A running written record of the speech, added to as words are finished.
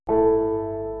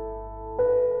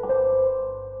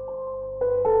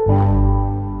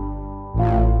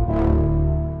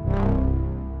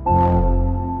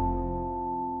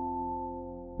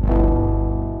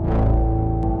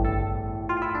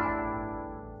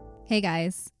Hey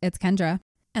guys, it's Kendra.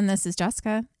 And this is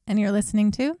Jessica, and you're listening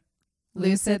to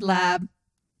Lucid Lab.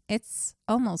 It's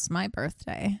almost my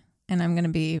birthday, and I'm going to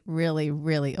be really,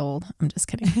 really old. I'm just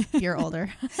kidding. You're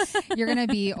older. You're going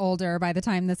to be older by the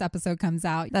time this episode comes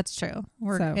out. That's true.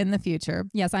 We're in the future.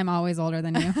 Yes, I'm always older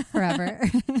than you, forever.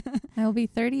 I will be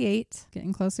 38.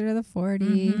 Getting closer to the 40.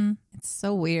 Mm-hmm. It's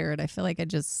so weird. I feel like I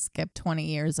just skipped 20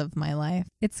 years of my life.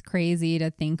 It's crazy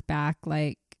to think back,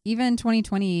 like, even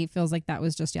 2020 feels like that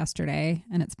was just yesterday,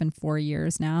 and it's been 4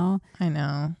 years now. I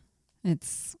know.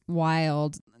 It's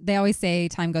wild. They always say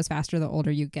time goes faster the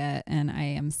older you get, and I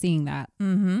am seeing that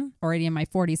already in my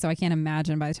 40s, so I can't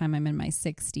imagine by the time I'm in my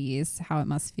 60s how it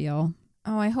must feel.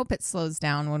 Oh, I hope it slows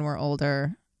down when we're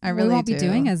older. We won't be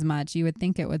doing as much. You would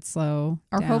think it would slow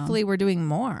down. Hopefully we're doing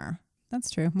more.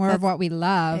 That's true. More of what we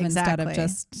love instead of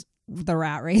just the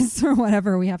rat race or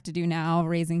whatever we have to do now,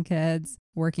 raising kids,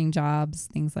 working jobs,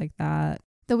 things like that.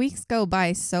 The weeks go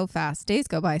by so fast. Days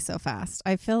go by so fast.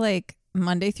 I feel like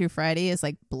Monday through Friday is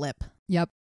like blip. Yep.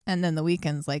 And then the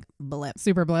weekend's like blip.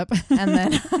 Super blip. And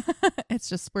then it's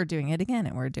just we're doing it again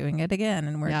and we're doing it again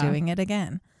and we're doing it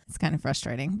again. It's kind of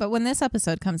frustrating. But when this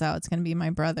episode comes out, it's going to be my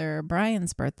brother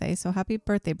Brian's birthday. So happy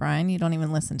birthday, Brian. You don't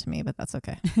even listen to me, but that's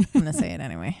okay. I'm going to say it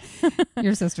anyway.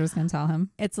 Your sisters can tell him.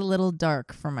 It's a little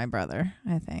dark for my brother,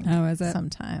 I think. Oh, is it?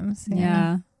 Sometimes.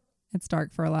 Yeah. It's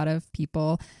dark for a lot of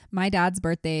people. My dad's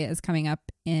birthday is coming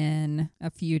up in a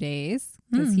few days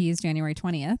because he's January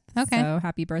 20th. Okay. So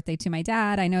happy birthday to my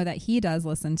dad. I know that he does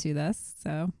listen to this.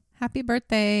 So happy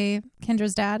birthday,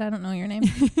 Kendra's dad. I don't know your name.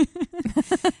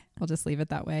 We'll just leave it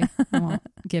that way. I won't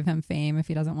give him fame if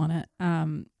he doesn't want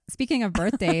it. Speaking of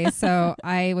birthdays, so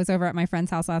I was over at my friend's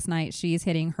house last night. She's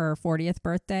hitting her 40th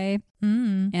birthday.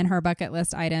 And her bucket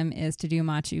list item is to do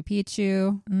Machu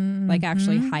Picchu, like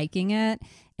actually hiking it.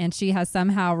 And she has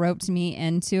somehow roped me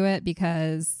into it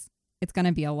because it's going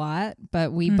to be a lot.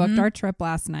 But we booked our trip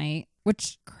last night,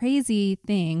 which crazy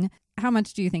thing. How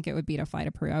much do you think it would be to fly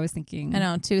to Peru? I was thinking. I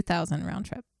know, $2,000 round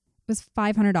trip. It was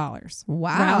 $500.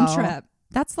 Wow. Round trip.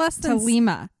 That's less than to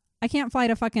Lima. I can't fly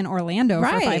to fucking Orlando for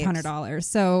 $500.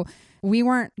 So we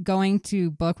weren't going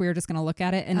to book. We were just going to look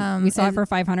at it. And we saw it for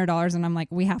 $500. And I'm like,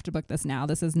 we have to book this now.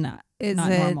 This is not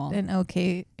normal. Is it an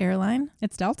okay airline?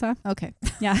 It's Delta. Okay.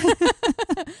 Yeah.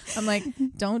 I'm like,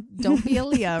 don't be a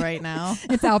Leah right now.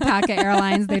 It's Alpaca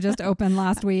Airlines. They just opened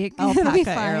last week.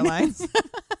 Alpaca Airlines.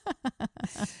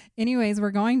 Anyways,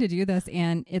 we're going to do this,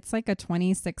 and it's like a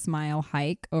 26-mile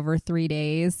hike over 3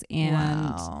 days. And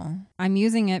I'm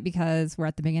using it because we're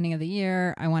at the beginning of the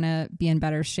year. I want to be in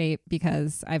better shape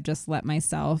because I've just let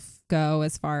myself go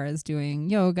as far as doing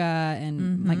yoga,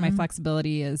 and like my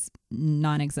flexibility is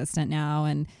non-existent now,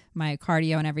 and my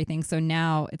cardio and everything. So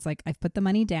now it's like I've put the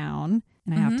money down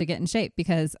and I have to get in shape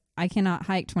because I cannot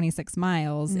hike 26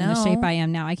 miles in the shape I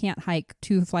am now. I can't hike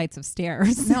 2 flights of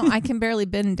stairs. No, I can barely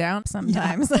bend down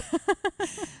sometimes.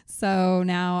 So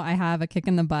now I have a kick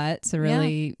in the butt to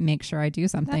really make sure I do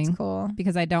something. That's cool.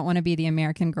 Because I don't want to be the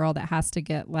American girl that has to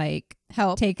get like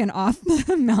help taken off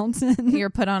the mountain.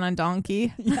 You're put on a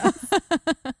donkey. Yes.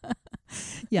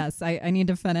 Yes, I need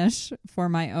to finish for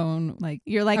my own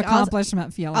you're like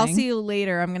accomplishment feeling. I'll see you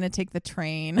later. I'm going to take the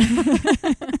train.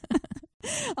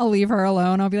 I'll leave her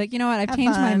alone. I'll be like, you know what? I've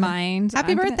changed my mind.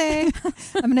 Happy birthday.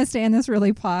 I'm going to stay in this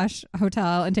really posh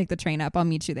hotel and take the train up. I'll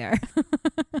meet you there.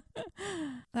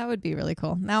 That would be really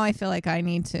cool. Now I feel like I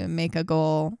need to make a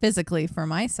goal physically for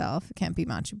myself. It can't be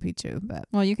Machu Picchu, but...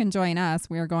 Well, you can join us.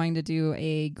 We are going to do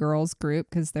a girls group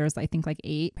because there's, I think, like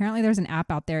 8. Apparently there's an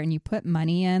app out there and you put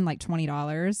money in, like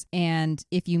 $20. And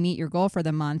if you meet your goal for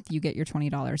the month, you get your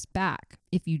 $20 back.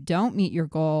 If you don't meet your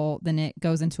goal, then it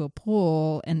goes into a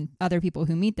pool and other people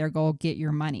who meet their goal get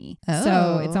your money. Oh.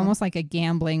 So it's almost like a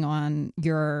gambling on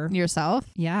yourself.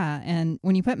 Yeah. And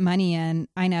when you put money in,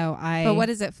 But what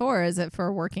is it for? Is it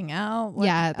for working out?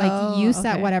 You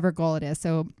set whatever goal it is.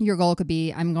 So your goal could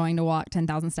be, I'm going to walk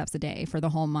 10,000 steps a day for the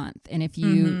whole month. And if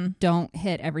you don't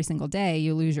hit every single day,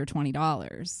 you lose your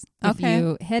 $20. If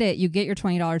you hit it, you get your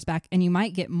 $20 back, and you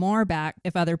might get more back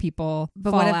if other people But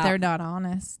fall what if out. they're not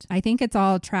honest? I think it's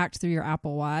all tracked through your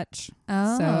Apple Watch.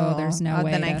 Oh. So there's no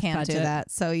way then to I can't fudge do it. that.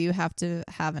 So you have to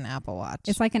have an Apple Watch.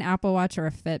 It's like an Apple Watch or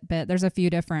a Fitbit. There's a few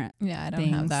different I don't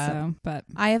things, have that. So, but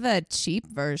I have a cheap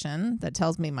version that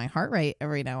tells me my heart rate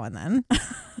every now and then.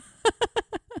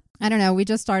 I don't know. We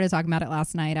just started talking about it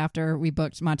last night after we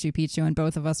booked Machu Picchu, and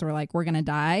both of us were like, we're going to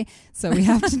die. So we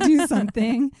have to do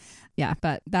something. Yeah,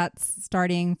 but that's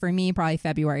starting for me probably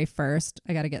February 1st.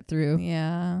 I got to get through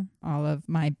all of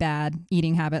my bad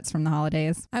eating habits from the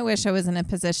holidays. I wish I was in a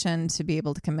position to be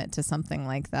able to commit to something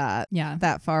like that. Yeah.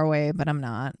 That far away, but I'm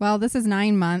not. Well, this is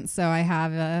 9 months, so I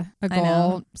have a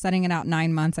goal. Setting it out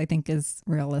 9 months, I think, is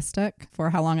realistic for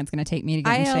how long it's going to take me to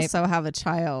get in shape. I also have a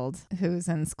child who's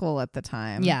in school at the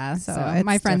time. Yeah, so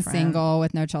my friend's single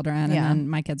with no children, and then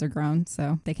my kids are grown,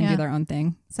 so they can do their own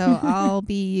thing. So I'll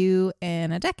be you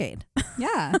in a decade.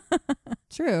 Yeah,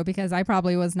 true, because I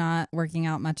probably was not working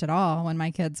out much at all when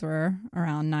my kids were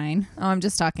around 9. Oh, I'm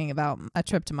just talking about a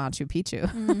trip to Machu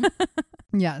Picchu.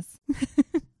 Yes.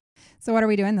 So what are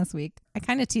we doing this week? I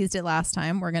kind of teased it last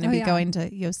time. We're going to be going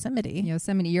to Yosemite.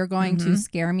 You're going to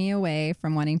scare me away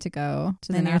from wanting to go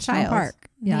to the national park.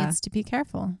 Yeah. Needs to be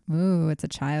careful. Ooh, it's a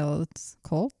child's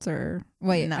cult or...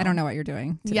 Wait, no. I don't know what you're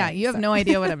doing today, yeah, you have no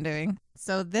idea what I'm doing.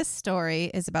 So this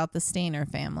story is about the Stayner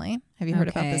family. Have you heard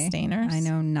about the Stayners? I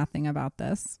know nothing about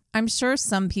this. I'm sure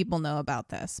some people know about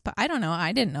this, but I don't know.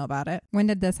 I didn't know about it. When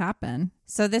did this happen?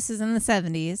 So this is in the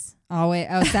 70s. Oh, wait.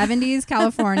 Oh, 70s,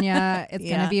 California. It's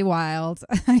going to be wild.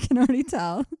 I can already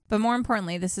tell. But more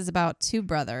importantly, this is about two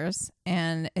brothers,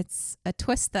 and it's a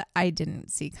twist that I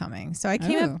didn't see coming. So I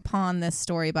came upon this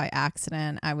story by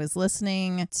accident. I was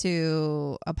listening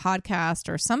to a podcast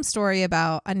or some story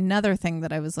about another thing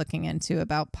that I was looking into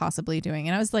about possibly doing.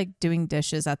 And I was like doing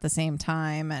dishes at the same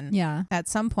time. And at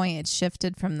some point it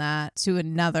shifted from that to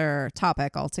another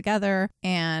topic altogether.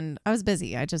 And I was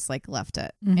busy. I just like left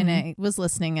it. And I was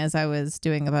listening as I was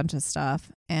doing a bunch of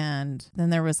stuff. And then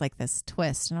there was like this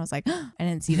twist, and I was like, oh, I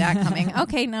didn't see that coming.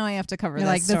 Okay, now I have to cover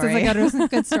this story. This is a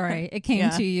good story. It came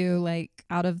to you like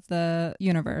out of the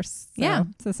universe. So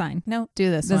it's a sign. No,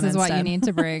 do this. This is what you need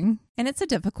to bring. And it's a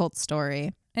difficult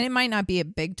story. And it might not be a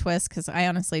big twist because I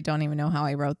honestly don't even know how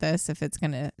I wrote this, if it's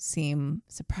going to seem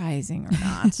surprising or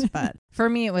not. But for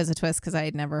me, it was a twist because I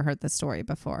had never heard the story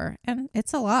before. And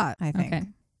it's a lot, I think. Okay.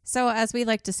 So as we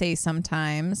like to say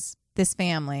sometimes, this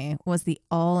family was the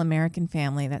all-American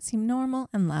family that seemed normal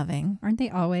and loving. Aren't they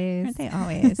always? The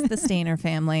Stayner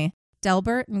family.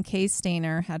 Delbert and Kay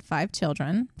Stayner had 5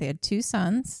 children. They had 2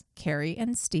 sons, Carrie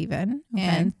and Stephen,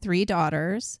 and 3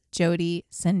 daughters, Jody,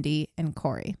 Cindy, and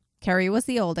Corey. Carrie was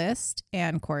the oldest,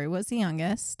 and Corey was the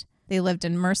youngest. They lived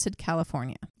in Merced,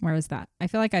 California. Where is that? I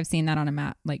feel like I've seen that on a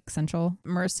map, like central.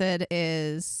 Merced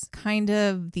is kind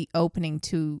of the opening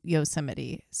to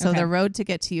Yosemite. So the road to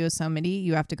get to Yosemite,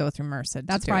 you have to go through Merced.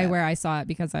 That's probably where I saw it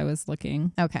because I was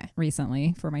looking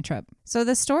recently for my trip. So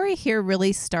the story here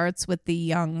really starts with the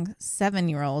young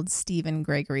 7-year-old Stephen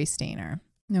Gregory Stayner.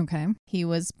 Okay. He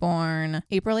was born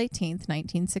April 18th,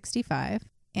 1965.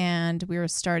 And we were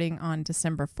starting on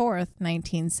December 4th,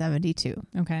 1972.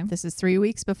 Okay. This is 3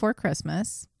 weeks before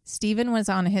Christmas. Stephen was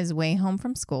on his way home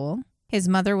from school. His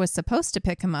mother was supposed to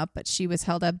pick him up, but she was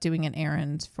held up doing an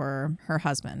errand for her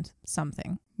husband,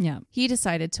 something. Yeah. He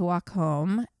decided to walk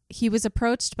home. He was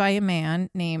approached by a man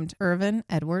named Irvin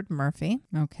Edward Murphy.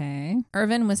 Okay.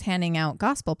 Irvin was handing out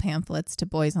gospel pamphlets to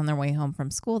boys on their way home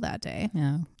from school that day.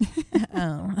 Oh.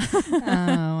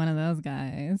 Oh, one of those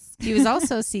guys. He was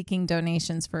also seeking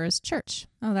donations for his church.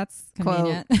 Oh, that's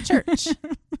convenient. Quote, church.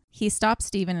 He stopped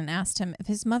Stephen and asked him if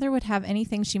his mother would have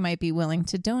anything she might be willing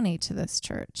to donate to this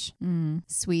church.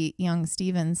 Sweet young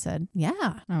Stephen said,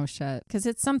 yeah. Oh, shit. Because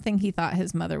it's something he thought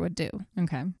his mother would do.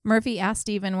 Okay. Murphy asked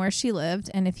Stephen where she lived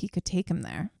and if he could take him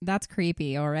there. That's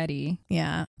creepy already.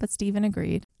 Yeah, but Stephen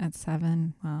agreed. At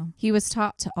 7, wow. He was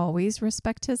taught to always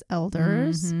respect his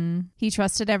elders. He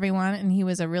trusted everyone, and he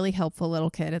was a really helpful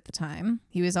little kid at the time.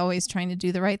 He was always trying to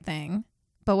do the right thing.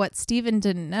 But what Stephen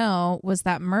didn't know was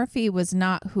that Murphy was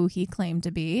not who he claimed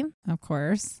to be. Of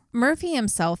course. Murphy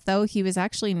himself, though, he was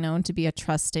actually known to be a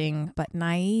trusting but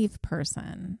naive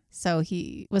person. So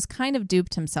he was kind of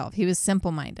duped himself. He was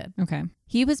simple-minded. Okay.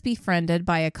 He was befriended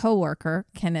by a coworker,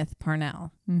 Kenneth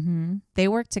Parnell. They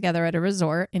worked together at a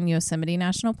resort in Yosemite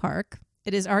National Park.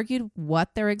 It is argued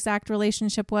what their exact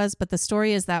relationship was, but the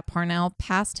story is that Parnell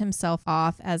passed himself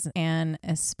off as an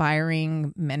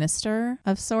aspiring minister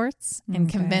of sorts and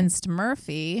convinced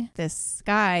Murphy, this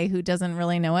guy who doesn't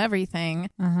really know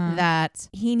everything, that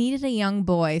he needed a young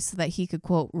boy so that he could,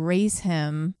 quote, raise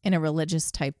him in a religious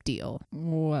type deal.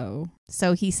 Whoa.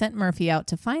 So he sent Murphy out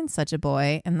to find such a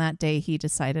boy, and that day he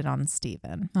decided on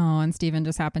Stephen. Oh, and Stephen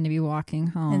just happened to be walking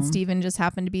home. And Stephen just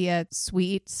happened to be a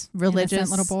sweet, religious,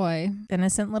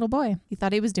 innocent little boy. He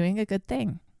thought he was doing a good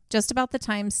thing. Just about the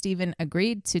time Stephen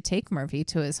agreed to take Murphy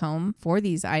to his home for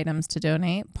these items to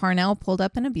donate, Parnell pulled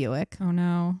up in a Buick. Oh,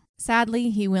 no. Sadly,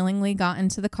 he willingly got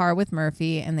into the car with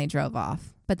Murphy, and they drove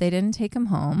off. But they didn't take him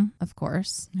home, of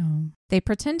course. No. They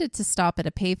pretended to stop at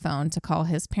a payphone to call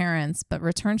his parents, but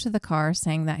returned to the car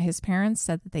saying that his parents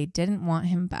said that they didn't want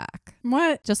him back.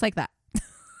 What? Just like that.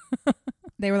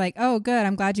 They were like, oh, good.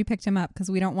 I'm glad you picked him up because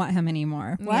we don't want him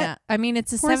anymore. What? Yeah. I mean,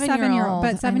 it's a Poor 7-year-old.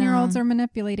 But 7-year-olds are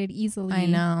manipulated easily. I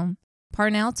know.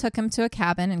 Parnell took him to a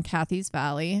cabin in Kathy's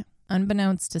Valley.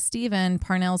 Unbeknownst to Stephen,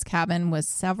 Parnell's cabin was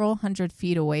several hundred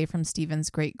feet away from Stephen's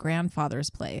great-grandfather's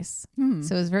place.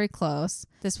 So it was very close.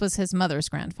 This was his mother's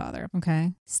grandfather.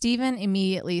 Okay. Stephen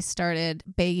immediately started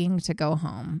begging to go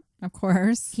home. Of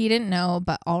course. He didn't know,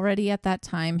 but already at that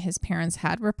time, his parents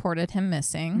had reported him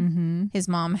missing. Mm-hmm. His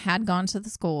mom had gone to the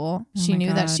school. Oh She my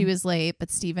knew that God. she was late, but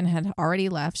Stephen had already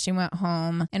left. She went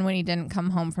home, and when he didn't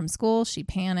come home from school, she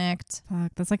panicked.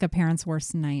 Fuck, that's like a parent's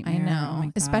worst nightmare. I know, Oh my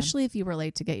God. especially if you were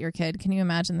late to get your kid. Can you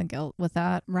imagine the guilt with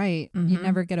that? Right. Mhm. You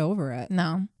never get over it.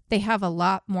 No. They have a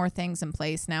lot more things in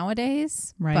place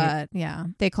nowadays. Right. But yeah,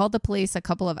 they called the police a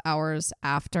couple of hours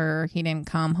after he didn't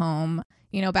come home.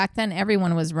 You know, back then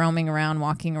everyone was roaming around,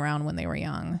 walking around when they were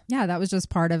young. Yeah, that was just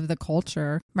part of the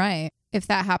culture. Right. If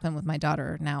that happened with my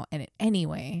daughter now, and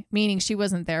anyway, meaning she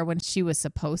wasn't there when she was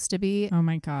supposed to be, Oh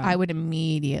my God. I would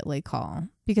immediately call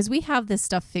because we have this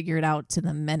stuff figured out to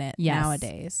the minute Yes.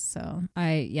 nowadays. So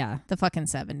Yeah. the fucking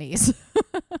 70s.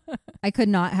 I could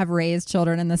not have raised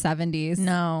children in the 70s.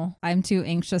 No. I'm too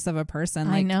anxious of a person.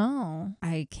 I know.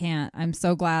 I can't. I'm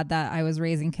so glad that I was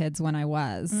raising kids when I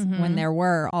was, when there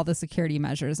were all the security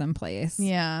measures in place.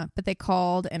 Yeah, but they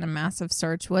called and a massive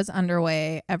search was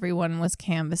underway. Everyone was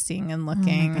canvassing and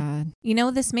looking. Oh my God. You know,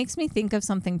 this makes me think of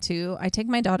something too. I take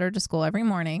my daughter to school every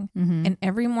morning, and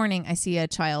every morning I see a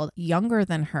child younger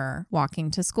than her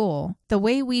walking to school. The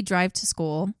way we drive to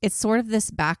school, it's sort of this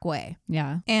back way.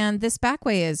 Yeah. And this back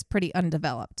way is pretty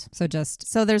undeveloped. So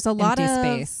There's a lot empty of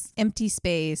space. empty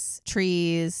space,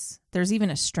 trees. There's even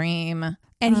a stream.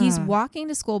 And he's walking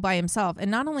to school by himself.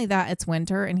 And not only that, it's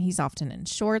winter and he's often in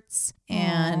shorts.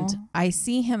 And Aww. I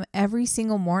see him every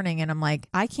single morning and I'm like,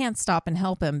 I can't stop and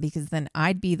help him because then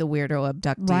I'd be the weirdo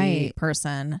abductee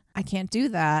person. I can't do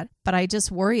that. But I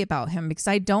just worry about him because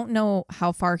I don't know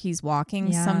how far he's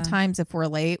walking. Yeah. Sometimes if we're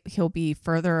late, he'll be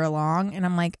further along. And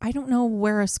I'm like, I don't know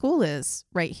where a school is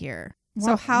right here.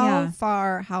 So how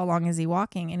long is he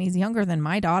walking? And he's younger than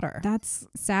my daughter. That's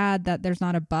sad that there's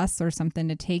not a bus or something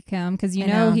to take him because you I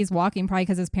know know. he's walking probably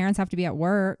because his parents have to be at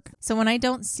work. So when I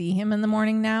don't see him in the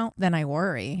morning now, then I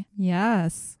worry.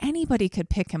 Yes. Anybody could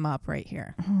pick him up right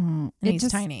here. Oh, And he's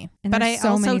tiny. and But I there's so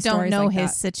also many don't stories know like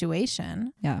his that.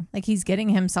 situation. Yeah. Like he's getting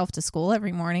himself to school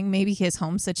every morning. Maybe his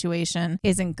home situation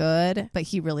isn't good, but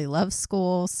he really loves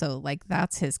school. So like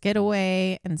that's his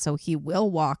getaway. And so he will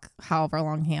walk however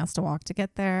long he has to walk to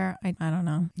get there. I don't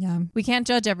know. Yeah. We can't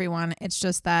judge everyone. It's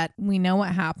just that we know what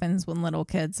happens when little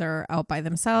kids are out by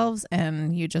themselves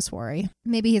and you just worry.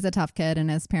 Maybe he's a tough kid and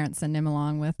his parents send him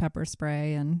along with pepper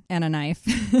spray and a knife.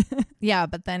 Yeah,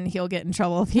 but then he'll get in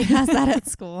trouble if he has that at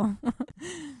school.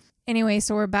 Anyway,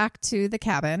 so we're back to the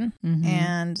cabin.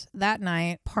 And that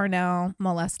night, Parnell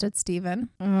molested Stephen.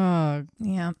 Oh,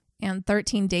 Yeah. And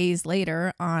 13 days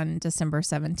later, on December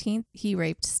 17th, he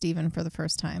raped Stephen for the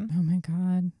first time. oh my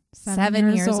God.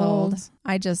 7 years old.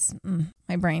 I just,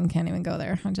 my brain can't even go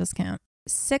there. I just can't.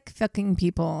 Sick fucking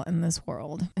people in this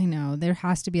world. I know. There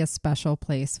has to be a special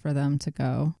place for them to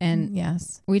go. And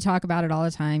yes, we talk about it all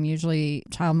the time. Usually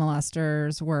child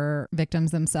molesters were victims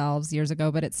themselves years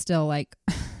ago, but it's still like,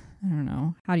 I don't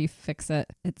know. How do you fix it?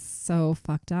 It's so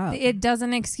fucked up. it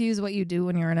doesn't excuse what you do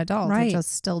when you're an adult. Right. It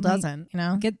just still doesn't, you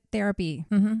know? Get therapy.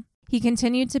 He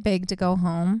continued to beg to go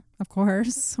home. Of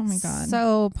course. Oh my God.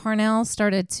 So Parnell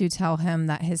started to tell him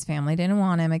that his family didn't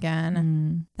want him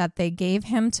again, that they gave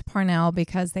him to Parnell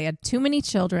because they had too many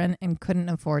children and couldn't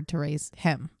afford to raise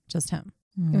him, just him,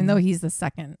 even though he's the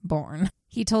second born.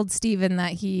 He told Stephen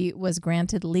that he was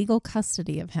granted legal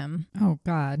custody of him. Oh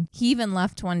God. He even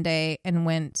left one day and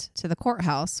went to the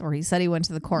courthouse, or he said he went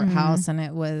to the courthouse and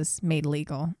it was made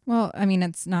legal. Well, I mean,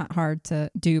 it's not hard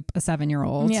to dupe a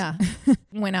 7-year-old. Yeah.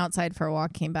 Went outside for a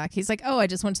walk, came back. He's like, oh, I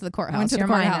just went to the courthouse. I went to the You're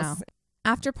mine courthouse. now.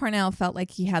 After Parnell felt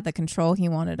like he had the control he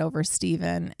wanted over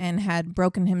Stephen and had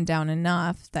broken him down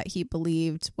enough that he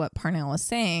believed what Parnell was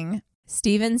saying,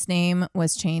 Stephen's name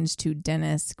was changed to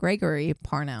Dennis Gregory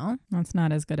Parnell, That's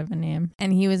not as good of a name.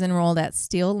 and he was enrolled at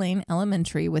Steel Lane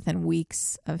Elementary within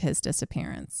weeks of his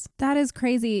disappearance. That is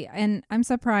crazy. And I'm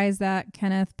surprised that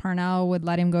Kenneth Parnell would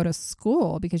let him go to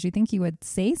school because you think he would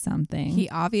say something. He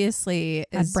obviously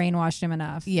had is... brainwashed him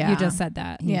enough. Yeah. You just said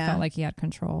that. He Yeah. felt like he had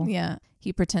control. Yeah.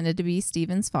 He pretended to be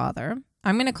Stephen's father.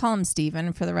 I'm going to call him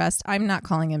Steven for the rest. I'm not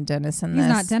calling him Dennis in this.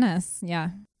 He's not Dennis.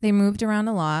 Yeah. They moved around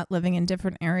a lot, living in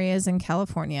different areas in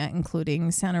California,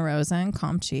 including Santa Rosa and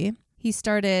Campeche. He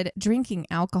started drinking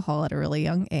alcohol at a really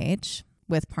young age,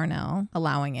 with Parnell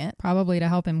allowing it. Probably to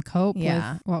help him cope with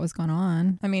what was going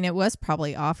on. I mean, it was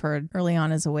probably offered early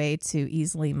on as a way to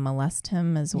easily molest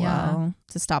him as well,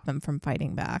 to stop him from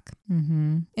fighting back.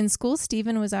 Mm-hmm. In school,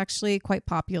 Stephen was actually quite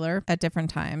popular at different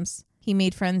times. He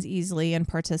made friends easily and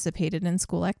participated in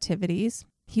school activities.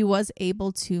 He was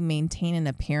able to maintain an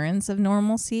appearance of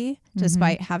normalcy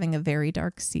despite having a very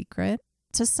dark secret.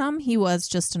 To some, he was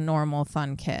just a normal,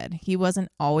 fun kid. He wasn't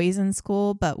always in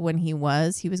school, but when he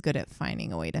was good at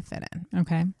finding a way to fit in.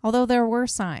 Okay. Although there were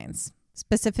signs,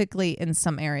 specifically in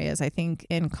some areas, I think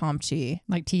in Campeche.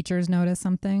 Like teachers noticed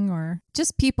something or?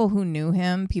 Just people who knew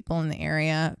him, people in the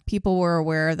area. People were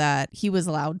aware that he was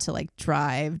allowed to like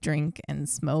drive, drink, and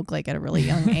smoke like at a really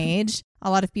young age.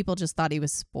 A lot of people just thought he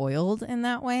was spoiled in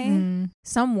that way.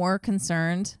 Some were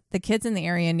concerned. The kids in the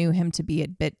area knew him to be a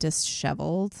bit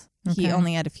disheveled. Okay. He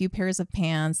only had a few pairs of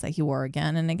pants that he wore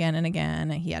again and again and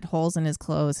again. He had holes in his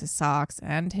clothes, his socks,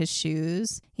 and his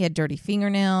shoes. He had dirty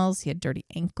fingernails. He had dirty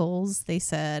ankles. They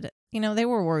said, they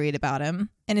were worried about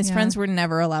him. And his friends were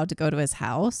never allowed to go to his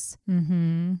house.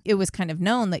 Mm-hmm. It was kind of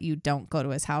known that you don't go to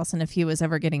his house. And if he was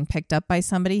ever getting picked up by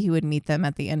somebody, he would meet them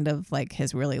at the end of like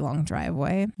his really long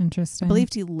driveway. Interesting. I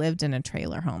believed he lived in a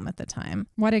trailer home at the time.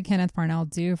 What did Kenneth Parnell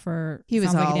do for? He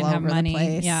was all like he didn't over have money. the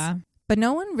place. Yeah. But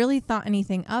no one really thought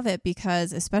anything of it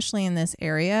because, especially in this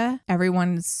area,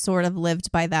 everyone sort of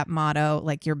lived by that motto,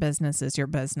 like your business is your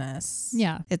business.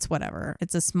 Yeah. It's whatever.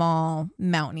 It's a small,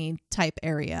 mountainy type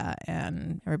area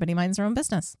and everybody minds their own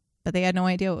business. But they had no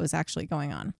idea what was actually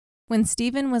going on. When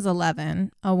Stephen was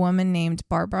 11, a woman named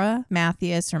Barbara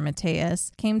Matthias or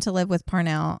Mateus came to live with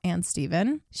Parnell and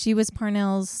Stephen. She was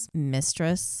Parnell's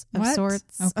mistress of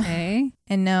sorts. Okay.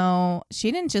 And no, she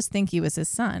didn't just think he was his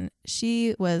son.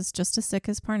 She was just as sick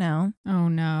as Parnell. Oh,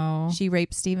 no. She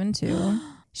raped Stephen, too.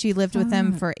 She lived with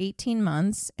him for 18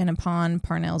 months, and upon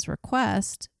Parnell's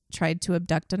request, tried to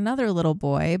abduct another little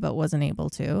boy, but wasn't able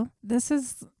to. This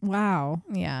is, wow.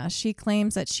 Yeah, she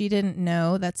claims that she didn't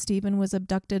know that Stephen was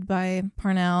abducted by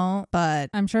Parnell, but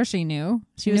I'm sure she knew.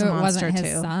 She was knew a it monster wasn't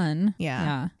his too. son.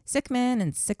 Yeah. Sick men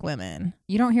and sick women.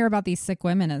 You don't hear about these sick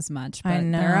women as much, but I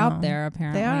know. they're out there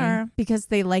apparently. They are, because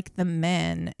they like the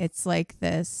men. It's like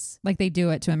this. Like they do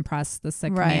it to impress the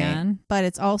sick right. man. But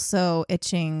it's also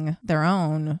itching their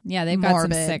own they've got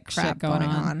some sick crap shit going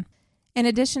on. In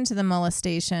addition to the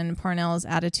molestation, Parnell's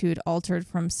attitude altered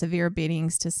from severe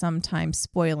beatings to sometimes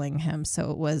spoiling him,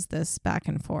 so it was this back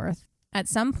and forth. At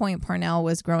some point, Parnell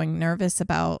was growing nervous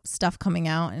about stuff coming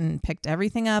out and picked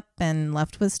everything up and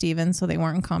left with Stephen, so they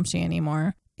weren't in Campeche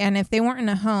anymore. And if they weren't in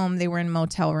a home, they were in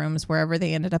motel rooms wherever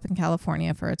they ended up in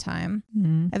California for a time.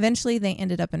 Eventually, they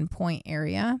ended up in Point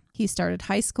area. He started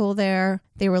high school there.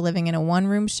 They were living in a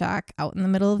one-room shack out in the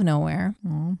middle of nowhere.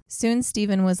 Soon,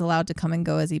 Stephen was allowed to come and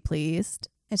go as he pleased.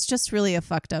 It's just really a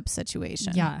fucked up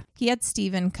situation. Yeah. He had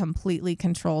Stephen completely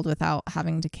controlled without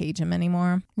having to cage him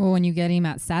anymore. Well, when you get him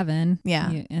at 7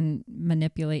 yeah, and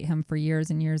manipulate him for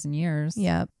years and years and years.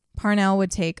 Yep. Parnell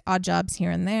would take odd jobs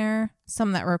here and there,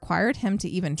 some that required him to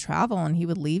even travel, and he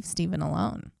would leave Stephen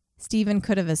alone. Stephen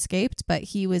could have escaped, but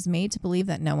he was made to believe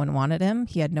that no one wanted him.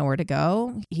 He had nowhere to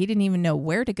go. He didn't even know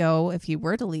where to go if he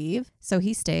were to leave. So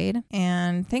he stayed.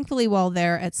 And thankfully, while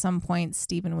there, at some point,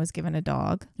 Stephen was given a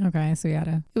dog. Okay, so he had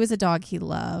a... It was a dog he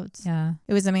loved. Yeah.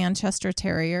 It was a Manchester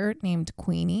Terrier named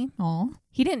Queenie. Aw.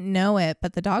 He didn't know it,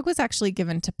 but the dog was actually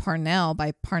given to Parnell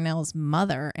by Parnell's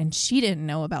mother, and she didn't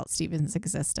know about Stephen's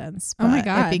existence. Oh my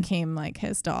God. It became like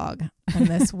his dog in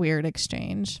this weird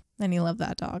exchange, and he loved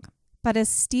that dog. But as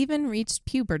Stephen reached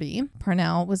puberty,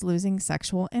 Parnell was losing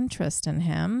sexual interest in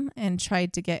him and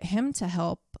tried to get him to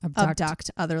help abduct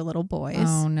other little boys.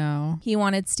 Oh, no. He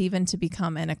wanted Stephen to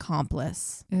become an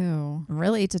accomplice. Ew.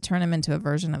 Really, to turn him into a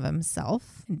version of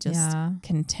himself and just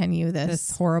continue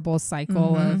this horrible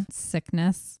cycle of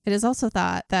sickness. It is also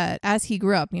thought that as he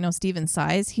grew up, Stephen's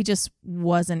size, he just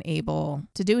wasn't able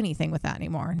to do anything with that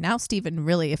anymore. Now, Stephen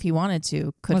really, if he wanted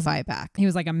to, could fight back. He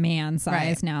was like a man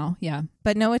size now. Yeah.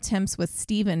 But no attempts with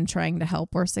Stephen trying to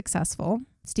help were successful.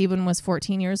 Stephen was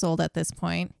 14 years old at this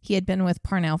point. He had been with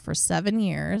Parnell for 7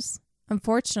 years.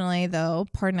 Unfortunately, though,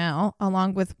 Parnell,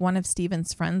 along with one of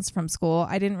Stephen's friends from school,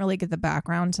 I didn't really get the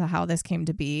background to how this came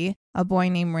to be, a boy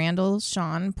named Randall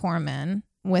Sean Poorman.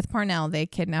 With Parnell, they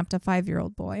kidnapped a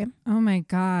 5-year-old boy. Oh my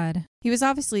God. He was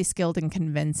obviously skilled in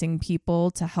convincing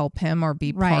people to help him or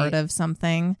be part of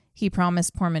something. He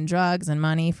promised Poorman drugs and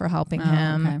money for helping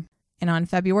him. Okay. And on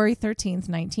February 13th,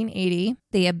 1980,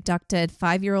 they abducted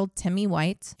 5-year-old Timmy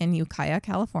White in Ukiah,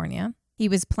 California. He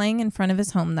was playing in front of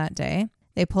his home that day.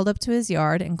 They pulled up to his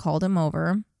yard and called him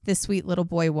over. This sweet little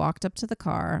boy walked up to the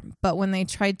car, but when they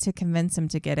tried to convince him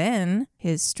to get in,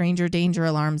 his stranger danger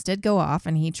alarms did go off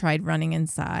and he tried running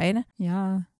inside.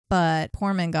 Yeah. But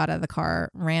poor man got out of the car,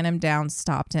 ran him down,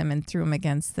 stopped him, and threw him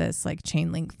against this like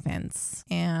chain link fence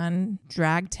and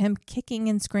dragged him kicking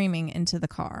and screaming into the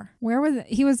car. Where was it?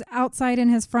 He was outside in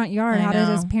his front yard. How did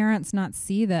his parents not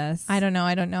see this? I don't know.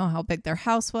 I don't know how big their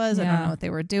house was. Yeah. I don't know what they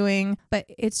were doing. But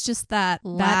it's just that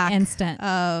lack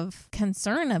of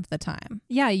concern of the time.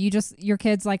 Yeah, your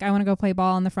kid's like, I want to go play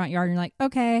ball in the front yard. And you're like,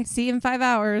 okay. See you in 5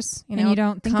 hours. And you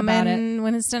don't think about it. Come in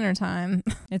when it's dinner time.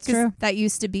 It's true. That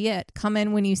used to be it. Come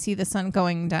in when you see the sun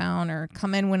going down, or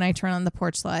come in when I turn on the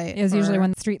porch light. It was usually when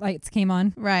the street lights came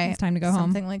on. Right. It's time to go home.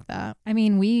 Something like that. I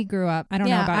mean, we grew up, I don't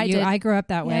know about you. I grew up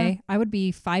that way. Yeah. I would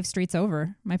be 5 streets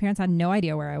over. My parents had no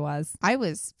idea where I was. I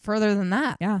was further than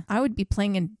that. Yeah. I would be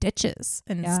playing in ditches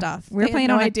and stuff. We were playing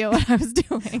no idea what I was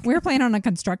doing. We were playing on a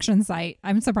construction site.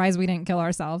 I'm surprised we didn't kill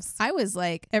ourselves. I was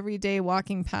like every day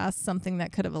walking past something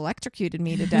that could have electrocuted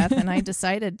me to death, and I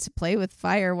decided to play with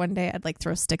fire one day. I'd like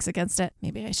throw sticks against it.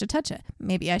 Maybe I should touch it.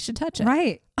 Maybe I should touch it.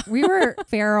 Right. We were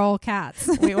feral cats.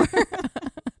 We were.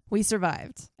 We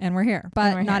survived. And we're here.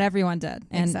 But not everyone did.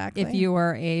 And exactly. If you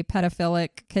were a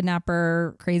pedophilic,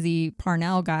 kidnapper, crazy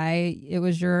Parnell guy, it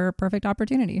was your perfect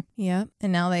opportunity. Yeah.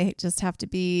 And now they just have to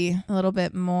be a little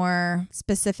bit more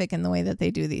specific in the way that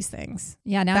they do these things.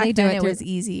 Yeah. Now Back they do then it. It was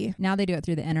easy. Now they do it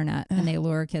through the internet and they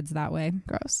lure kids that way.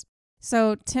 Gross.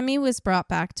 So Timmy was brought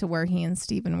back to where he and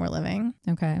Stephen were living.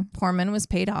 Okay. Poorman was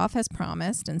paid off as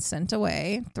promised and sent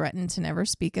away, threatened to never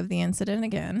speak of the incident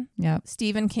again. Yep.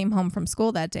 Stephen came home from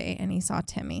school that day and he saw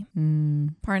Timmy.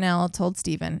 Parnell told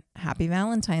Stephen, "Happy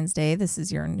Valentine's Day. This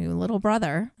is your new little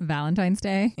brother." Valentine's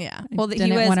Day? Yeah. Well, he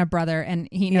didn't want a brother, and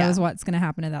he knows what's going to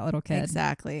happen to that little kid.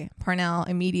 Exactly. Parnell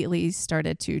immediately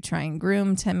started to try and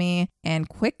groom Timmy and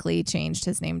quickly changed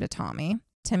his name to Tommy.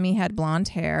 Timmy had blonde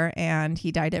hair and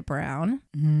he dyed it brown.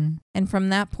 Mm-hmm. And from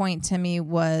that point, Timmy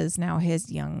was now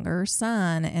his younger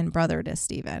son and brother to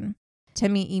Stephen.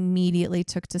 Timmy immediately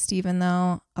took to Stephen,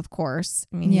 though, of course.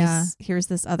 I mean, here's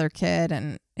this other kid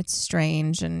and it's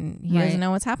strange and he doesn't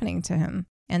know what's happening to him.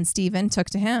 And Stephen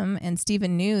took to him, and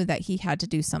Stephen knew that he had to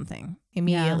do something.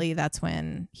 Immediately, that's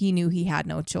when he knew he had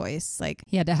no choice. Like,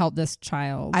 he had to help this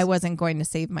child. I wasn't going to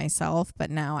save myself, but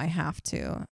now I have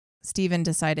to. Stephen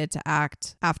decided to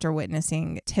act after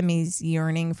witnessing Timmy's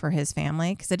yearning for his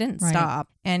family, because it didn't stop.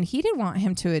 And he didn't want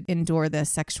him to endure the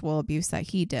sexual abuse that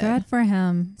he did. Good for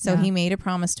him. So he made a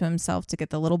promise to himself to get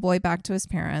the little boy back to his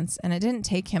parents, and it didn't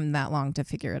take him that long to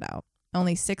figure it out.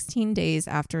 Only 16 days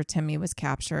after Timmy was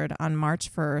captured on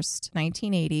March 1st,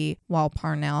 1980, while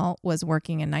Parnell was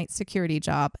working a night security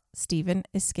job, Stephen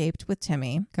escaped with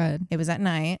Timmy. Good. It was at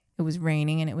night. It was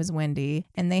raining and it was windy,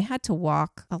 and they had to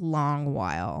walk a long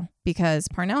while because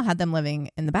Parnell had them living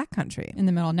in the backcountry. In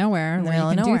the middle of nowhere where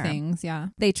you can do things. Yeah.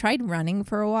 They tried running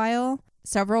for a while.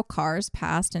 Several cars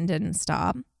passed and didn't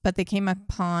stop, but they came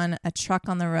upon a truck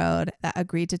on the road that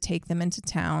agreed to take them into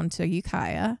town to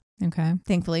Ukiah. Okay.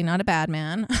 Thankfully, not a bad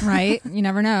man. Right. You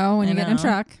never know when you get in a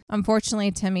truck. Unfortunately,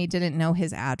 Timmy didn't know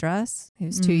his address. He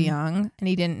was too young and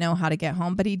he didn't know how to get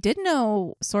home, but he did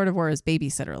know sort of where his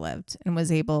babysitter lived and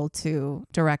was able to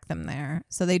direct them there.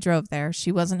 So they drove there.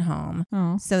 She wasn't home.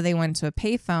 Oh. So they went to a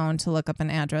payphone to look up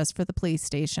an address for the police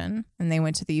station, and they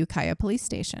went to the Ukiah police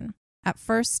station. At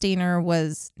first, Stayner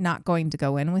was not going to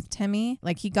go in with Timmy.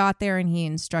 Like, he got there and he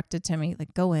instructed Timmy,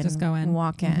 like, go in, just go in,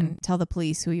 walk in, tell the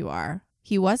police who you are.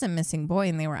 He was a missing boy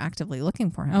and they were actively looking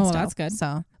for him. Oh, well, that's good.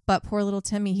 So, but poor little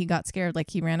Timmy, he got scared.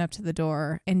 Like, he ran up to the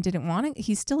door and didn't want to.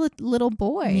 He's still a little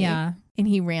boy. Yeah. And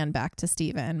he ran back to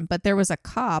Stephen. But there was a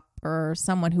cop or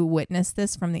someone who witnessed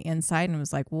this from the inside and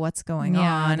was like, what's going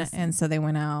on? And so they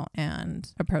went out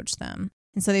and approached them.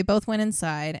 And so they both went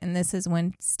inside. And this is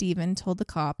when Stephen told the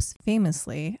cops,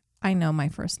 famously, "I know my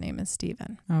first name is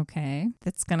Stephen." Okay.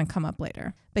 That's going to come up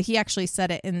later. But he actually said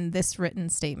it in this written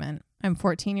statement. "I'm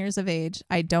 14 years of age.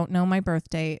 I don't know my birth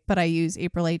date, but I use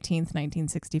April 18th,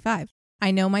 1965.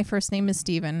 I know my first name is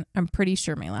Stephen. I'm pretty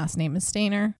sure my last name is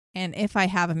Stayner. And if I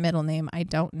have a middle name, I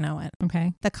don't know it."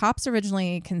 Okay. The cops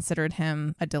originally considered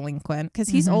him a delinquent because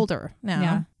he's older now.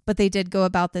 Yeah. But they did go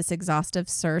about this exhaustive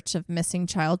search of missing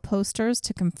child posters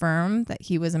to confirm that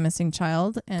he was a missing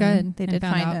child. And Good. They did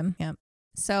find him. Yep.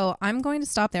 So I'm going to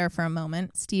stop there for a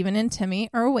moment. Stephen and Timmy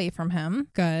are away from him.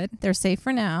 Good. They're safe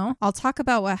for now. I'll talk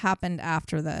about what happened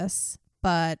after this.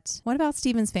 But what about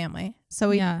Stephen's family? So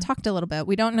we talked a little bit.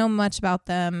 We don't know much about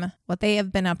them, what they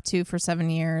have been up to for 7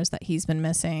 years that he's been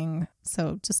missing.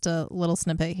 So just a little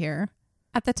snippet here.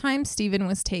 At the time Stephen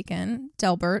was taken,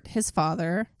 Delbert, his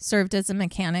father, served as a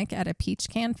mechanic at a peach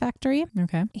can factory.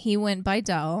 Okay. He went by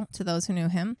Del to those who knew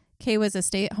him. Kay was a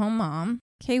stay-at-home mom.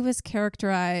 Kay was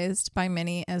characterized by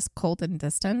many as cold and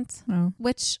distant,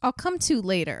 which I'll come to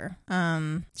later.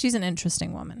 She's an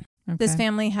interesting woman. Okay. This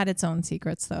family had its own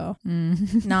secrets, though.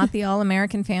 Not the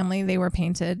all-American family they were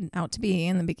painted out to be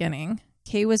in the beginning.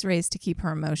 Kay was raised to keep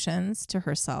her emotions to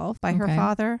herself by her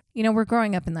father. You know, we're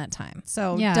growing up in that time.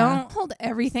 So don't hold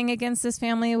everything against this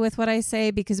family with what I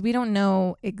say, because we don't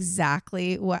know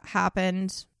exactly what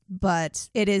happened, but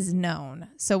it is known.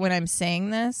 So when I'm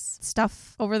saying this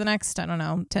stuff over the next,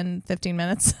 10, 15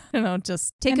 minutes,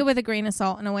 just take it with a grain of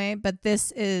salt in a way. But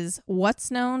this is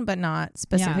what's known, but not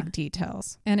specific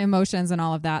details. And emotions and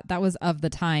all of that. That was of the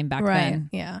time back then.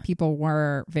 Yeah. People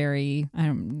were very,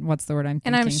 what's the word I'm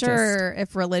thinking? And I'm sure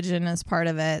if religion is part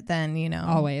of it, then,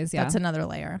 always, that's another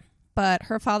layer. But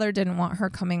her father didn't want her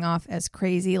coming off as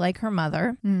crazy like her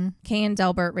mother. Kay and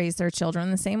Delbert raised their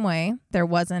children the same way. There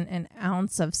wasn't an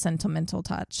ounce of sentimental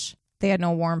touch. They had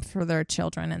no warmth for their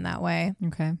children in that way.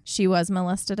 Okay. She was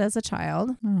molested as a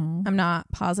child. I'm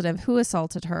not positive who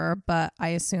assaulted her, but I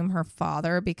assume her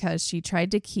father, because she tried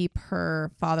to keep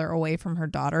her father away from her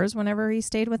daughters whenever he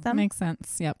stayed with them. Makes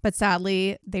sense. Yep. But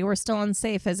sadly, they were still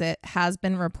unsafe, as it has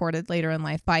been reported later in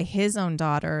life by his own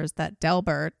daughters that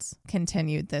Delbert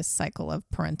continued this cycle of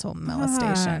parental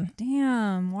molestation.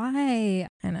 Damn. Why?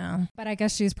 I know. But I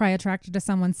guess she's probably attracted to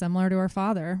someone similar to her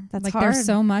father. That's like hard. There's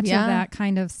so much of that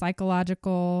kind of psychological.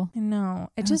 I know.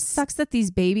 It just sucks that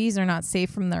these babies are not safe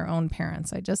from their own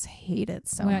parents. I just hate it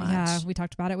so much. Yeah, we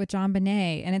talked about it with John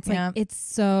Bonet, and it's like, it's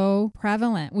so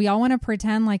prevalent. We all want to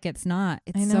pretend like it's not.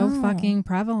 It's so fucking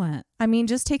prevalent. I mean,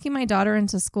 just taking my daughter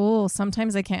into school,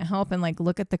 sometimes I can't help and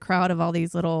look at the crowd of all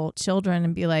these little children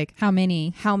and be like, how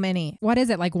many? What is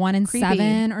it? Like 1 in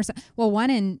 7 or so? Well, 1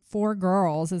 in 4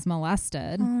 girls is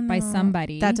molested by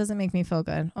somebody. That doesn't make me feel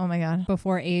good. Oh my God.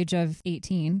 Before age of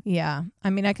 18. Yeah.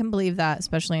 I mean, I can believe that,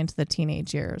 especially into the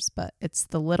teenage years, but it's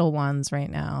the little ones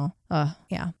right now.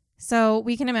 Yeah. So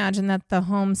we can imagine that the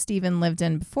home Stephen lived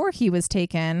in before he was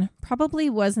taken probably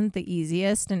wasn't the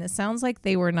easiest, and it sounds like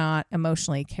they were not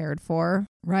emotionally cared for.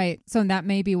 Right. So that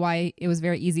may be why it was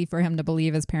very easy for him to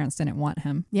believe his parents didn't want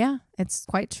him. Yeah, it's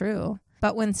quite true.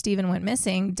 But when Stephen went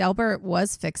missing, Delbert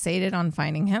was fixated on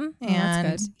finding him,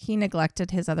 and he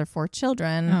neglected his other 4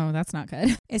 children. Oh, that's not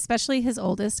good. Especially his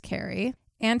oldest, Carrie.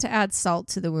 And to add salt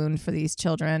to the wound for these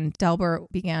children,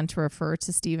 Delbert began to refer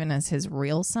to Stephen as his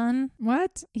real son.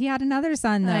 What? He had another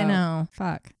son, though. I know.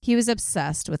 Fuck. He was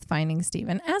obsessed with finding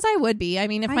Stephen, as I would be. I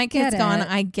mean, if my kid's gone,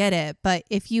 I get it. But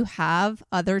if you have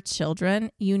other children,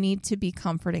 you need to be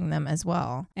comforting them as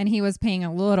well. And he was paying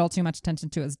a little too much attention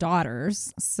to his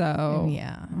daughters. So,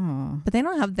 yeah. But they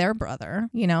don't have their brother.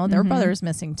 Their brother's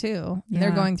missing too. And they're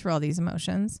going through all these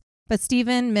emotions. But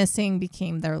Stephen missing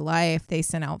became their life. They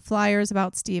sent out flyers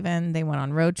about Stephen. They went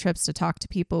on road trips to talk to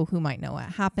people who might know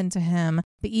what happened to him.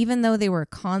 But even though they were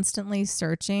constantly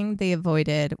searching, they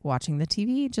avoided watching the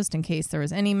TV just in case there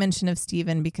was any mention of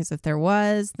Stephen, because if there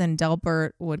was, then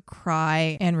Delbert would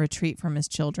cry and retreat from his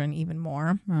children even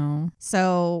more.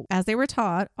 So as they were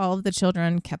taught, all of the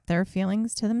children kept their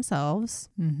feelings to themselves.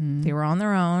 They were on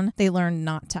their own. They learned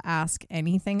not to ask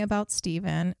anything about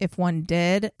Stephen. If one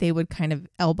did, they would kind of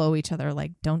elbow each other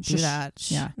like, don't do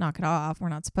that. Knock it off. We're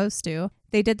not supposed to.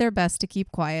 They did their best to keep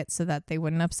quiet so that they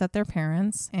wouldn't upset their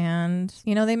parents. And,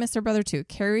 they missed their brother too.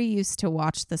 Carrie used to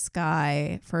watch the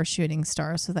sky for a shooting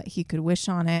star so that he could wish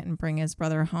on it and bring his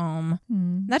brother home.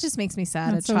 That just makes me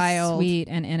sad. That's a child sweet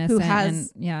and innocent who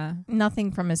has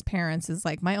nothing from his parents is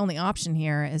like, my only option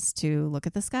here is to look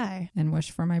at the sky and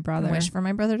wish for my brother.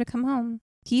 To come home.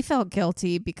 He felt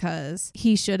guilty because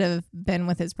he should have been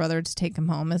with his brother to take him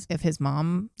home as if his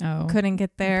mom couldn't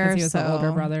get there. Because he was the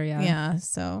older brother, Yeah,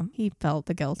 so he felt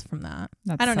the guilt from that.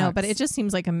 I don't know, but it just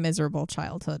seems like a miserable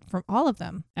childhood for all of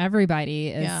them. Everybody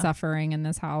is suffering in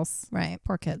this house. Right,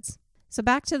 poor kids. So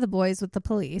back to the boys with the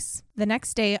police. The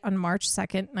next day on March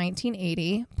 2nd,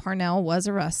 1980, Parnell was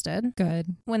arrested.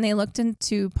 Good. When they looked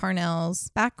into Parnell's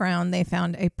background, they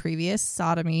found a previous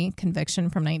sodomy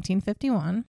conviction from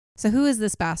 1951. So who is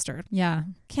this bastard? Yeah.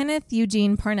 Kenneth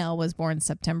Eugene Parnell was born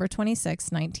September 26,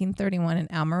 1931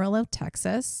 in Amarillo,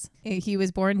 Texas. He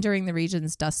was born during the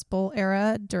region's Dust Bowl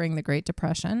era during the Great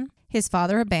Depression. His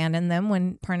father abandoned them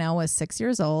when Parnell was 6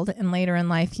 years old, and later in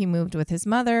life he moved with his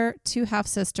mother, 2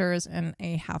 half-sisters, and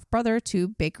a half-brother to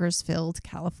Bakersfield,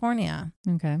 California.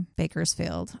 Okay.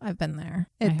 Bakersfield. I've been there.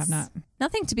 I have not.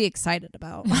 Nothing to be excited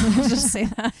about. I'll just say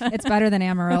that. It's better than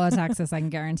Amarillo, Texas. I can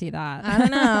guarantee that. I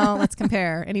don't know. Let's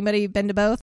compare. Anybody been to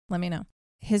both? Let me know.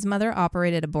 His mother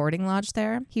operated a boarding lodge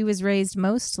there. He was raised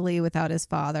mostly without his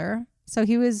father. So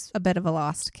he was a bit of a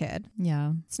lost kid.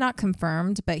 Yeah. It's not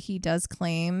confirmed, but he does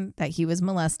claim that he was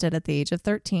molested at the age of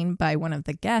 13 by one of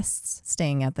the guests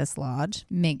staying at this lodge.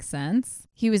 Makes sense.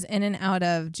 He was in and out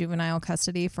of juvenile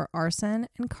custody for arson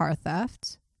and car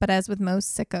theft. But as with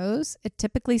most sickos, it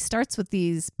typically starts with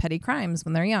these petty crimes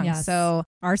when they're young. Yes. So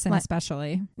arson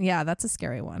especially. Yeah, that's a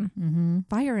scary one. Mm-hmm.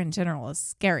 Fire in general is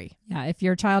scary. Yeah, if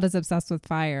your child is obsessed with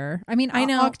fire. I mean, I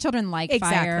know all children like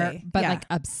fire, but like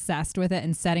obsessed with it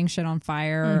and setting shit on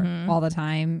fire all the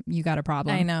time, you got a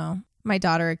problem. I know. My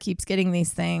daughter keeps getting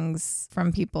these things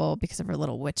from people because of her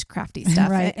little witchcrafty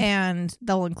stuff. Right. And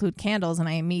they'll include candles, and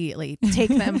I immediately take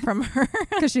them from her.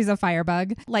 Because she's a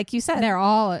firebug. Like you said. They're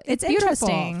all, it's beautiful.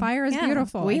 Interesting. Fire is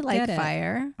beautiful. We like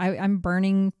fire. I'm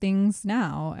burning things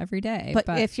now every day.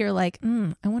 But if you're like,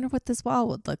 I wonder what this wall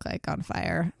would look like on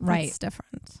fire. Right. That's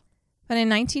different. But in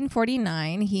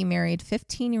 1949, he married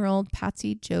 15-year-old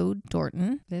Patsy Jo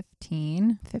Dorton.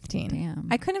 15? Damn.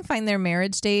 I couldn't find their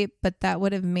marriage date, but that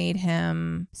would have made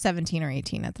him 17 or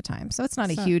 18 at the time. So it's not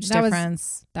a huge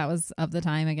difference. That was of the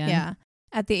time again. Yeah.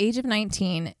 At the age of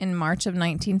 19, in March of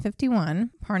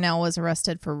 1951, Parnell was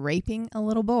arrested for raping a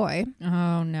little boy.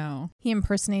 Oh, no. He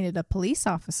impersonated a police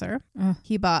officer.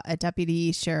 He bought a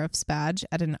deputy sheriff's badge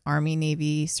at an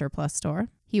Army-Navy surplus store.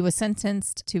 He was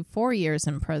sentenced to 4 years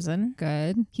in prison.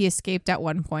 Good. He escaped at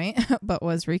one point, but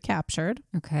was recaptured.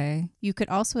 Okay. You could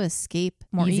also escape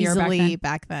more Easier easily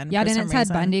back then. Yeah, didn't Ted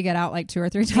Bundy get out like 2 or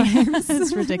 3 times?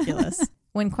 It's ridiculous.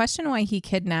 When questioned why he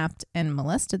kidnapped and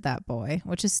molested that boy,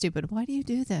 which is stupid, why do you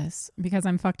do this? Because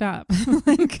I'm fucked up.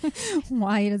 Like,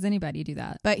 why does anybody do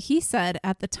that? But he said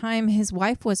at the time his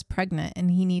wife was pregnant and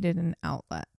he needed an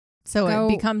outlet. So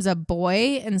it becomes a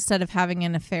boy instead of having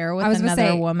an affair with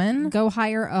another woman. Go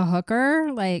hire a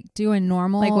hooker, like do a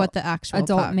normal, like what the actual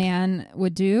adult man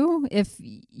would do if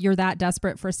you're that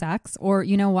desperate for sex. Or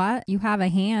you know what? You have a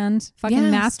hand. Fucking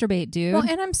masturbate, dude. Well,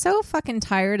 and I'm so fucking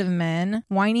tired of men,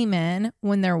 whiny men,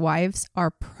 when their wives are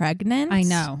pregnant. I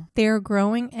know. They're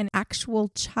growing an actual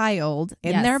child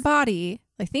in their body.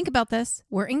 Like, think about this.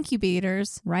 We're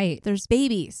incubators. Right. There's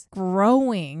babies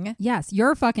growing. Yes.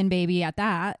 You're a fucking baby at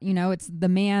that. You know, it's the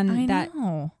man I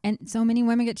know. And so many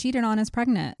women get cheated on as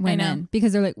pregnant women. I know.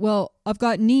 Because they're like, well, I've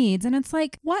got needs. And it's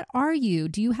like, what are you?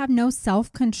 Do you have no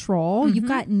self-control? You've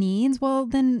got needs? Well,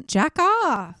 then jack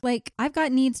off. Like, I've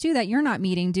got needs too that you're not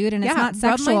meeting, dude. And it's not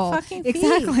rub sexual. my fucking feet.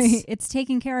 Exactly. It's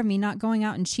taking care of me, not going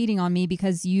out and cheating on me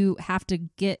because you have to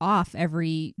get off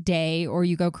every day or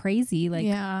you go crazy.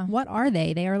 Like, what are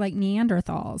they? They are like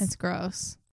Neanderthals. It's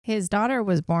gross. His daughter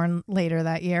was born later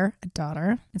that year. A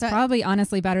daughter. It's probably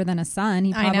honestly better than a son.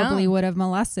 He probably would have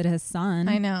molested his son.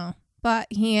 I know. But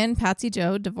he and Patsy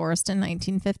Jo divorced in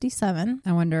 1957.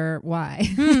 I wonder why.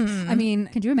 I mean,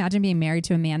 could you imagine being married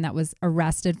to a man that was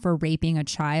arrested for raping a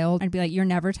child? I'd be like, you're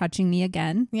never touching me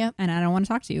again. Yep. And I don't want to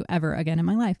talk to you ever again in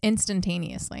my life.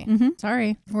 Instantaneously.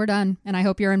 Sorry. We're done. And I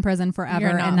hope you're in prison forever.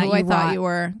 You're not and that who I thought you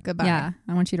were. Goodbye. Yeah.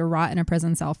 I want you to rot in a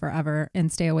prison cell forever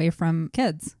and stay away from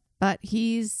kids. But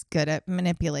he's good at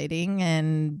manipulating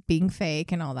and being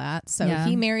fake and all that. So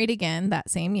he married again that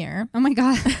same year. Oh my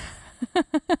God.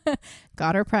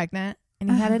 Got her pregnant.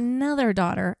 And he had another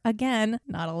daughter. Again,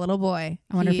 not a little boy.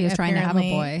 I wonder if he was trying to have a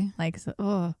boy. Like,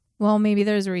 well, maybe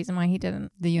there's a reason why he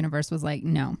didn't. The universe was like,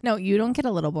 no. No, you don't get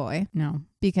a little boy. No.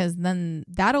 Because then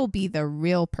that'll be the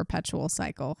real perpetual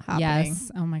cycle happening.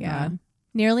 Yes. Oh my God.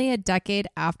 Nearly a decade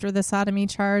after the sodomy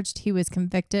charge, he was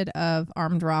convicted of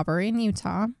armed robbery in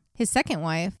Utah. His second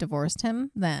wife divorced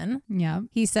him then. Yeah.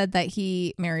 He said that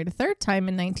he married a third time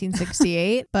in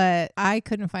 1968, but I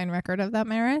couldn't find record of that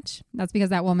marriage. That's because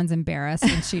that woman's embarrassed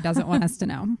and she doesn't want us to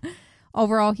know.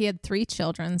 Overall, he had 3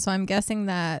 children, so I'm guessing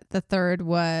that the third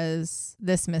was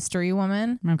this mystery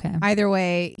woman. Okay. Either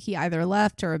way, he either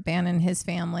left or abandoned his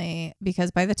family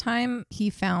because by the time he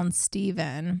found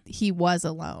Stephen, he was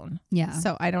alone. Yeah.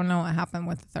 So I don't know what happened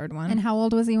with the third one. And how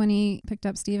old was he when he picked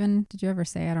up Stephen? Did you ever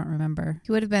say? I don't remember.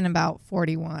 He would have been about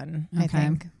 41, I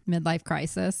think. Midlife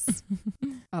crisis.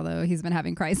 Although he's been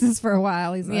having crisis for a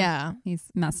while. He's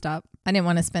messed up. I didn't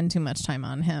want to spend too much time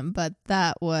on him, but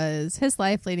that was his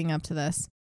life leading up to this.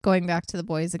 Going back to the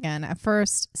boys again, at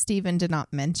first, Stephen did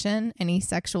not mention any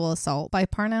sexual assault by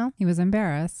Parnell. He was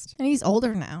embarrassed. And he's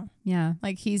older now. Yeah.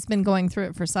 Like he's been going through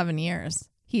it for 7 years.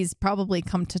 He's probably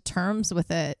come to terms with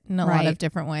it in a lot of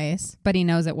different ways. But he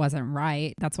knows it wasn't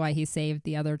right. That's why he saved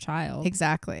the other child.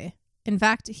 Exactly. In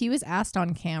fact, he was asked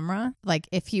on camera, like,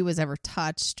 if he was ever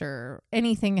touched or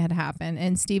anything had happened.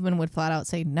 And Stephen would flat out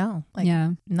say, no, like,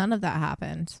 none of that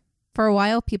happened. For a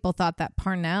while, people thought that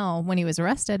Parnell, when he was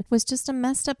arrested, was just a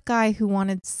messed up guy who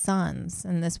wanted sons.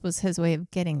 And this was his way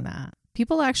of getting that.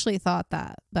 People actually thought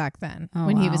that back then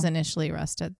when he was initially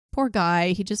arrested. Poor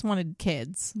guy. He just wanted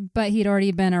kids. But he'd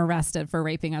already been arrested for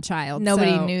raping a child.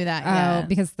 Nobody knew that yet. Oh,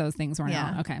 because those things weren't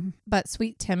out. Okay. But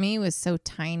sweet Timmy was so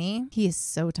tiny. He is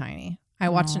so tiny. I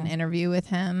watched an interview with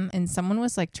him and someone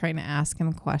was like trying to ask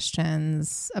him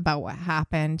questions about what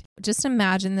happened. Just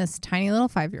imagine this tiny little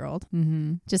 5-year-old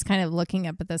just kind of looking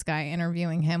up at this guy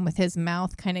interviewing him with his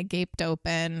mouth kind of gaped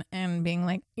open and being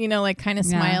like, you know, like kind of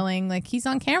smiling like he's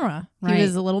on camera. Right. He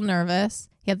was a little nervous.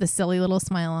 He had the silly little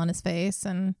smile on his face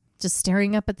and just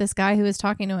staring up at this guy who was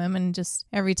talking to him. And just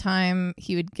every time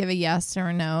he would give a yes or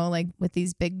a no, like with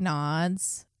these big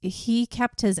nods. He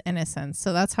kept his innocence.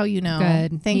 So that's how you know.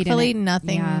 Good. Thankfully,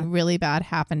 nothing really bad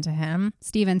happened to him.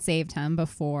 Stephen saved him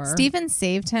before. Stephen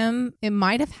saved him. It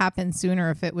might have happened sooner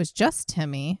if it was just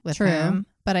Timmy with him.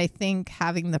 But I think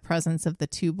having the presence of the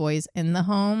 2 boys in the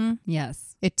home.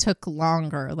 Yes. It took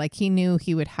longer. Like he knew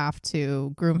he would have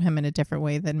to groom him in a different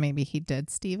way than maybe he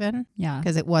did Stephen. Yeah.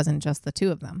 Because it wasn't just the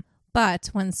 2 of them. But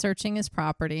when searching his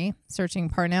property, searching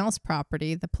Parnell's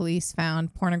property, the police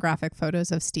found pornographic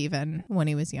photos of Stephen when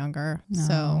he was younger.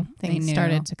 So things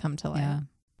started to come to light. Yeah.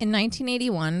 In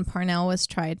 1981, Parnell was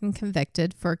tried and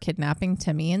convicted for kidnapping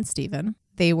Timmy and Stephen.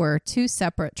 They were 2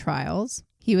 separate trials.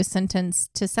 He was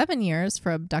sentenced to 7 years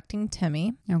for abducting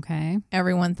Timmy. Okay.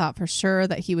 Everyone thought for sure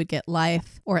that he would get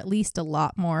life or at least a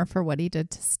lot more for what he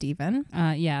did to Stephen.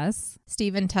 Yes.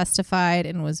 Stephen testified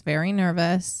and was very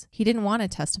nervous. He didn't want to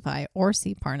testify or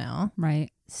see Parnell. Right.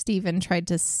 Stephen tried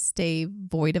to stay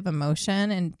void of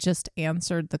emotion and just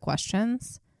answered the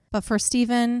questions. But for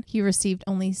Stephen, he received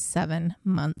only 7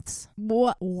 months.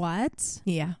 What?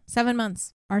 Yeah, 7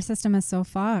 months. Our system is so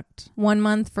fucked. 1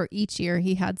 month for each year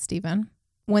he had Stephen.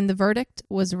 When the verdict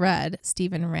was read,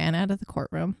 Stephen ran out of the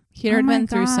courtroom. He had been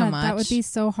through so much. That would be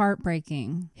so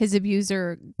heartbreaking. His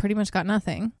abuser pretty much got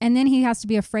nothing. And then he has to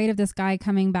be afraid of this guy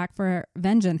coming back for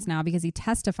vengeance now because he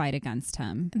testified against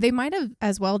him. They might have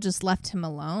as well just left him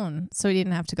alone so he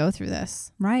didn't have to go through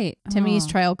this. Right. Timmy's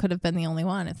trial could have been the only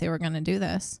one if they were going to do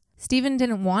this. Stephen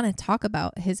didn't want to talk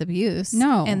about his abuse.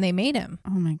 No. And they made him.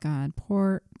 Oh my God.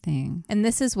 Poor thing. And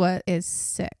this is what is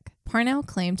sick. Parnell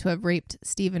claimed to have raped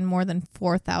Stephen more than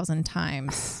 4,000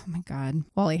 times. Oh my God.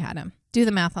 While he had him. Do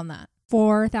the math on that.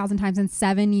 4,000 times in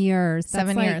 7 years. That's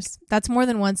 7 years. That's more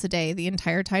than once a day the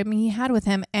entire time he had with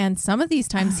him. And some of these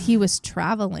times he was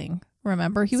traveling.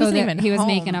 Remember? He wasn't even home. He was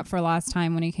making up for lost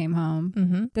time when he came home.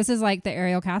 Mm-hmm. This is like the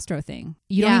Ariel Castro thing.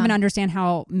 You don't even understand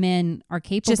how men are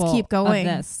capable just keep going.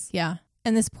 Of this. Yeah.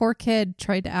 And this poor kid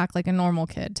tried to act like a normal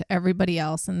kid to everybody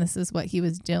else. And this is what he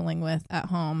was dealing with at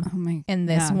home in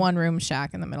this one room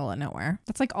shack in the middle of nowhere.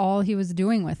 That's like all he was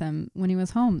doing with him when he was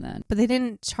home then. But they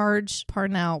didn't charge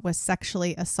Parnell with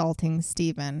sexually assaulting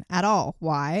Stephen at all.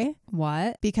 Why?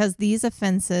 What? Because these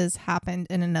offenses happened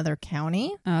in another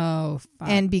county. Oh, fuck.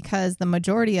 And because the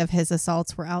majority of his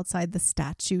assaults were outside the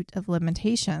statute of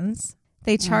limitations.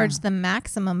 They charged the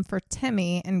maximum for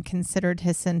Timmy and considered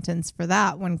his sentence for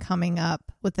that when coming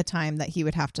up with the time that he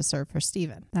would have to serve for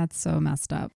Stephen. That's so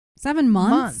messed up. 7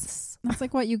 months? That's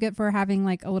like what you get for having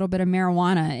like a little bit of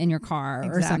marijuana in your car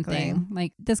or something.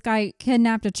 Like this guy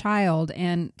kidnapped a child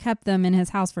and kept them in his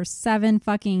house for 7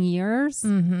 fucking years.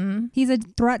 Mm-hmm. He's a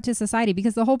threat to society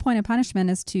because the whole point of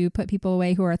punishment is to put people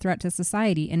away who are a threat to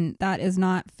society. And that is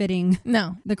not fitting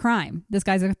the crime. This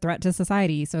guy's a threat to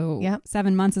society. So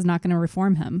 7 months is not going to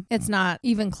reform him. It's not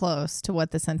even close to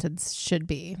what the sentence should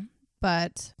be.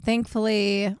 But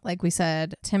thankfully, like we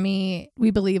said, Timmy, we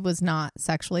believe, was not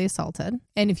sexually assaulted.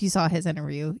 And if you saw his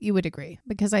interview, you would agree.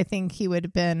 Because I think he would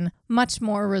have been much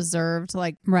more reserved.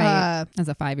 Like, as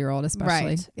a 5-year-old especially.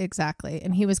 Right, exactly.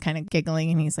 And he was kind of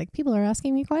giggling and he's like, people are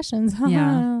asking me questions.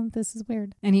 This is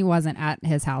weird. And he wasn't at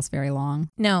his house very long.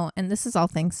 No, and this is all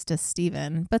thanks to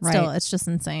Stephen. But still, it's just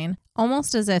insane.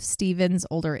 Almost as if Stephen's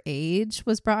older age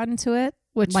was brought into it.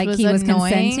 Which like was he was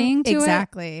annoying. Consenting to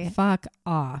exactly. It? Fuck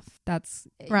off. That's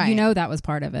right. You know that was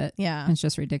part of it. Yeah. It's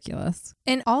just ridiculous.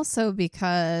 And also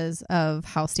because of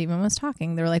how Stephen was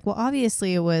talking. They were like, well,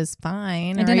 obviously it was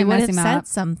fine. It didn't mess him said up.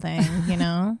 Something, you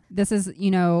know? This is,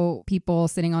 people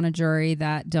sitting on a jury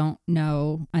that don't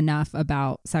know enough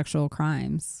about sexual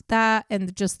crimes. That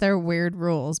and just their weird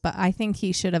rules. But I think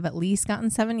he should have at least gotten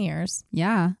 7 years.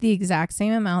 Yeah. The exact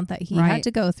same amount that he had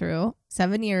to go through.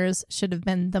 7 years should have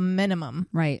been the minimum.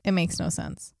 Right. It makes no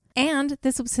sense. And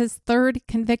this was his third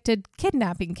convicted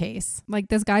kidnapping case. Like,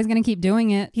 this guy's going to keep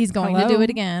doing it. He's going to do it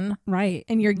again. Right.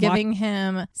 And you're giving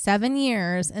him 7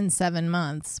 years and 7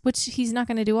 months, which he's not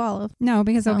going to do all of. No,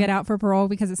 because he'll get out for parole,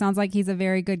 because it sounds like he's a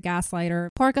very good gaslighter.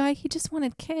 Poor guy. He just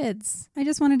wanted kids. I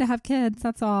just wanted to have kids.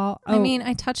 That's all. I mean,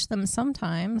 I touch them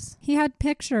sometimes. He had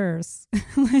pictures.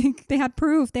 Like, they had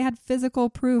proof. They had physical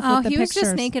proof. Oh, with the he was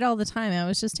pictures. just naked all the time. I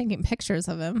was just taking pictures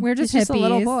of him. We're just He's just a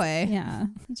little hippies. boy. Yeah.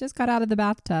 He just got out of the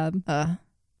bathtub. But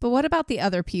what about the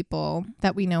other people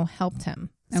that we know helped him?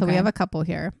 So we Okay. have a couple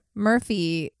here.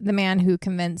 Murphy, the man who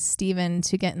convinced Stephen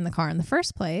to get in the car in the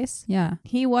first place. Yeah.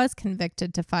 He was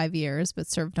convicted to 5 years, but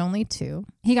served only 2.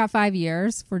 He got 5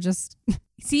 years for just...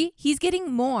 See, he's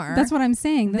getting more. That's what I'm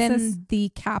saying. This than is... the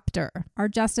captor. Our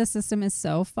justice system is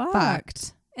so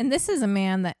fucked. And this is a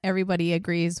man that everybody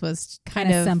agrees was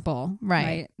kind of simple.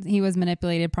 Right. He was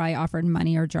manipulated, probably offered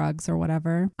money or drugs or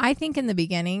whatever. I think in the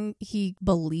beginning, he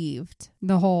believed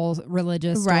The whole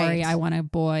religious story, Right. I want a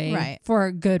boy, Right.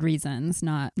 for good reasons,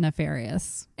 not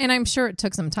nefarious. And I'm sure it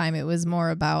took some time. It was more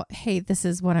about, hey, this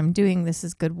is what I'm doing. This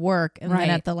is good work. And Right.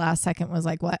 then at the last second was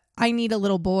like, what? I need a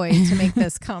little boy to make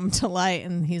this come to light.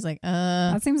 And he's like,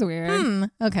 That seems weird.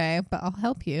 okay, but I'll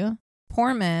help you.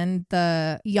 Poorman,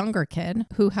 the younger kid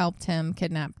who helped him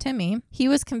kidnap Timmy, he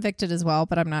was convicted as well,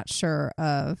 but I'm not sure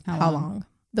of how long.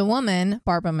 The woman,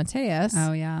 Barbara Mateus,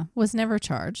 Oh, yeah. was never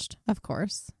charged, of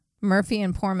course. Murphy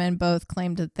and Poorman both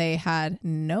claimed that they had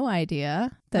no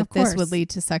idea that this would lead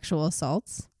to sexual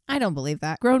assaults. I don't believe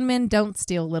that. Grown men don't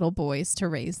steal little boys to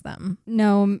raise them.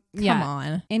 No, Come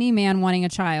on. Any man wanting a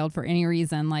child for any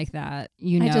reason like that,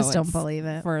 I just don't believe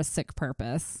it. For a sick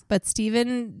purpose. But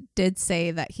Stephen did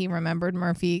say that he remembered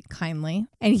Murphy kindly,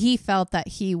 and he felt that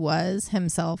he was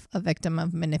himself a victim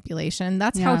of manipulation.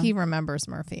 That's how he remembers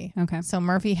Murphy. Okay. So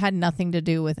Murphy had nothing to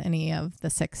do with any of the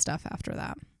sick stuff after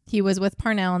that. He was with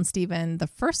Parnell and Stephen the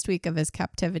first week of his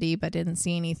captivity, but didn't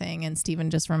see anything. And Stephen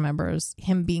just remembers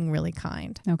him being really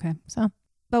kind. Okay.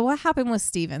 But what happened with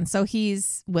Stephen? So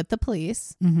he's with the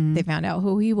police. Mm-hmm. They found out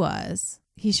who he was.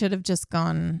 He should have just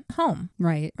gone home.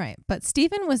 Right. Right. But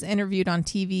Stephen was interviewed on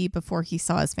TV before he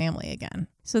saw his family again.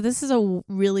 So this is a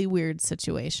really weird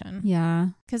situation. Yeah.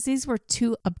 Because these were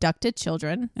 2 abducted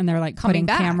children. And they're like coming putting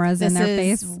back. cameras in their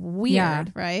face.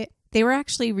 Weird, right? They were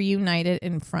actually reunited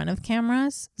in front of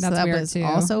cameras. That's so that weird was too.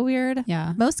 also weird.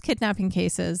 Yeah. Most kidnapping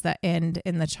cases that end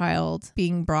in the child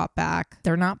being brought back,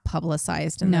 they're not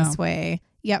publicized in this way.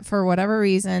 Yet for whatever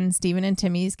reason, Stephen and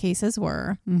Timmy's cases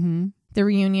were. Mm-hmm. The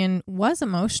reunion was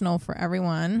emotional for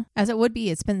everyone, as it would be.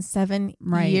 It's been 7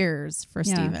 years for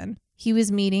Stephen. He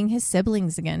was meeting his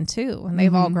siblings again, too, and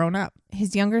they've all grown up.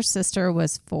 His younger sister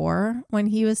was 4 when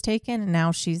he was taken, and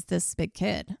now she's this big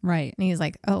kid. Right. And he's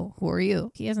like, oh, who are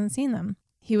you? He hasn't seen them.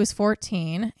 He was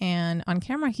 14, and on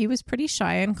camera, he was pretty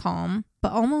shy and calm,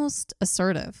 but almost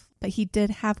assertive. But he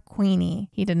did have Queenie.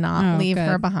 He did not leave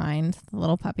her behind, the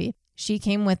little puppy. She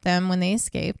came with them when they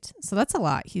escaped. So that's a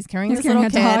lot. He's carrying this little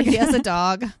kid. Dog. He has a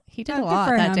dog. He did a lot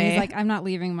that day. He's like, I'm not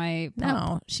leaving my pup.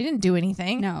 No, she didn't do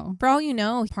anything. No. For all you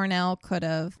know, Parnell could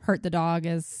have Hurt the dog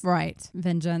as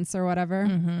vengeance or whatever.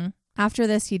 Mm-hmm. After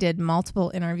this, he did multiple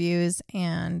interviews,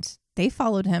 and they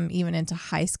followed him even into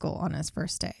high school on his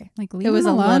first day. Like, leave him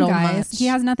alone, guys. Much. He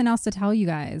has nothing else to tell you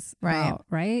guys about,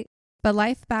 right? But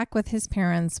life back with his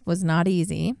parents was not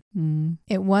easy. Mm.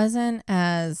 It wasn't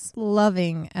as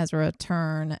loving as a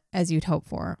return as you'd hope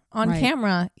for. On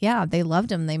camera, yeah, they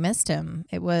loved him. They missed him.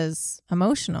 It was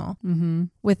emotional. Mm-hmm.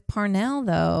 With Parnell,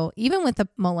 though, even with the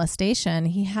molestation,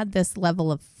 he had this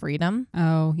level of freedom.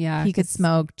 Oh, yeah. He could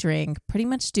smoke, drink, pretty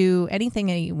much do anything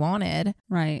that he wanted.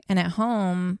 Right. And at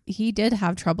home, he did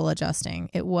have trouble adjusting.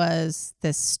 It was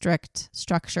this strict,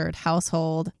 structured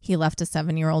household. He left a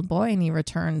 7-year-old boy and he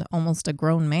returned almost a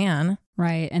grown man.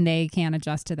 Right. And they can't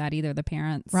adjust to that either, the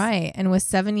parents. Right. And with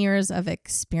 7 years of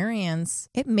experience,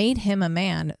 it made him a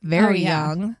man, very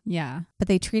young. Yeah. But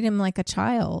they treat him like a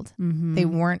child. Mm-hmm. They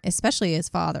weren't, especially his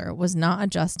father, was not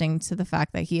adjusting to the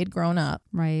fact that he had grown up.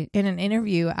 Right. In an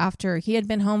interview after he had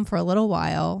been home for a little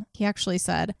while, he actually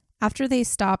said, after they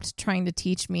stopped trying to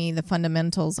teach me the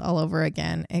fundamentals all over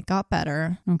again, it got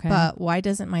better. Okay. But why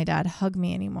doesn't my dad hug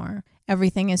me anymore?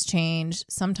 Everything has changed.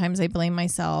 Sometimes I blame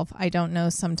myself. I don't know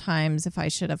sometimes if I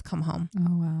should have come home.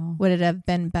 Oh, wow. Would it have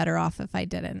been better off if I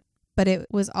didn't? But it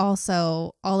was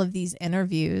also all of these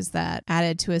interviews that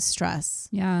added to his stress.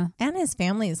 Yeah. And his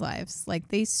family's lives. Like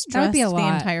they stressed the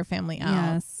entire family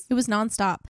out. Yes. It was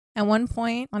nonstop. At one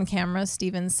point on camera,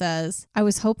 Stephen says, I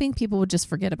was hoping people would just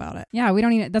forget about it. Yeah, we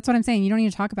don't need, that's what I'm saying. You don't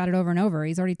need to talk about it over and over.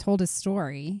 He's already told his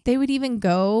story. They would even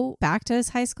go back to his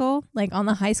high school, like on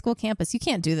the high school campus. You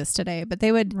can't do this today, but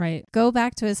they would go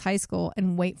back to his high school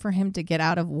and wait for him to get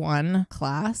out of one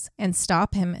class and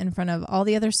stop him in front of all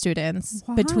the other students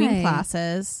between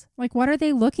classes. Like, what are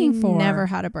they looking for? Never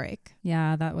had a break.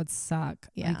 Yeah, that would suck.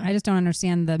 Yeah. Like, I just don't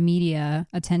understand the media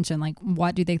attention. Like,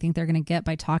 what do they think they're going to get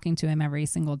by talking to him every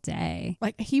single day?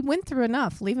 Like, he went through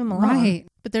enough. Leave him alone. Right.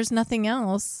 But there's nothing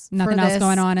else. Nothing else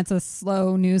going on. It's a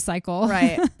slow news cycle.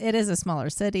 Right. It is a smaller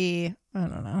city. I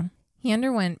don't know. He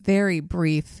underwent very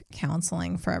brief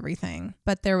counseling for everything,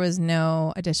 but there was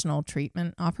no additional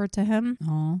treatment offered to him.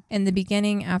 Oh. In the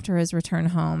beginning, after his return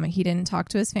home, he didn't talk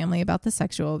to his family about the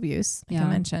sexual abuse, like I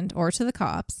mentioned, or to the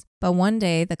cops. But one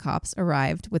day, the cops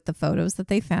arrived with the photos that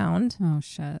they found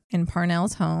in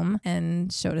Parnell's home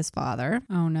and showed his father.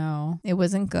 Oh, no. It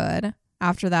wasn't good.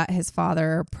 After that, his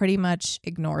father pretty much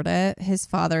ignored it. His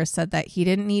father said that he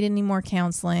didn't need any more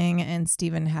counseling and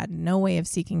Stephen had no way of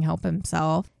seeking help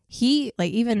himself. He,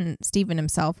 like even Stephen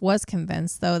himself, was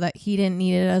convinced, though, that he didn't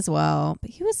need it as well.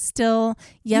 But he was still,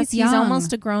 yes, he's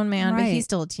almost a grown man, but he's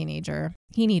still a teenager.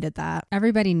 He needed that.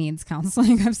 Everybody needs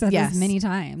counseling. I've said this many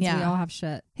times. Yeah. We all have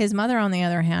shit. His mother, on the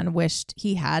other hand, wished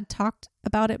he had talked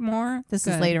about it more. This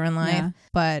is later in life. Yeah.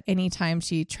 But anytime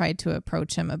she tried to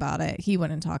approach him about it, he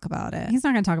wouldn't talk about it. He's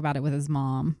not going to talk about it with his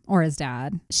mom or his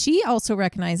dad. She also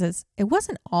recognizes it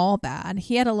wasn't all bad.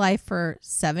 He had a life for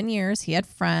 7 years. He had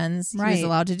friends. He was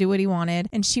allowed to do what he wanted.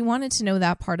 And she wanted to know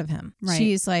that part of him. Right.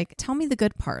 She's like, tell me the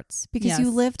good parts because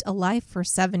you lived a life for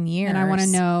 7 years. And I want to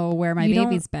know where my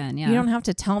baby's been. Yeah. You don't have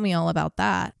to tell me all about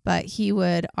that. But he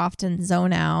would often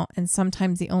zone out. And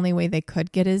sometimes the only way they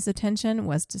could get his attention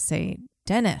was to say,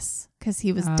 Dennis, because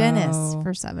he was Dennis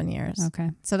for 7 years.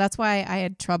 Okay. So that's why I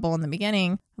had trouble in the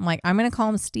beginning. I'm like, I'm going to call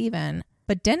him Stephen.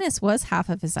 But Dennis was half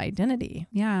of his identity.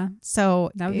 Yeah.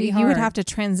 So that would be hard. You would have to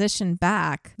transition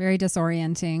back. Very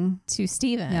disorienting. To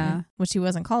Stephen, which he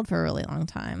wasn't called for a really long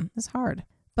time. It's hard.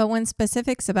 But when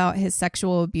specifics about his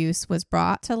sexual abuse was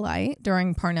brought to light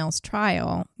during Parnell's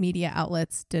trial, media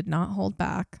outlets did not hold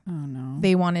back. Oh, no.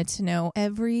 They wanted to know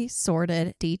every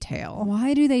sordid detail.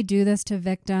 Why do they do this to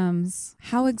victims?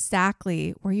 How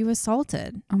exactly were you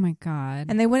assaulted? Oh, my God.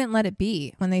 And they wouldn't let it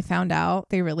be. When they found out,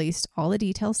 they released all the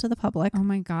details to the public. Oh,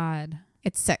 my God.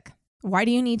 It's sick. Why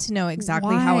do you need to know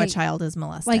exactly how a child is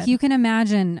molested? Like, you can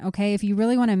imagine, okay, if you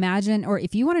really want to imagine, or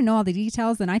if you want to know all the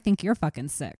details, then I think you're fucking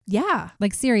sick. Yeah.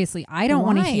 Like, seriously, I don't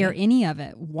want to hear any of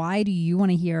it. Why do you want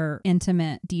to hear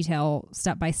intimate detail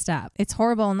step by step? It's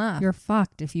horrible enough. You're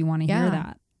fucked if you want to hear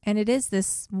that. And it is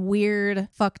this weird,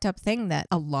 fucked up thing that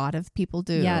a lot of people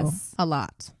do. Yes. A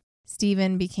lot.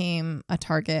 Stephen became a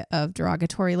target of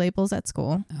derogatory labels at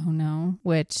school. Oh, no.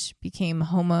 Which became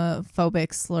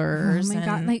homophobic slurs. Oh, my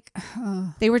God. Like,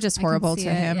 they were just horrible to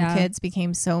him. Yeah. Kids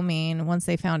became so mean once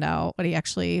they found out what he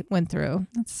actually went through.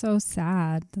 That's so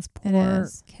sad. This poor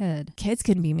kid. Kids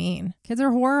can be mean. Kids are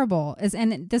horrible.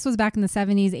 And this was back in the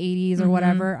 70s, 80s, or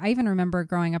whatever. I even remember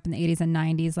growing up in the 80s and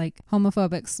 90s, like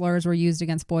homophobic slurs were used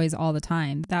against boys all the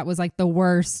time. That was like the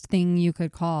worst thing you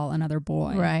could call another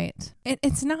boy. Right.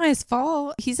 It's not his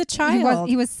fault. He's a child.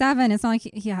 He was 7. It's not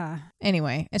like,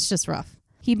 Anyway, it's just rough.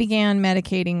 He began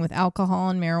medicating with alcohol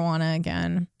and marijuana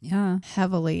again. Yeah.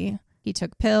 Heavily. He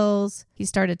took pills. He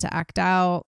started to act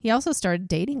out. He also started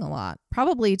dating a lot,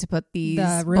 probably to put the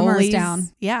rumors bullies down.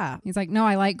 Yeah. He's like, no,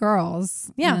 I like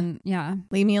girls. Yeah. And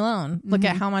leave me alone. Look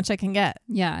at how much I can get.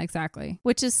 Yeah, exactly.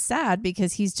 Which is sad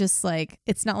because he's just like,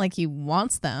 it's not like he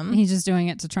wants them. He's just doing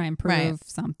it to try and prove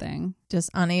something. Just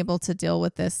unable to deal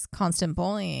with this constant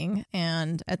bullying.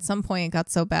 And at some point it got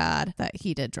so bad that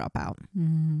he did drop out.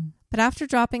 Mm. But after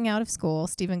dropping out of school,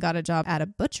 Stephen got a job at a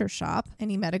butcher shop and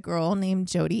he met a girl named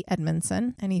Jody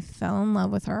Edmondson and he fell in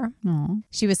love with her. Aww.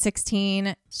 She was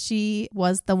 16. She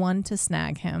was the one to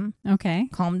snag him. Okay.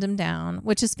 Calmed him down,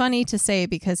 which is funny to say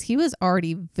because he was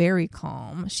already very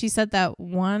calm. She said that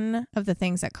one of the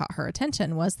things that caught her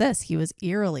attention was this. He was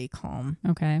eerily calm.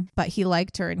 Okay. But he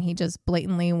liked her and he just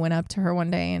blatantly went up to her one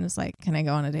day and was like, can I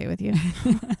go on a date with you?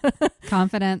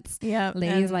 Confidence. Yeah.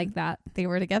 Ladies like that. They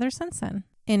were together since then.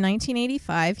 In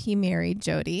 1985, he married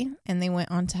Jody, and they went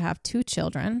on to have 2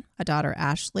 children, a daughter,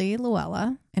 Ashley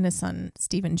Luella, and a son,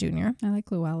 Stephen Jr. I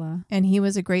like Luella. And he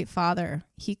was a great father.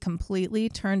 He completely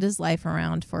turned his life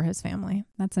around for his family.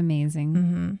 That's amazing.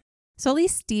 Mm-hmm. So at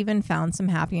least Stephen found some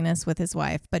happiness with his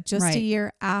wife, but just a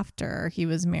year after he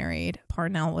was married,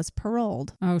 Parnell was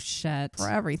paroled. Oh, shit. For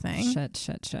everything.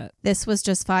 Shit. This was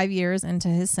just 5 years into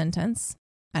his sentence.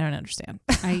 I don't understand.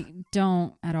 I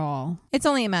don't at all. It's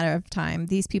only a matter of time.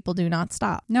 These people do not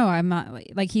stop. No, I'm not.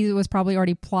 Like he was probably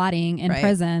already plotting in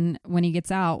prison when he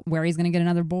gets out where he's going to get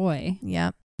another boy.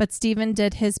 Yep. But Stephen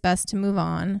did his best to move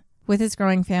on. With his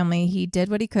growing family, he did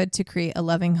what he could to create a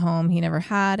loving home he never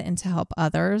had and to help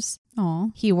others.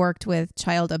 Aww. He worked with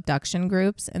child abduction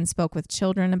groups and spoke with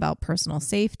children about personal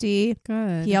safety.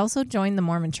 Good. He also joined the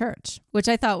Mormon Church, which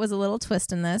I thought was a little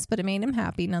twist in this, but it made him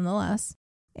happy nonetheless.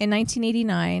 In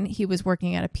 1989, he was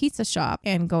working at a pizza shop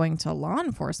and going to law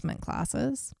enforcement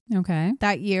classes. Okay.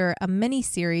 That year, a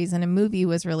mini-series and a movie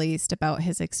was released about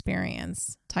his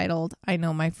experience, titled, I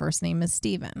Know My First Name is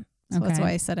Stephen. So that's why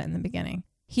I said it in the beginning.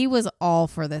 He was all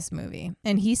for this movie,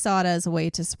 and he saw it as a way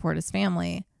to support his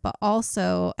family, but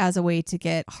also as a way to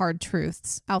get hard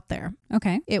truths out there.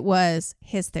 Okay. It was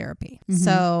his therapy. Mm-hmm.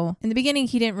 So in the beginning,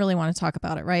 he didn't really want to talk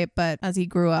about it, right? But as he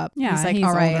grew up, he's like,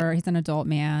 all right. Older. He's an adult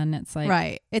man. It's like...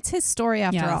 Right. It's his story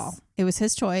after all. It was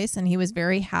his choice, and he was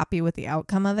very happy with the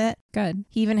outcome of it. Good.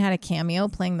 He even had a cameo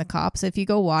playing the cop. So if you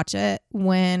go watch it,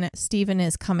 when Stephen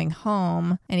is coming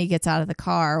home and he gets out of the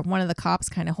car, one of the cops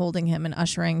kind of holding him and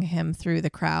ushering him through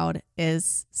the crowd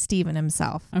is Stephen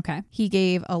himself. Okay. He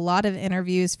gave a lot of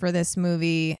interviews for this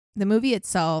movie. The movie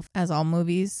itself, as all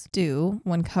movies do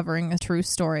when covering a true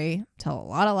story, tell a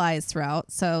lot of lies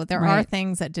throughout. So there are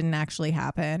things that didn't actually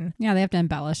happen. Yeah, they have to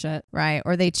embellish it. Right.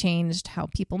 Or they changed how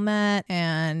people met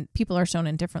and people are shown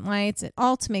in different lights,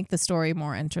 all to make the story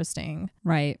more interesting.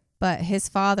 Right. But his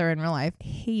father in real life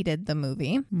hated the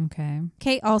movie. Okay.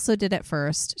 Kate also did it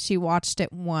first. She watched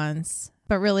it once.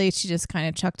 But really, she just kind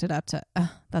of chucked it up to,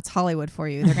 that's Hollywood for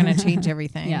you. They're going to change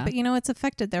everything. Yeah. But, it's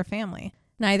affected their family.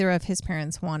 Neither of his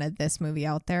parents wanted this movie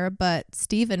out there, but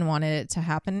Stephen wanted it to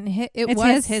happen. It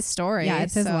was his story. Yeah,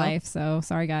 it's his life. So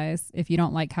sorry, guys. If you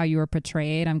don't like how you were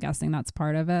portrayed, I'm guessing that's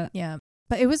part of it. Yeah.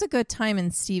 But it was a good time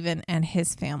in Stephen and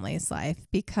his family's life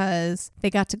because they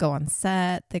got to go on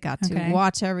set. They got to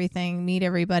watch everything, meet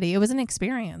everybody. It was an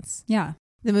experience. Yeah.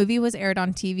 The movie was aired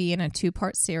on TV in a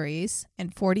 2-part series,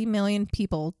 and 40 million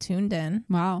people tuned in.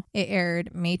 Wow. It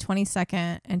aired May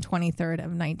 22nd and 23rd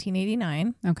of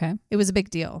 1989. Okay. It was a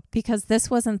big deal because this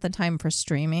wasn't the time for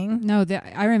streaming. No,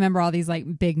 I remember all these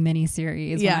like big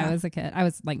mini-series when I was a kid. I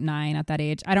was like 9 at that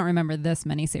age. I don't remember this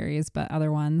mini-series, but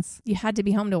other ones. You had to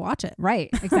be home to watch it. Right,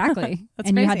 exactly. That's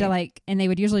and crazy. You had to and they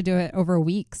would usually do it over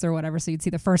weeks or whatever. So you'd see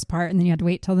the first part and then you had to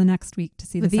wait till the next week to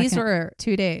see the second. These were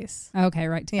 2 days. Okay,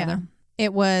 right, together. Yeah.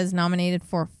 It was nominated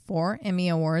for 4 Emmy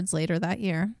Awards later that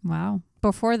year. Wow.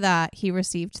 Before that, he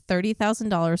received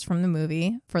 $30,000 from the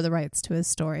movie for the rights to his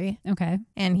story. Okay.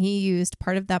 And he used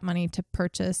part of that money to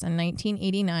purchase a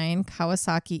 1989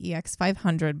 Kawasaki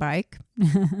EX500 bike,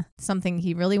 something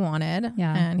he really wanted,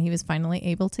 and he was finally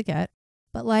able to get.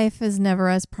 But life is never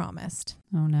as promised.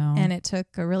 Oh, no. And it took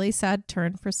a really sad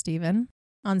turn for Stephen.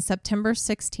 On September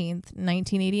 16th,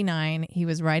 1989, he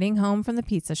was riding home from the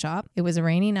pizza shop. It was a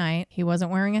rainy night. He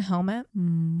wasn't wearing a helmet.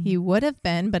 He would have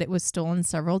been, but it was stolen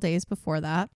several days before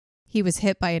that. He was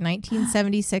hit by a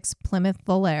 1976 Plymouth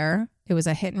Volare. It was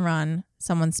a hit and run.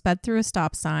 Someone sped through a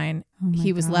stop sign.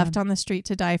 He was left on the street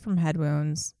to die from head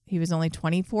wounds. He was only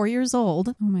 24 years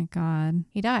old. Oh my God.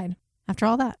 He died after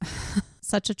all that.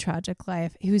 Such a tragic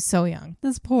life. He was so young.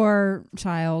 This poor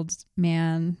child,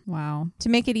 man. Wow. To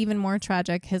make it even more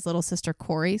tragic, his little sister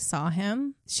Corey saw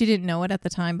him. She didn't know it at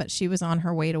the time, but she was on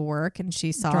her way to work and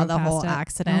she saw the whole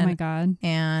accident. Oh my God.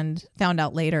 And found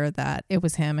out later that it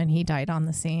was him and he died on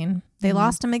the scene. They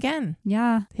lost him again.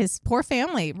 Yeah. His poor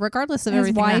family, regardless of his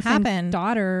everything wife that happened. And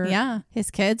daughter. Yeah. His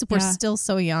kids were still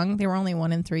so young. They were only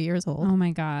 1 and 3 years old. Oh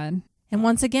my God. And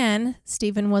once again,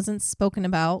 Stephen wasn't spoken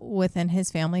about within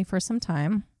his family for some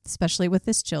time, especially with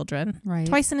his children. Right.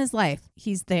 Twice in his life.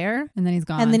 He's there. And then he's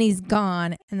gone. And then he's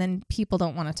gone. And then people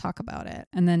don't want to talk about it.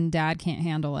 And then dad can't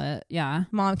handle it. Yeah.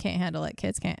 Mom can't handle it.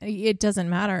 Kids can't. It doesn't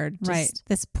matter. Just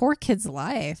this poor kid's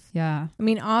life. Yeah. I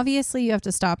mean, obviously you have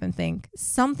to stop and think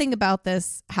something about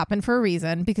this happened for a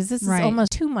reason because this is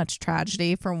almost too much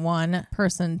tragedy for one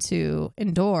person to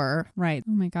endure. Right.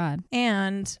 Oh my God.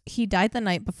 And he died the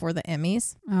night before the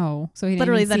Emmys. Oh, so he didn't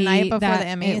literally even the see night before that the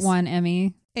Emmys. It won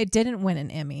Emmy. It didn't win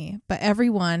an Emmy, but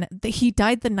he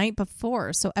died the night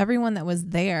before. So everyone that was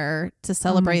there to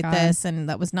celebrate this and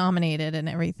that was nominated and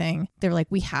everything, they were like,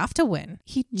 we have to win.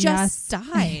 He just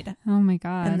died. Oh my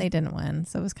God. And they didn't win.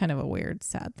 So it was kind of a weird,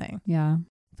 sad thing. Yeah.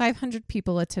 500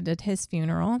 people attended his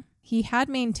funeral. He had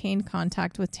maintained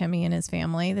contact with Timmy and his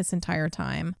family this entire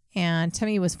time. And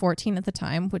Timmy was 14 at the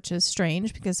time, which is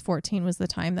strange because 14 was the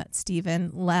time that Stephen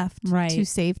left to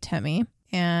save Timmy.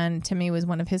 and Timmy was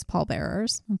one of his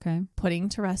pallbearers. Okay. Putting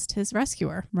to rest his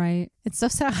rescuer. Right. It's so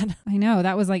sad. I know.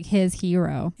 That was like his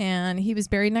hero. And he was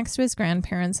buried next to his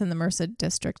grandparents in the Merced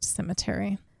District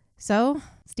Cemetery. So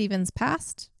Stephen's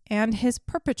passed. And his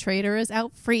perpetrator is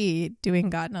out free doing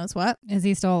God knows what. Is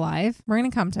he still alive? We're going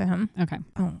to come to him. Okay.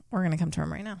 Oh, we're going to come to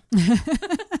him right now.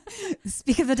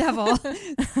 Speak of the devil.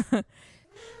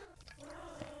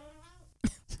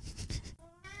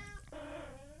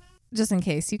 Just in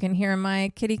case you can hear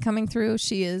my kitty coming through,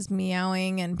 she is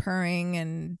meowing and purring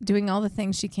and doing all the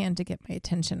things she can to get my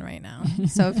attention right now.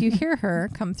 So if you hear her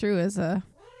come through as a...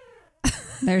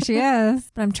 There she is.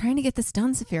 But I'm trying to get this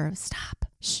done, Saphira. Stop.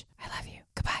 Shh. I love you.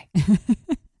 Goodbye.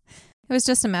 It was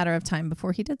just a matter of time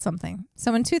before he did something.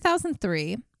 So in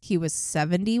 2003, he was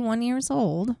 71 years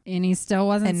old. And he still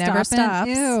wasn't stopping. Never stops.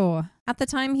 Ew. At the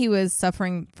time, he was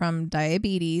suffering from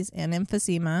diabetes and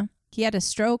emphysema. He had a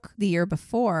stroke the year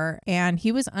before, and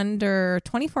he was under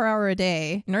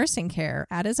 24-hour-a-day nursing care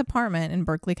at his apartment in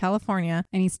Berkeley, California.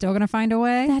 And he's still going to find a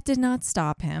way? That did not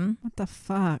stop him. What the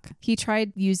fuck? He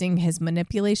tried using his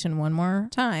manipulation one more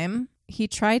time. He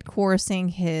tried coercing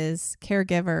his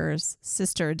caregiver's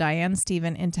sister, Diane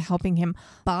Stephen, into helping him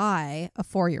buy a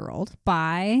 4-year-old.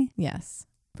 Buy? Yes.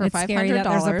 For It's $500. scary that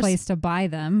there's a place to buy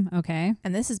them. Okay.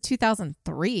 And this is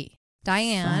 2003.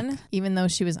 Diane, even though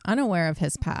she was unaware of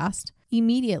his past,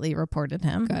 immediately reported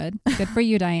him. Good. Good for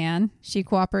you, Diane. She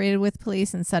cooperated with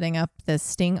police in setting up this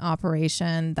sting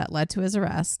operation that led to his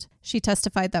arrest. She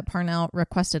testified that Parnell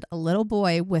requested a little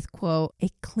boy with, quote,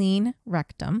 a clean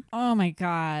rectum. Oh my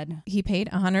God. He paid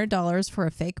 $100 for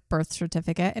a fake birth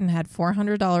certificate and had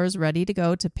 $400 ready to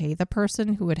go to pay the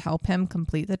person who would help him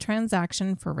complete the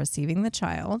transaction for receiving the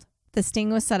child. The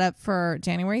sting was set up for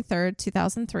January 3rd,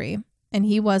 2003. And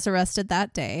he was arrested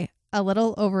that day. A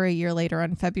little over a year later,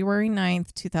 on February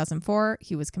 9th, 2004,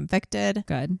 he was convicted.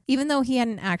 Good. Even though he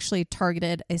hadn't actually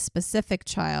targeted a specific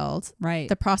child, right?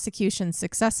 The prosecution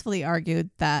successfully argued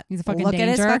that he's a fucking look danger.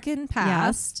 At his fucking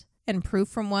past and proof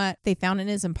from what they found in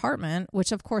his apartment,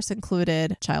 which of course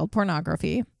included child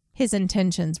pornography. His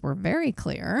intentions were very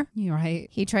clear. You're right.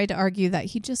 He tried to argue that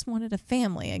he just wanted a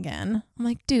family again. I'm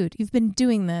like, dude, you've been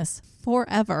doing this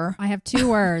forever. I have 2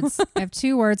 words. I have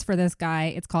 2 words for this guy.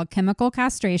 It's called chemical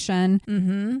castration.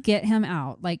 Mm-hmm. Get him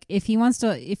out. Like if you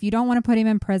don't want to put him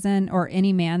in prison, or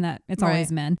any man that, it's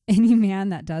always men, any man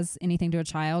that does anything to a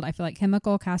child, I feel like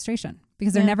chemical castration.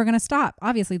 Because they're never going to stop.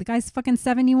 Obviously, the guy's fucking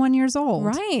 71 years old.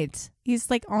 Right. He's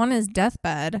like on his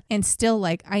deathbed and still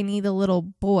like, I need a little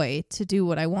boy to do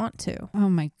what I want to. Oh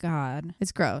my God.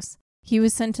 It's gross. He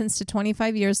was sentenced to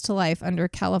 25 years to life under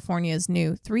California's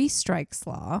new 3 strikes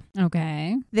law.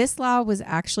 Okay. This law was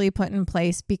actually put in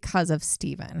place because of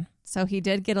Stephen. So he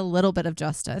did get a little bit of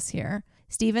justice here.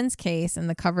 Stephen's case and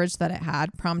the coverage that it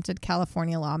had prompted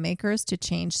California lawmakers to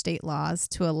change state laws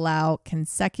to allow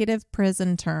consecutive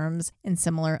prison terms in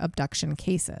similar abduction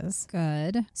cases.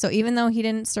 Good. So even though he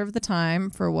didn't serve the time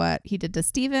for what he did to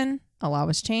Stephen, a law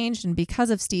was changed. And because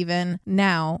of Stephen,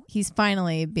 now he's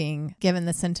finally being given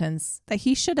the sentence that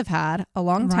he should have had a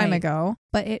long time ago.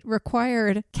 But it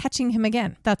required catching him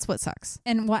again. That's what sucks.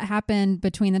 And what happened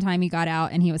between the time he got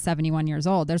out and he was 71 years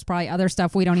old? There's probably other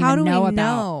stuff we don't even know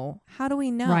about. How do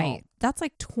we know? Right. That's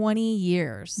like 20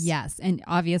 years. Yes. And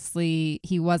obviously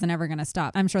he wasn't ever going to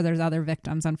stop. I'm sure there's other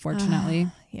victims, unfortunately.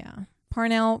 Yeah.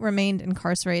 Parnell remained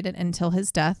incarcerated until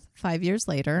his death 5 years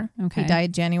later. Okay. He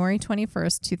died January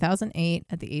 21st, 2008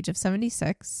 at the age of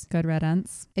 76. Good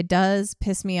riddance. It does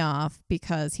piss me off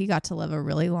because he got to live a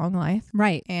really long life.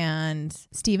 Right. And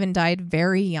Stephen died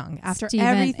very young. After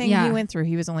everything he went through,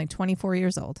 he was only 24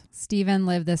 years old. Stephen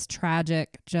lived this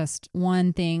tragic, just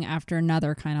one thing after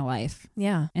another kind of life.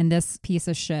 Yeah. And this piece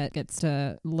of shit gets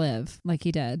to live like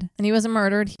he did. And he wasn't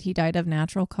murdered. He died of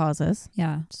natural causes.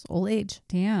 Yeah. Just old age.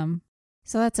 Damn.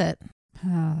 So that's it.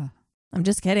 I'm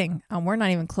just kidding. We're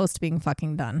not even close to being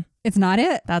fucking done. It's not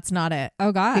it? That's not it.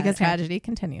 Oh, God. Because tragedy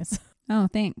continues. Oh,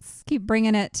 thanks. Keep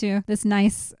bringing it to this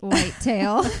nice light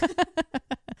tale.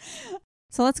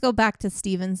 So let's go back to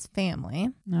Stephen's family.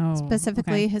 Oh,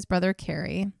 specifically his brother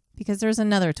Carrie, because there's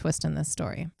another twist in this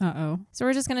story. Uh-oh. So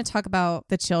we're just going to talk about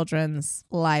the children's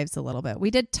lives a little bit.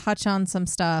 We did touch on some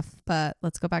stuff, but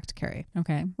let's go back to Carrie.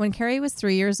 Okay. When Carrie was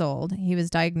 3 years old, he was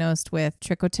diagnosed with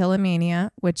trichotillomania,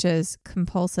 which is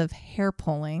compulsive hair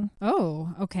pulling.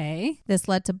 Oh, okay. This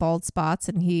led to bald spots,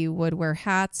 and he would wear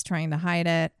hats trying to hide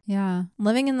it. Yeah.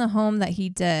 Living in the home that he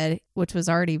did, which was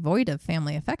already void of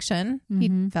family affection,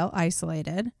 he felt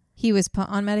isolated. He was put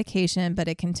on medication, but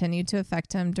it continued to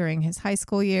affect him during his high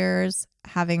school years,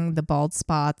 having the bald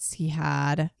spots he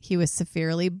had. He was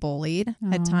severely bullied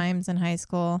at times in high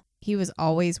school. He was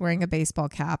always wearing a baseball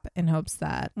cap in hopes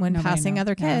that when passing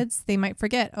other kids, they might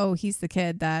forget, oh, he's the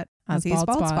kid that has these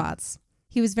bald spots.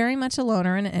 He was very much a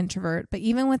loner and an introvert, but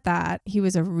even with that, he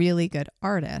was a really good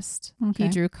artist. Okay. He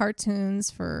drew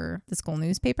cartoons for the school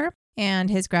newspaper, and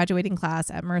his graduating class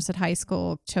at Merced High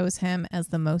School chose him as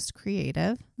the most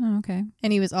creative. Oh, okay.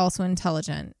 And he was also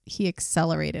intelligent. He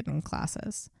accelerated in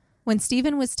classes. When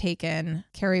Stephen was taken,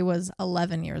 Carrie was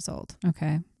 11 years old.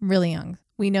 Okay. Really young.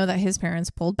 We know that his parents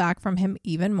pulled back from him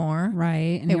even more.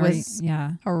 Right. And it was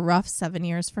a rough 7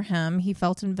 years for him. He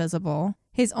felt invisible.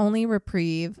 His only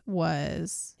reprieve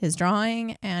was his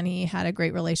drawing, and he had a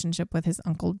great relationship with his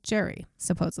uncle Jerry,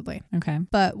 supposedly. Okay.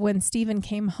 But when Stephen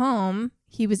came home,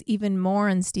 he was even more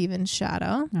in Stephen's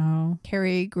shadow. Oh.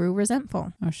 Carrie grew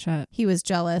resentful. Oh, shit. He was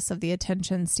jealous of the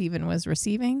attention Stephen was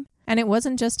receiving. And it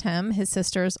wasn't just him. His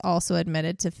sisters also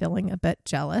admitted to feeling a bit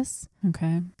jealous.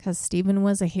 Okay. Because Stephen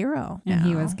was a hero. And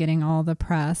he was getting all the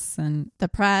press and... The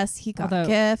press. He got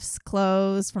gifts,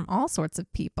 clothes from all sorts of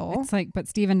people. It's like, but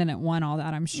Stephen didn't want all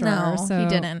that, I'm sure. No, he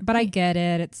didn't. But I get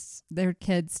it. It's their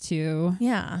kids too.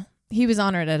 Yeah. He was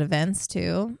honored at events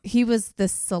too. He was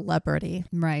this celebrity.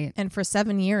 Right. And for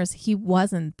 7 years, he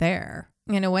wasn't there.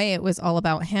 In a way, it was all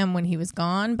about him when he was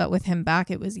gone, but with him back,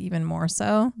 it was even more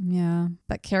so. Yeah.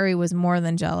 But Carrie was more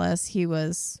than jealous. He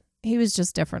was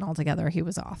just different altogether. He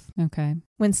was off. Okay.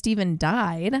 When Stephen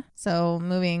died, so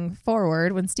moving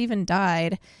forward, when Stephen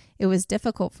died, it was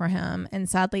difficult for him. And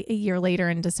sadly, a year later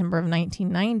in December of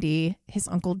 1990, his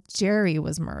uncle Jerry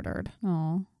was murdered.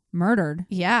 Oh. Murdered?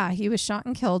 Yeah, he was shot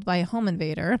and killed by a home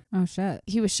invader. Oh, shit.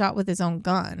 He was shot with his own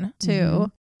gun, too. Mm-hmm.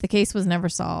 The case was never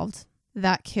solved.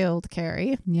 That killed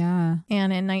Carrie. Yeah.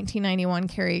 And in 1991,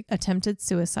 Carrie attempted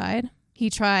suicide. He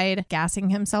tried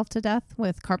gassing himself to death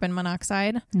with carbon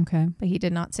monoxide. Okay. But he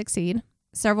did not succeed.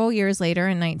 Several years later,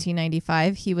 in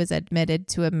 1995, he was admitted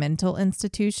to a mental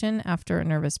institution after a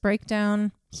nervous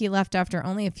breakdown. He left after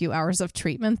only a few hours of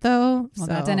treatment, though. Well,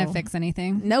 that didn't fix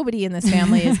anything. Nobody in this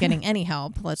family is getting any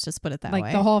help. Let's just put it that way.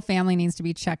 Like the whole family needs to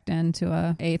be checked into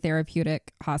a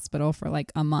therapeutic hospital for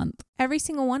like a month. Every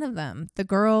single one of them. The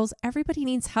girls, everybody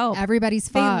needs help. Everybody's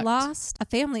fucked. They lost a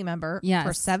family member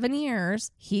for 7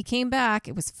 years. He came back.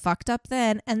 It was fucked up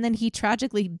then. And then he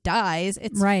tragically dies.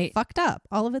 It's fucked up.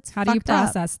 All of it's fucked up. How do you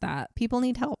process that? People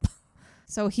need help.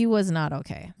 So he was not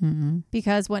okay. Mm-hmm.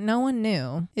 Because what no one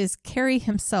knew is Carrie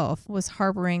himself was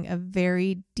harboring a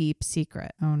very deep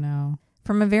secret. Oh, no.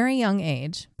 From a very young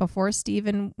age, before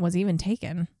Stephen was even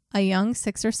taken, a young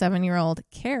 6 or 7 year old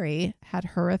Carrie had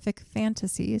horrific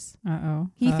fantasies. Uh-oh.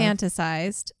 He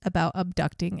fantasized about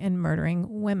abducting and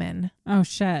murdering women. Oh,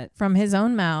 shit. From his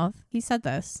own mouth, he said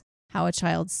this. How a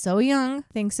child so young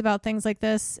thinks about things like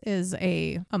this is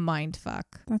a mind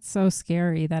fuck. That's so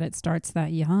scary that it starts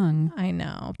that young. I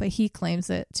know, but he claims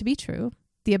it to be true.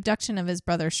 The abduction of his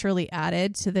brother surely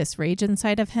added to this rage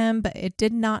inside of him, but it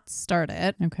did not start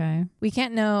it. Okay. We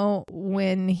can't know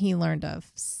when he learned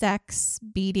of sex,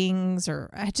 beatings,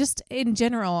 or just in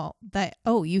general that,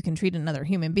 oh, you can treat another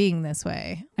human being this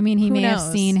way. I mean, he may have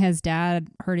seen his dad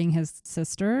hurting his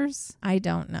sisters. I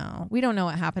don't know. We don't know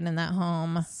what happened in that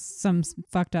home. Some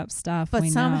fucked up stuff. But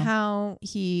somehow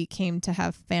he came to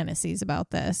have fantasies about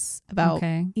this, about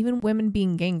even women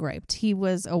being gang raped. He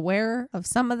was aware of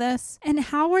some of this. And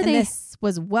how were they? This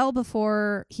was well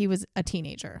before he was a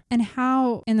teenager. And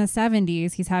how in the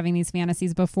 70s he's having these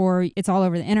fantasies before it's all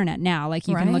over the internet now? Like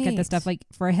you can look at this stuff. Like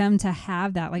for him to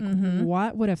have that, like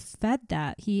what would have fed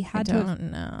that? He had to. I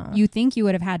don't know. You think you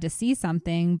would have had to see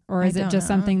something, or is it just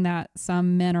something that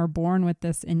some men are born with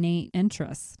this innate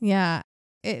interest? Yeah.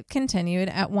 It continued.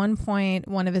 At one point,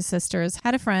 one of his sisters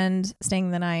had a friend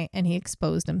staying the night and he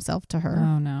exposed himself to her.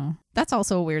 Oh, no. That's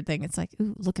also a weird thing. It's like,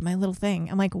 ooh, look at my little thing.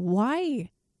 I'm like,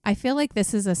 why? I feel like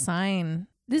this is a sign.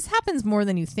 This happens more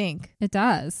than you think. It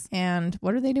does. And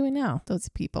what are they doing now, those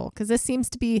people? Because this seems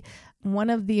to be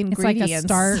one of the ingredients.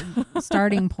 It's like a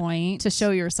starting point. To show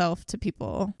yourself to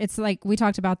people. It's like, we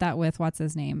talked about that with, what's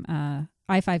his name?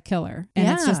 I-5 Killer. And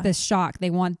it's just this shock. They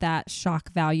want that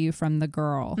shock value from the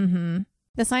girl. Mm-hmm.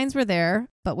 The signs were there,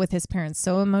 but with his parents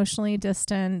so emotionally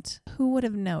distant, who would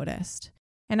have noticed?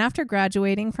 And after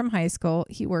graduating from high school,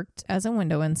 he worked as a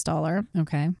window installer.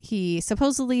 Okay. He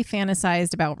supposedly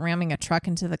fantasized about ramming a truck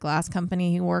into the glass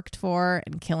company he worked for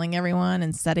and killing everyone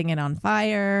and setting it on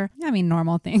fire. I mean,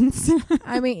 normal things.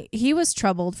 I mean, he was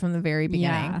troubled from the very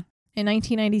beginning. Yeah. In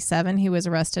 1997, he was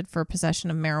arrested for possession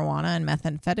of marijuana and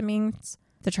methamphetamines.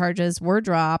 The charges were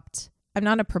dropped. I'm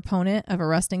not a proponent of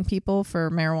arresting people for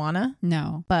marijuana.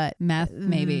 No. But meth,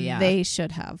 maybe, yeah. They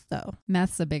should have, though.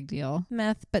 Meth's a big deal.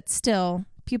 Meth, but still,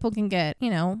 people can get,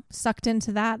 sucked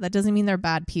into that. That doesn't mean they're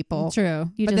bad people. True.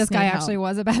 But this guy actually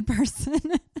was a bad person.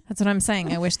 That's what I'm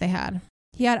saying. I wish they had.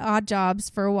 He had odd jobs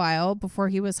for a while before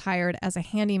he was hired as a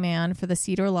handyman for the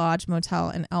Cedar Lodge Motel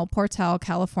in El Portal,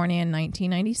 California in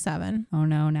 1997. Oh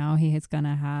no, now he is going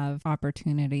to have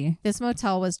opportunity. This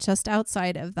motel was just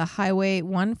outside of the Highway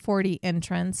 140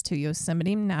 entrance to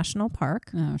Yosemite National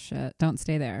Park. Oh shit, don't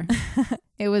stay there.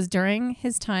 It was during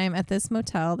his time at this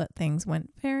motel that things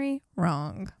went very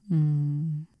wrong.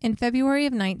 In February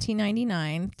of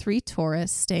 1999, 3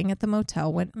 tourists staying at the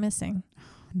motel went missing. Oh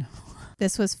no.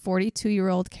 This was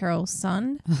 42-year-old Carol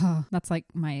Sund. Oh, that's like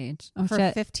my age. Oh, her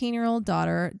shit. 15-year-old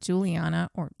daughter, Juliana,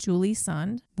 or Julie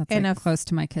Sund. That's like close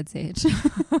to my kid's age.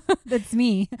 That's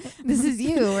me. This is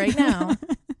you right now.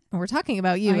 We're talking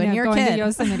about you and your going kid. To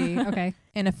Yosemite. Okay.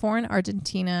 And a foreign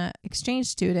Argentina exchange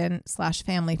student /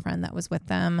 family friend that was with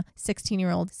them,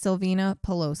 16-year-old Silvina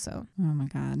Peloso. Oh my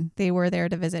God. They were there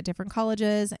to visit different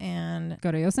colleges and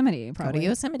go to Yosemite, probably. Go to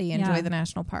Yosemite, enjoy the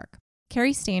national park.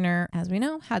 Carrie Stayner, as we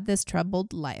know, had this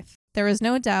troubled life. There was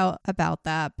no doubt about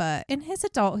that, but in his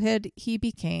adulthood, he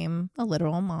became a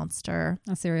literal monster.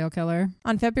 A serial killer.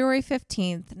 On February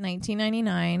 15th,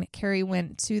 1999, Carrie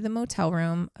went to the motel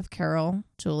room of Carol,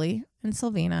 Julie, and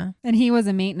Silvina. And he was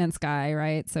a maintenance guy,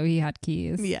 right? So he had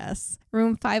keys. Yes.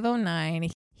 Room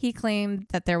 509. He claimed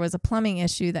that there was a plumbing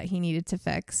issue that he needed to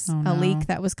fix, a leak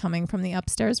that was coming from the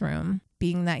upstairs room.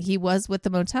 Being that he was with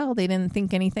the motel, they didn't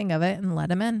think anything of it and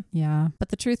let him in. Yeah. But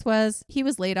the truth was, he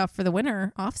was laid off for the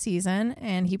winter off season,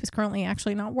 and he was currently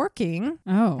actually not working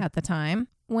at the time.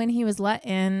 When he was let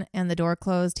in and the door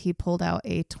closed, he pulled out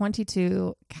a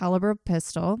 .22 caliber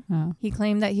pistol. Oh. He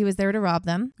claimed that he was there to rob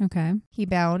them. Okay. He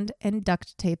bound and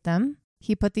duct taped them.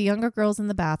 He put the younger girls in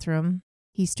the bathroom.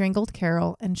 He strangled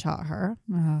Carol and shot her.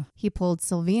 He pulled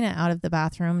Silvina out of the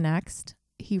bathroom next.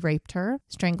 He raped her,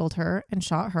 strangled her, and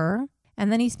shot her.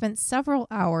 And then he spent several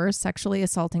hours sexually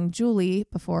assaulting Julie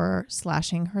before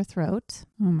slashing her throat.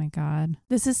 Oh my God.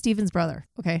 This is Stephen's brother,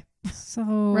 okay? So...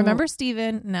 Remember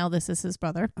Stephen? Now this is his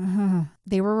brother.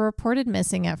 They were reported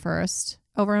missing at first.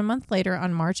 Over a month later,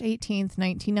 on March 18th,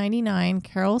 1999,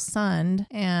 Carol Sund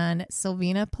and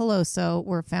Silvina Peloso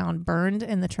were found burned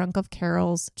in the trunk of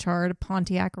Carol's charred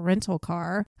Pontiac rental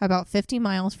car about 50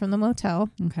 miles from the motel.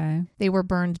 Okay. They were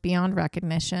burned beyond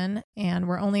recognition and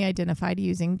were only identified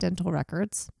using dental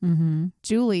records.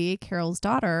 Julie, Carol's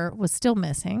daughter, was still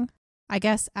missing. I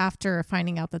guess after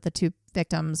finding out that the 2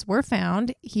 victims were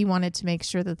found, he wanted to make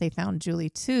sure that they found Julie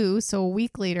too. So a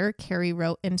week later, Carrie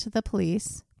wrote into the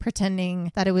police,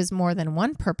 pretending that it was more than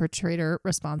one perpetrator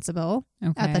responsible.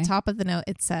 Okay. At the top of the note,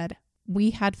 it said,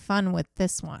 "We had fun with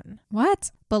this one."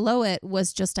 What? Below it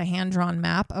was just a hand-drawn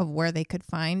map of where they could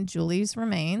find Julie's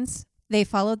remains. They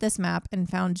followed this map and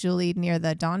found Julie near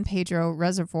the Don Pedro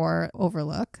Reservoir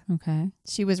overlook. Okay.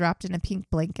 She was wrapped in a pink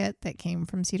blanket that came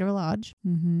from Cedar Lodge.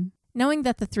 Knowing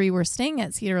that the 3 were staying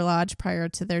at Cedar Lodge prior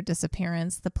to their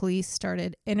disappearance, the police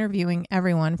started interviewing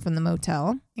everyone from the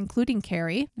motel, including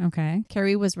Carrie. Okay.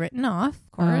 Carrie was written off,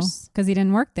 of course. Because he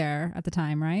didn't work there at the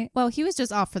time, right? Well, he was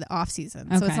just off for the off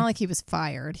season, so it's not like he was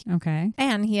fired. Okay.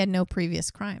 And he had no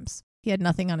previous crimes. He had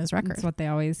nothing on his record. That's what they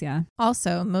always,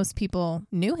 Also, most people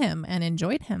knew him and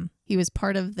enjoyed him. He was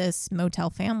part of this motel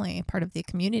family, part of the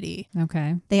community.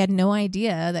 Okay. They had no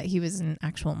idea that he was an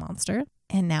actual monster.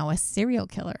 And now a serial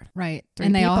killer. Right.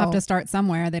 And they all have to start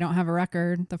somewhere. They don't have a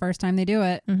record the first time they do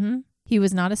it. He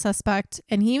was not a suspect.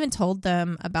 And he even told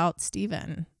them about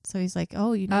Stephen. So he's like,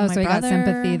 oh, you know, my so brother. He got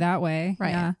sympathy that way. Right.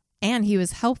 Yeah. And he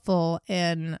was helpful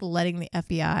in letting the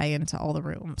FBI into all the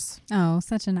rooms. Oh,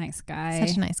 such a nice guy.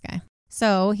 Such a nice guy.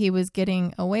 So he was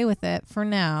getting away with it for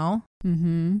now.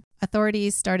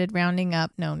 Authorities started rounding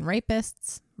up known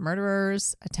rapists,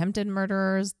 murderers, attempted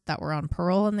murderers that were on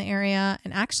parole in the area,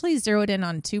 and actually zeroed in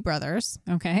on 2 brothers.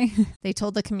 Okay. They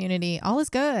told the community, all is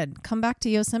good. Come back to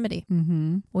Yosemite.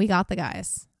 We got the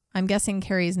guys. I'm guessing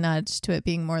Carrie's nudge to it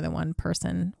being more than one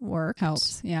person worked.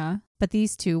 Helped, yeah. But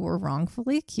these 2 were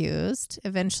wrongfully accused.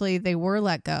 Eventually, they were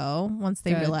let go once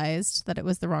they realized that it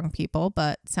was the wrong people.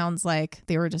 But sounds like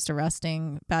they were just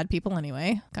arresting bad people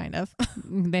anyway, kind of.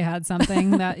 They had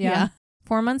something that, yeah.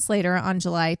 4 months later, on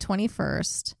July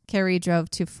 21st, Carrie drove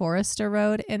to Forester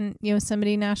Road in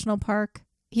Yosemite National Park.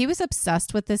 He was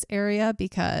obsessed with this area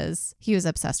because he was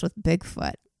obsessed with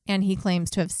Bigfoot. And he claims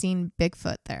to have seen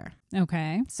Bigfoot there.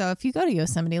 Okay. So if you go to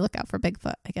Yosemite, look out for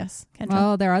Bigfoot, I guess.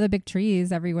 Well, there are the big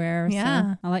trees everywhere.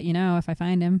 Yeah. So I'll let you know if I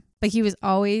find him. But he was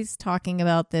always talking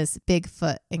about this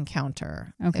Bigfoot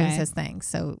encounter. Okay. It was his thing.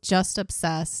 So just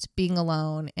obsessed, being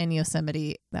alone in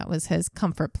Yosemite. That was his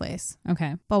comfort place.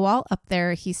 Okay. But while up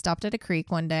there, he stopped at a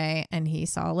creek one day and he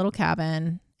saw a little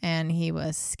cabin and he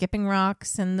was skipping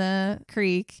rocks in the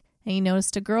creek. And he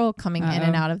noticed a girl coming in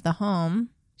and out of the home.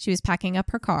 She was packing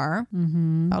up her car,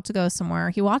 about to go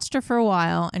somewhere. He watched her for a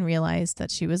while and realized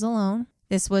that she was alone.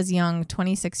 This was young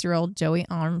 26-year-old Joey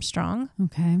Armstrong.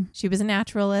 Okay. She was a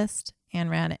naturalist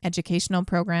and ran educational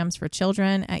programs for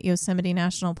children at Yosemite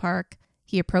National Park.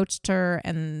 He approached her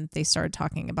and they started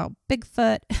talking about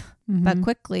Bigfoot. But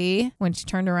quickly, when she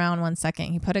turned around one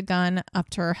second, he put a gun up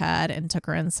to her head and took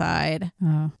her inside.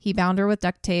 Oh. He bound her with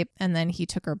duct tape and then he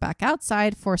took her back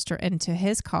outside, forced her into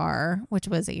his car, which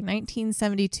was a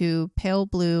 1972 pale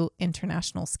blue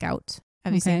International Scout.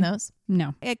 Have you seen those?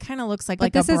 No. It kind of looks like a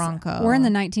Bronco. We're in the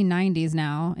 1990s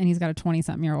now, and he's got a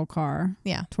 20-something-year-old car.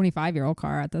 Yeah. 25-year-old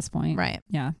car at this point. Right.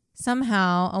 Yeah.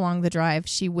 Somehow, along the drive,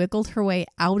 she wiggled her way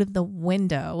out of the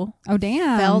window. Oh,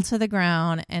 damn. Fell to the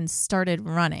ground and started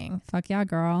running. Fuck yeah,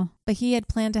 girl. But he had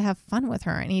planned to have fun with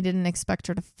her, and he didn't expect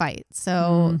her to fight.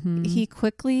 So he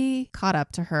quickly caught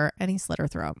up to her, and he slit her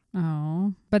throat.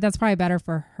 Oh. But that's probably better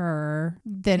for her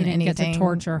than anything. Get to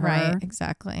torture her. Right,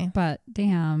 exactly. But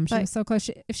damn, she was so close.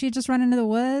 If she had just run into the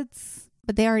woods...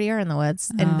 But they already are in the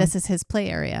woods, and this is his play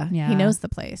area. Yeah. He knows the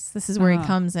place. This is where he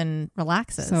comes and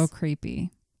relaxes. So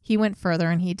creepy. He went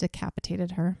further and he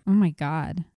decapitated her. Oh my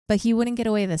God. But he wouldn't get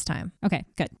away this time. Okay,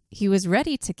 good. He was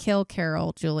ready to kill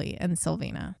Carol, Julie, and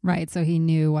Sylvina. Right, so he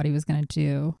knew what he was going to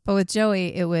do. But with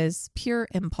Joey, it was pure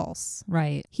impulse.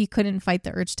 Right. He couldn't fight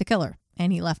the urge to kill her.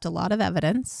 And he left a lot of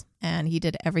evidence, and he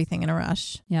did everything in a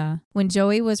rush. Yeah. When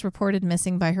Joey was reported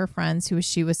missing by her friends, who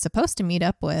she was supposed to meet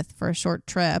up with for a short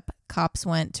trip, cops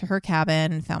went to her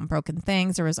cabin, found broken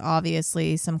things. There was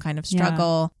obviously some kind of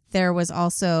struggle. Yeah. There was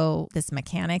also this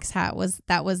mechanic's hat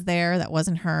that was there that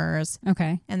wasn't hers.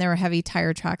 Okay. And there were heavy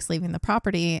tire tracks leaving the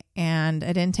property. And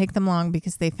it didn't take them long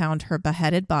because they found her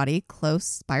beheaded body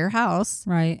close by her house.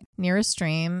 Right. Near a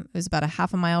stream. It was about a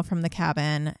half a mile from the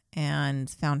cabin, and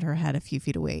found her head a few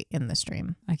feet away in the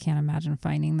stream. I can't imagine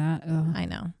finding that. Ugh. I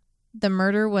know. The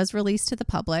murder was released to the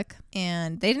public,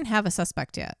 and they didn't have a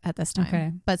suspect yet at this time.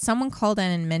 Okay. But someone called in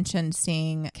and mentioned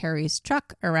seeing Carrie's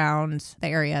truck around the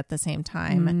area at the same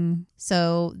time.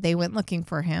 So they went looking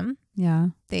for him. Yeah.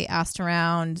 They asked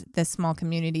around this small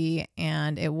community,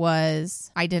 and it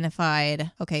was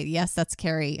identified. Okay, yes, that's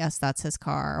Carrie. Yes, that's his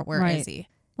car. Where is he?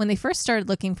 When they first started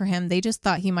looking for him, they just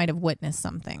thought he might have witnessed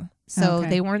something. So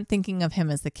they weren't thinking of him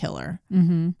as the killer.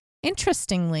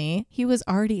 Interestingly, he was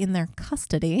already in their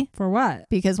custody. For what?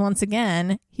 Because once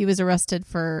again, he was arrested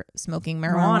for smoking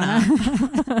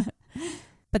marijuana.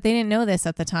 But they didn't know this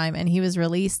at the time, and he was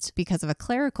released because of a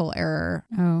clerical error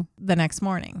the next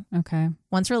morning. Okay.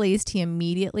 Once released, he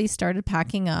immediately started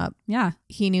packing up. Yeah.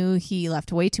 He knew he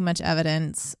left way too much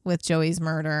evidence with Joey's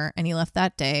murder, and he left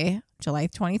that day, July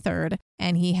 23rd,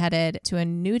 and he headed to a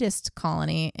nudist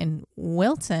colony in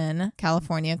Wilton,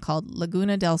 California called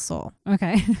Laguna del Sol.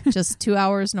 Okay. Just 2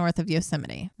 hours north of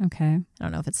Yosemite. Okay. I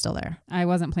don't know if it's still there. I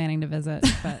wasn't planning to visit,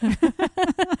 but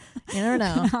you never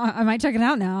know. I might check it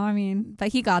out now. I mean, but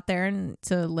he got there and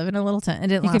to live in a little tent. It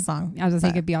didn't last long. I was just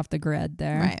saying he could be off the grid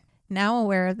there. Right. Now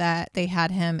aware that they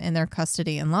had him in their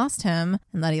custody and lost him,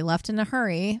 and that he left in a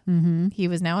hurry, he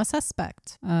was now a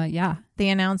suspect. Yeah. They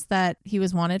announced that he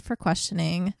was wanted for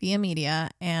questioning via media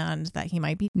and that he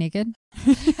might be naked.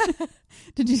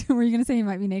 Were you going to say he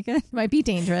might be naked? Might be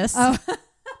dangerous. Oh.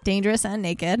 Dangerous and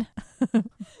naked. I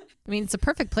mean, it's a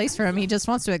perfect place for him. He just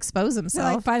wants to expose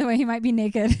himself. Like, by the way, he might be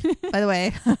naked. By the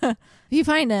way, if you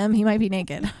find him, he might be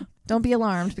naked. Don't be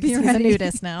alarmed because he's a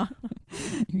nudist now.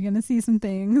 You're going to see some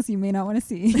things you may not want to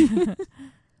see.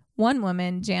 One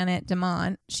woman, Janet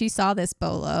DeMont, she saw this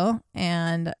bolo,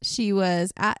 and she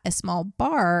was at a small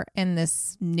bar in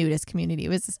this nudist community. It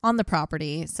was on the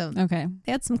property. So they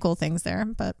had some cool things there,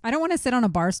 but I don't want to sit on a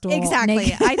bar stool.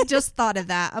 Exactly. I just thought of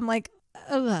that. I'm like,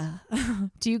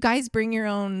 do you guys bring your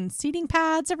own seating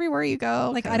pads everywhere you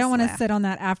go? Like, I don't want to sit on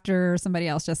that after somebody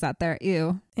else just sat there.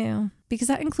 Ew. Because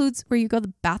that includes where you go to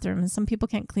the bathroom, and some people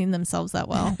can't clean themselves that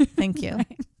well. Thank you.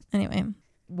 Right. Anyway,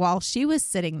 while she was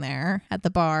sitting there at the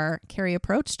bar, Carrie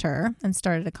approached her and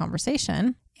started a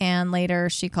conversation. And later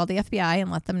she called the FBI and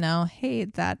let them know, hey,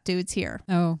 that dude's here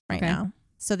right now.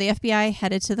 So the FBI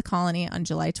headed to the colony on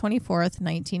July 24th,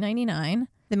 1999.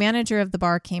 The manager of the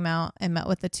bar came out and met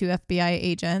with the two FBI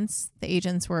agents. The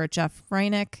agents were Jeff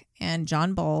Reinick and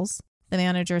John Bowles. The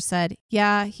manager said,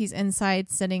 yeah, he's inside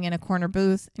sitting in a corner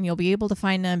booth and you'll be able to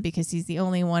find him because he's the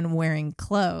only one wearing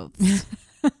clothes.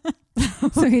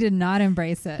 So he did not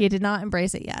embrace it. He did not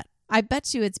embrace it yet. I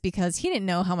bet you it's because he didn't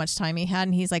know how much time he had.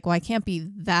 And he's like, well, I can't be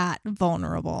that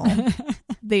vulnerable.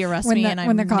 They arrest me and I'm naked.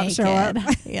 When the cops show up.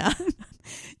 Yeah.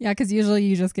 Yeah, because usually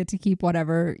you just get to keep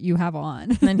whatever you have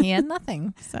on. And he had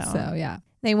nothing. So, yeah.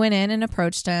 They went in and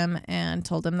approached him and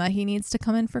told him that he needs to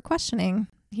come in for questioning.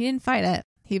 He didn't fight it.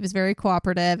 He was very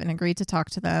cooperative and agreed to talk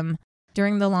to them.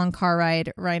 During the long car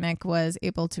ride, Reineck was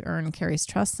able to earn Carrie's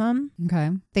trust some.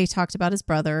 Okay. They talked about his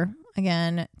brother.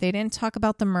 Again, they didn't talk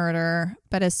about the murder,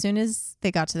 but as soon as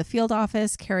they got to the field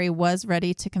office, Carrie was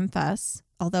ready to confess,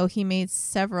 although he made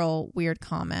several weird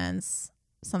comments.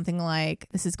 Something like,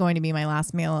 this is going to be my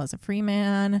last meal as a free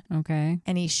man. Okay.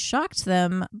 And he shocked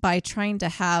them by trying to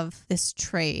have this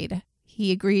trade.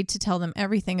 He agreed to tell them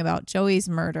everything about Joey's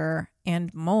murder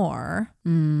and more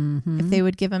if they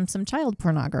would give him some child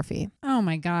pornography. Oh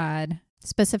my God.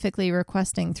 Specifically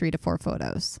requesting 3 to 4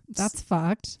 photos. That's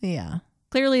fucked. Yeah.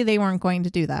 Clearly they weren't going to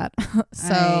do that.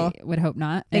 So I would hope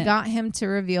not. They got him to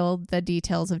reveal the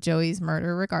details of Joey's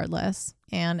murder regardless.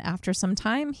 And after some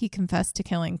time, he confessed to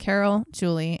killing Carol,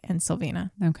 Julie, and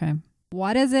Sylvina. Okay.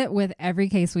 What is it with every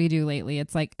case we do lately?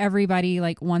 It's like everybody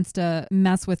like wants to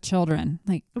mess with children.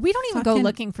 Like we don't even go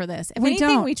looking for this. If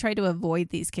anything, we try to avoid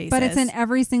these cases. But it's in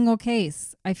every single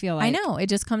case, I feel like. I know. It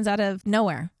just comes out of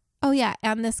nowhere. Oh, yeah.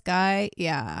 And this guy,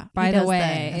 yeah. By the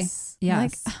way,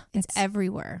 yes. Like, it's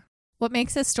everywhere. What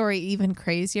makes this story even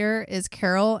crazier is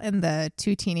Carol and the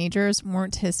 2 teenagers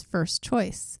weren't his first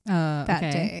choice that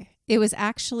day. It was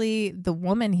actually the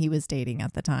woman he was dating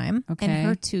at the time and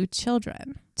her 2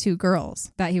 children, 2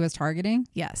 girls. That he was targeting?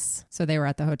 Yes. So they were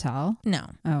at the hotel? No.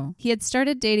 Oh. He had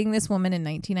started dating this woman in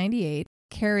 1998.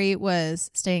 Carrie was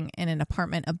staying in an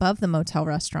apartment above the motel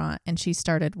restaurant and she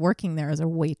started working there as a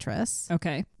waitress.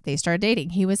 Okay. They started dating.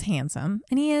 He was handsome.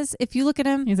 And he is, if you look at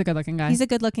him, he's a good looking guy. He's a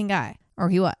good looking guy. Or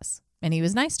he was. And he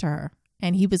was nice to her.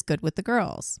 And he was good with the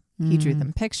girls. He drew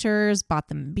them pictures, bought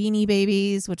them Beanie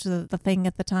Babies, which was the thing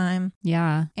at the time.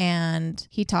 Yeah. And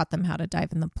he taught them how to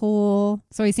dive in the pool.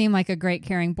 So he seemed like a great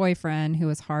caring boyfriend who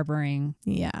was harboring.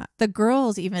 Yeah. The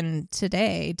girls even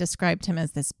today described him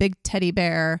as this big teddy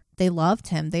bear. They loved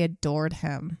him. They adored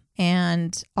him.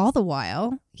 And all the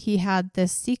while, he had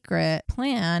this secret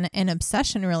plan, an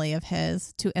obsession really of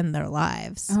his to end their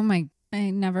lives. Oh my I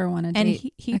never want to date.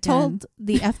 And he told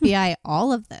the FBI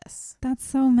all of this. That's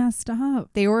so messed up.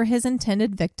 They were his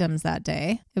intended victims that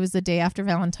day. It was the day after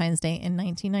Valentine's Day in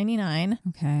 1999.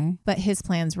 Okay. But his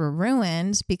plans were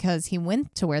ruined because he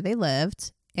went to where they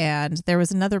lived and there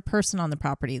was another person on the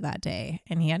property that day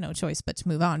and he had no choice but to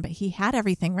move on. But he had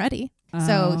everything ready.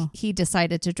 So he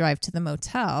decided to drive to the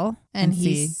motel and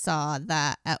he saw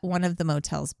that at one of the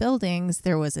motel's buildings,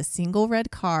 there was a single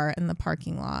red car in the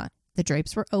parking lot. The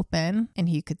drapes were open and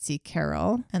he could see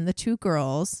Carol and the 2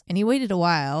 girls. And he waited a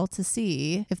while to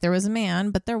see if there was a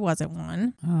man, but there wasn't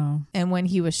one. Oh. And when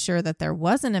he was sure that there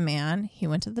wasn't a man, he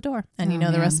went to the door. And you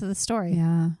know the rest of the story.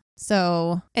 Yeah.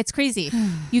 So it's crazy.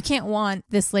 You can't want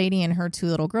this lady and her 2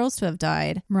 little girls to have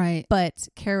died. Right. But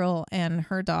Carol and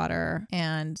her daughter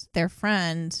and their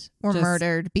friend were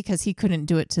murdered because he couldn't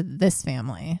do it to this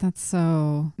family. That's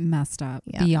so messed up.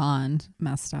 Yeah. Beyond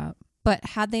messed up. But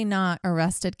had they not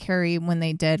arrested Carrie when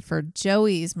they did for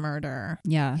Joey's murder,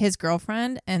 his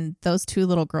girlfriend and those 2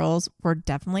 little girls were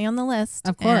definitely on the list.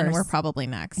 Of course. And were probably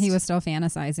next. He was still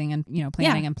fantasizing and,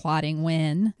 planning and plotting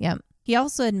when. Yep. He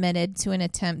also admitted to an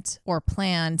attempt or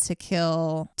plan to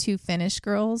kill 2 Finnish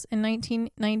girls in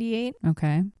 1998.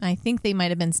 Okay. I think they might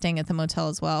have been staying at the motel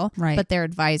as well. Right. But their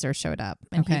advisor showed up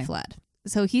and he fled.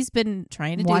 So he's been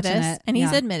trying to do this and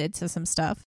he's admitted to some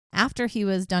stuff. After he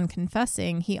was done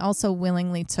confessing, he also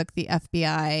willingly took the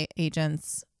FBI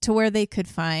agents to where they could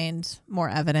find more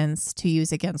evidence to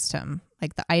use against him,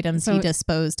 like the items he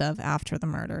disposed of after the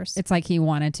murders. It's like he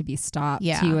wanted to be stopped.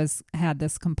 Yeah. He had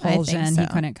this compulsion he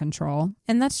couldn't control.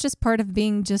 And that's just part of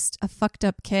being just a fucked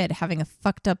up kid, having a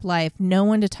fucked up life, no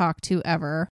one to talk to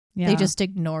ever. Yeah. They just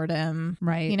ignored him.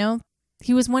 Right.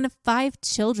 He was one of 5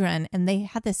 children and they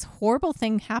had this horrible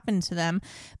thing happen to them,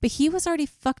 but he was already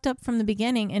fucked up from the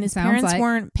beginning and his parents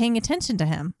weren't paying attention to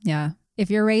him. Yeah.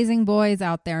 If you're raising boys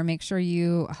out there, make sure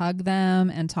you hug them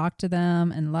and talk to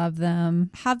them and love them.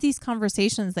 Have these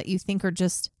conversations that you think are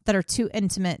that are too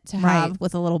intimate to have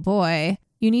with a little boy.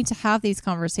 You need to have these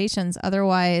conversations.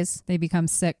 Otherwise, they become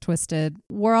sick, twisted.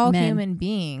 We're all human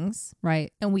beings.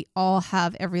 Right. And we all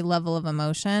have every level of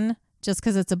emotion. Just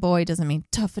because it's a boy doesn't mean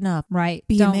toughen up. Right.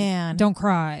 Be a man. Don't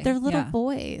cry. They're little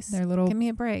boys. They're little. Give me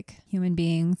a break. Human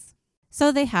beings.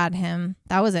 So they had him.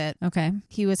 That was it. Okay.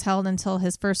 He was held until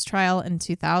his first trial in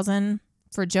 2000.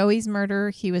 For Joey's murder,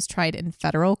 he was tried in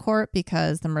federal court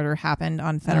because the murder happened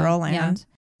on federal land. Yeah.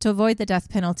 To avoid the death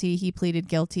penalty, he pleaded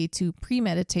guilty to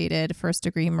premeditated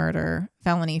first-degree murder,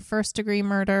 felony first-degree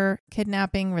murder,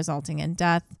 kidnapping resulting in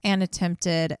death, and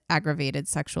attempted aggravated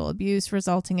sexual abuse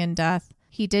resulting in death.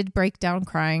 He did break down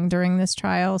crying during this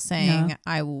trial, saying,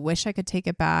 I wish I could take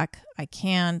it back. I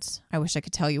can't. I wish I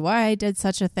could tell you why I did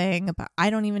such a thing, but I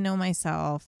don't even know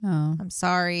myself. Oh. I'm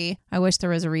sorry. I wish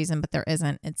there was a reason, but there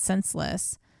isn't. It's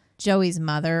senseless. Joey's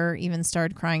mother even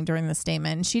started crying during the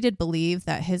statement, and she did believe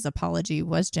that his apology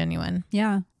was genuine.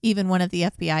 Yeah. Even one of the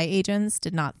FBI agents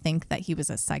did not think that he was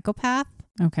a psychopath.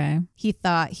 Okay. He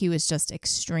thought he was just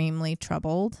extremely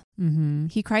troubled. Mm-hmm.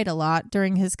 He cried a lot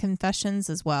during his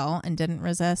confessions as well and didn't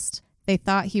resist. They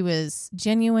thought he was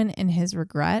genuine in his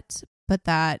regret, but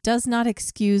that does not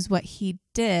excuse what he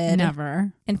did.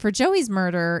 Never. And for Joey's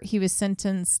murder, he was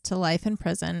sentenced to life in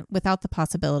prison without the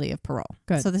possibility of parole.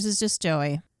 Good. So this is just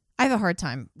Joey. I have a hard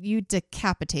time. You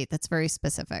decapitate. That's very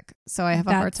specific. So I have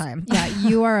a hard time. Yeah,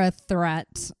 you are a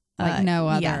threat like no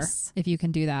other, yes. if you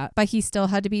can do that. But he still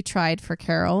had to be tried for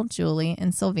Carol, Julie,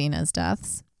 and Sylvina's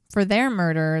deaths. For their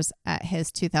murders at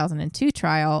his 2002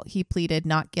 trial, he pleaded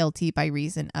not guilty by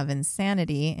reason of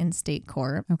insanity in state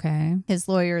court. Okay. His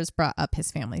lawyers brought up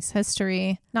his family's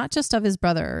history, not just of his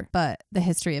brother, but the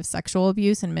history of sexual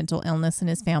abuse and mental illness in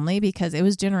his family because it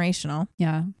was generational.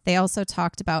 Yeah. They also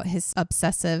talked about his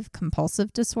obsessive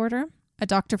compulsive disorder. A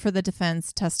doctor for the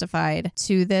defense testified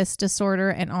to this disorder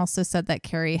and also said that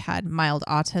Carrie had mild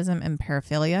autism and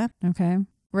paraphilia. Okay.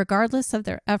 Regardless of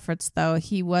their efforts, though,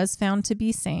 he was found to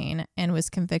be sane and was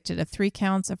convicted of 3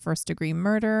 counts of first-degree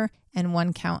murder and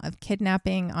 1 count of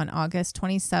kidnapping on August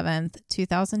 27th,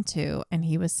 2002, and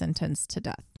he was sentenced to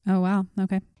death. Oh, wow.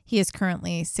 Okay. He is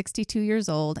currently 62 years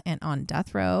old and on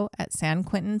death row at San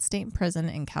Quentin State Prison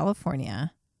in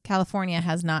California. California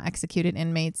has not executed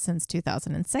inmates since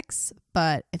 2006,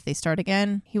 but if they start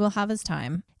again, he will have his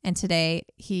time. And today,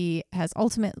 he has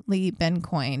ultimately been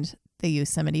coined the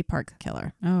Yosemite Park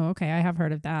Killer. Oh, okay. I have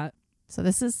heard of that. So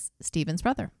this is Stephen's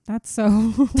brother. That's so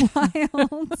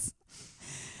wild.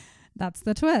 That's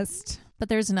the twist. But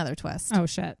there's another twist. Oh,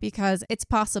 shit. Because it's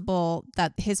possible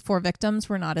that his 4 victims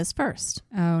were not his first.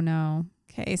 Oh, no.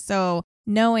 Okay, so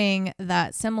knowing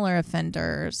that similar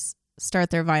offenders start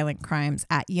their violent crimes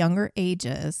at younger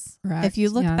ages. Correct. If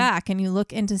you look back and you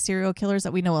look into serial killers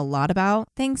that we know a lot about,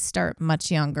 things start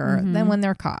much younger than when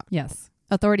they're caught. Yes.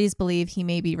 Authorities believe he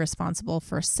may be responsible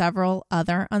for several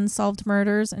other unsolved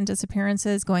murders and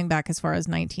disappearances going back as far as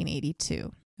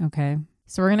 1982. Okay.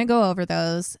 So we're going to go over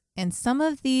those. And some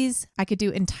of these I could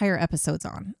do entire episodes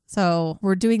on. So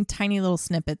we're doing tiny little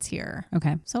snippets here.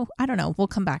 Okay. So I don't know. We'll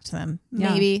come back to them.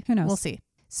 Yeah, Maybe. who knows? We'll see.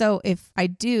 So if I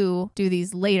do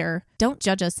these later, don't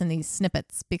judge us in these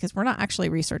snippets because we're not actually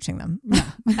researching them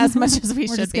as much as we we're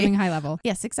should just be. giving high level.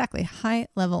 Yes, exactly. High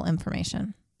level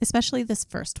information, especially this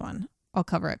first one. I'll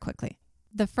cover it quickly.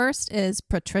 The first is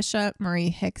Patricia Marie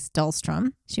Hicks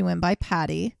Dahlstrom. She went by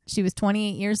Patty. She was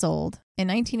 28 years old. In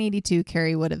 1982,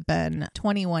 Carrie would have been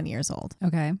 21 years old.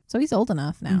 Okay. So he's old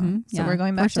enough now. Mm-hmm. So Yeah, we're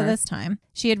going back for sure. to this time.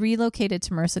 She had relocated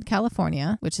to Merced,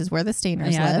 California, which is where the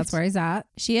Stayners Yeah, lived. that's where he's at.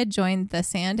 She had joined the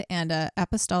Santa Ana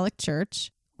Apostolic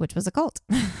Church, which was a cult.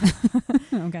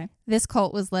 Okay. This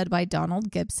cult was led by Donald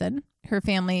Gibson. Her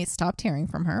family stopped hearing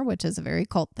from her, which is a very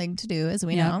cult thing to do, as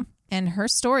we know. And her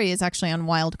story is actually on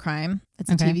Wild Crime.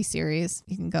 It's a TV series.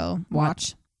 You can go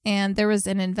watch. And there was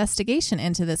an investigation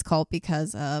into this cult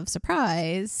because of,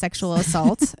 surprise, sexual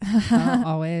assault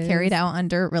Always carried out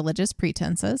under religious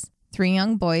pretenses. 3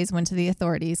 young boys went to the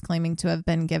authorities claiming to have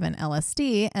been given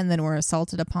LSD and then were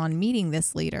assaulted upon meeting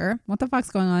this leader. What the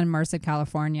fuck's going on in Merced,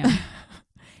 California?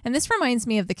 And this reminds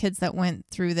me of the kids that went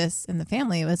through this in the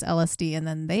family. It was LSD, and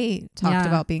then they talked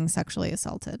about being sexually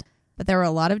assaulted. But there were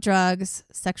a lot of drugs,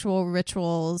 sexual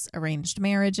rituals, arranged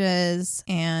marriages,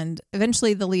 and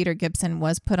eventually the leader, Gibson,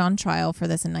 was put on trial for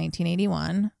this in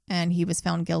 1981, and he was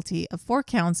found guilty of 4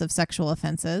 counts of sexual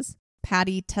offenses.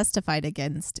 Patty testified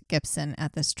against Gibson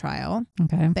at this trial.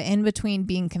 Okay. But in between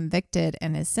being convicted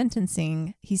and his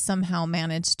sentencing, he somehow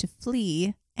managed to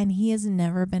flee, and he has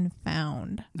never been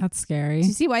found. That's scary. Do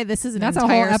you see why this is an That's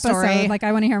entire a whole episode. story? Like,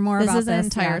 I want to hear more about this. This is an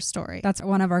entire story. That's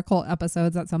one of our cult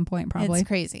episodes at some point, probably. It's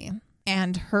crazy.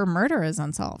 And her murder is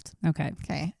unsolved. Okay.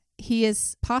 Okay. He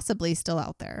is possibly still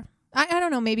out there. I don't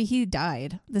know. Maybe he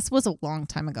died. This was a long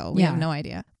time ago. We have no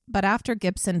idea. But after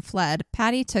Gibson fled,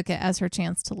 Patty took it as her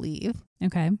chance to leave.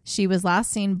 Okay. She was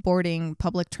last seen boarding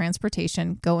public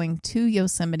transportation going to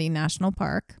Yosemite National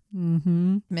Park.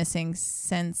 Mm-hmm. Missing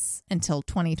since until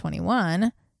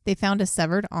 2021. They found a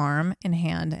severed arm and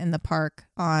hand in the park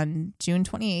on June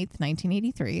 28th,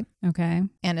 1983. Okay.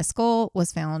 And a skull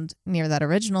was found near that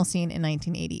original scene in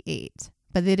 1988.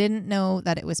 But they didn't know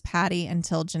that it was Patty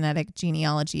until genetic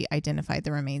genealogy identified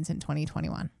the remains in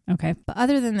 2021. Okay. But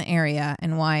other than the area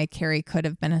and why Carrie could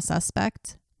have been a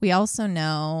suspect, we also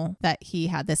know that he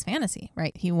had this fantasy,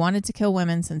 right? He wanted to kill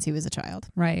women since he was a child.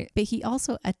 Right. But he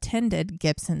also attended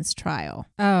Gibson's trial.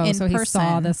 Oh, so he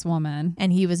saw this woman.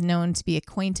 And he was known to be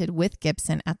acquainted with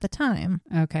Gibson at the time.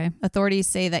 Okay. Authorities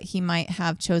say that he might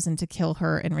have chosen to kill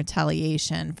her in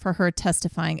retaliation for her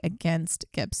testifying against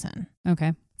Gibson.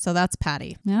 Okay. So that's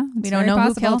Patty. Yeah. We don't know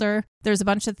who killed her. There's a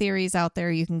bunch of theories out there.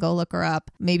 You can go look her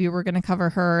up. Maybe we're going to cover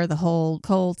her, the whole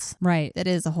cult. Right. It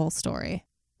is a whole story.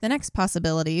 The next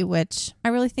possibility, which I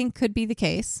really think could be the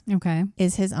case, okay,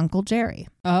 is his Uncle Jerry.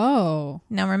 Oh.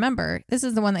 Now remember, this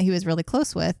is the one that he was really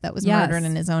close with that was murdered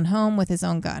in his own home with his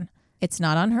own gun. It's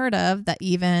not unheard of that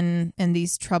even in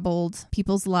these troubled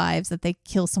people's lives that they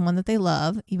kill someone that they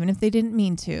love, even if they didn't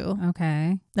mean to.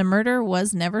 Okay. The murder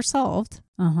was never solved.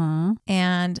 Uh-huh.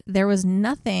 And there was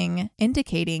nothing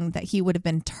indicating that he would have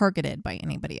been targeted by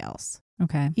anybody else.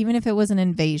 Okay. Even if it was an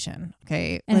invasion.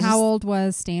 Okay. And how old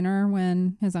was Stayner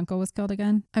when his uncle was killed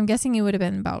again? I'm guessing he would have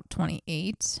been about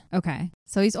 28. Okay.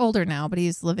 So he's older now, but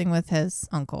he's living with his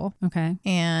uncle. Okay.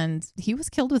 And he was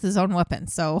killed with his own weapon.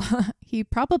 So he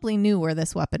probably knew where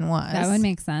this weapon was. That would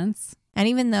make sense. And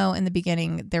even though in the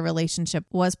beginning their relationship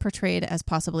was portrayed as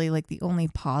possibly like the only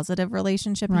positive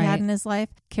relationship he had in his life,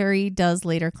 Carrie does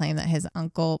later claim that his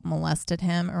uncle molested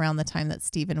him around the time that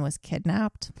Stephen was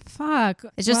kidnapped. Fuck.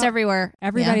 It's just everywhere.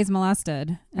 Everybody's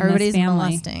molested. Everybody's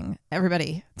molesting.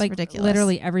 Everybody. It's like ridiculous.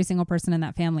 Literally every single person in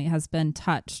that family has been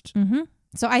touched. Mm-hmm.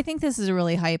 So I think this is a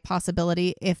really high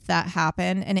possibility if that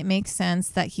happened. And it makes sense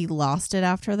that he lost it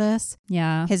after this.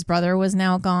 Yeah. His brother was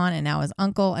now gone and now his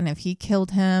uncle. And if he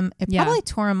killed him, it probably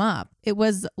tore him up. It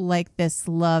was like this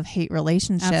love-hate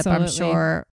relationship, absolutely. I'm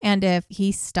sure. And if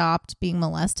he stopped being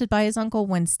molested by his uncle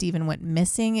when Stephen went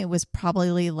missing, it was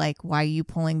probably like, why are you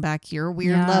pulling back your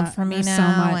weird love from me now?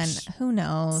 So much, and who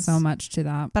knows? So much to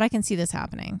that. But I can see this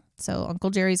happening. So Uncle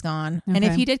Jerry's gone. Okay. And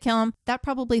if he did kill him, that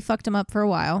probably fucked him up for a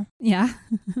while. Yeah.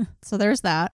 So there's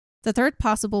that. The third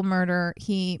possible murder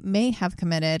he may have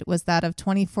committed was that of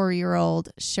 24-year-old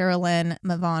Sherilyn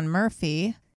Mavon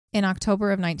Murphy. In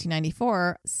October of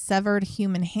 1994, severed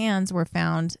human hands were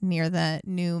found near the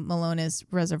New Melones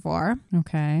Reservoir.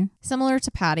 Okay. Similar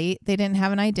to Patty, they didn't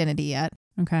have an identity yet.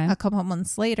 Okay. A couple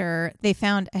months later, they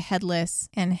found a headless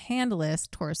and handless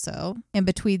torso in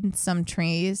between some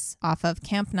trees off of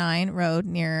Camp 9 Road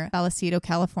near Vallecito,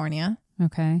 California.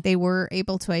 Okay. They were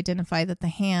able to identify that the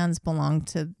hands belonged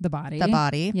to the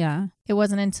body. Yeah. It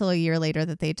wasn't until a year later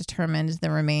that they determined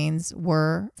the remains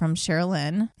were from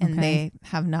Sherilyn, and they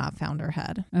have not found her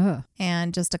head. Ugh.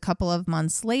 And just a couple of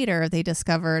months later, they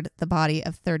discovered the body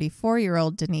of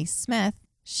 34-year-old Denise Smith.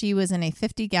 She was in a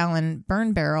 50-gallon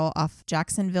burn barrel off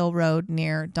Jacksonville Road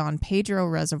near Don Pedro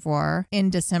Reservoir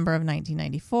in December of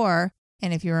 1994.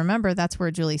 And if you remember, that's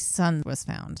where Julie's son was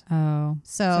found. Oh.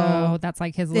 So that's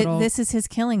like his little... This is his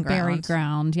killing ground. Buried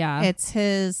ground, yeah. It's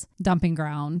his... dumping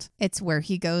ground. It's where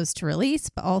he goes to release,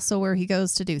 but also where he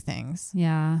goes to do things.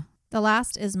 Yeah. The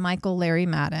last is Michael Larry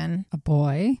Madden. A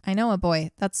boy? I know, a boy.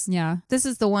 Yeah. This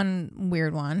is the one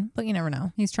weird one, but you never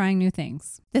know. He's trying new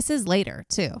things. This is later,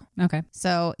 too. Okay.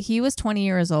 So he was 20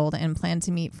 years old and planned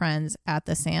to meet friends at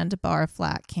the Sandbar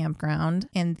Flat campground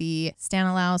in the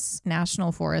Stanislaus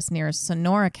National Forest near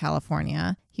Sonora,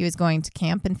 California. He was going to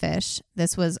camp and fish.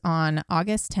 This was on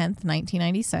August 10th,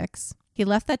 1996. He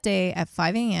left that day at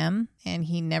 5 a.m. and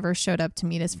he never showed up to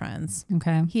meet his friends.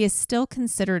 Okay. He is still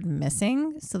considered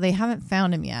missing, so they haven't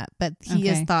found him yet, but he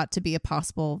is thought to be a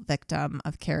possible victim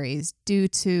of Carrie's due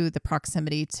to the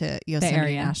proximity to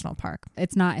Yosemite National Park.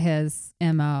 It's not his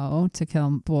MO to kill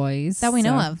boys. That we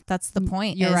know of. That's the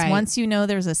point. You're right. Once you know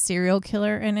there's a serial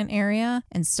killer in an area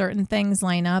and certain things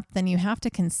line up, then you have to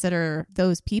consider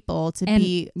those people to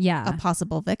be a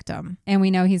possible victim. And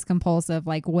we know he's compulsive.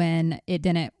 Like when it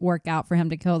didn't work out for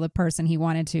him to kill the person he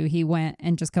wanted to, he went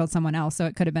and just killed someone else. So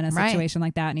it could have been a situation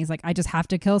like that. And he's like, I just have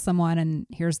to kill someone. And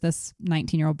here's this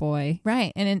 19-year-old boy.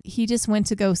 Right. And he just went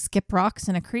to go skip rocks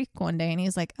in a creek one day and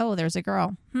he's like, oh, there's a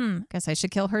girl. guess I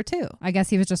should kill her too. I guess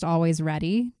he was just always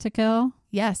ready to kill.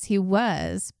 Yes, he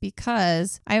was,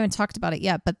 because I haven't talked about it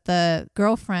yet, but the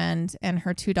girlfriend and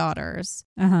her 2 daughters,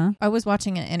 I was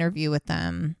watching an interview with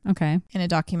them in a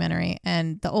documentary,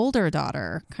 and the older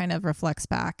daughter kind of reflects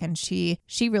back, and she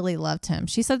really loved him.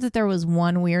 She said that there was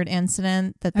one weird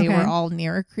incident that they were all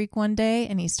near a creek one day,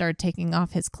 and he started taking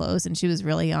off his clothes, and she was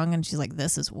really young, and she's like,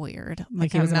 this is weird.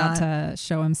 Like he was about to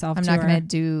show himself I'm to not her. going to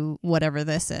do whatever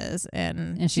this is.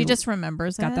 And she just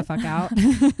remembers got it. the fuck out.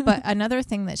 But another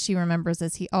thing that she remembers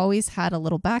is he always had a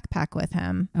little backpack with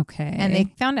him. Okay. And they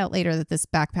found out later that this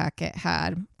backpack, it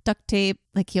had duct tape.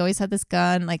 Like he always had this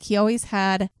gun. Like he always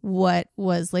had what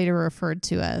was later referred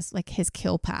to as like his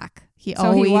kill pack. He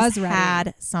always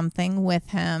had something with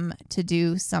him to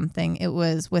do something. It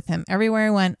was with him everywhere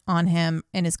he went, on him,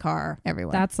 in his car,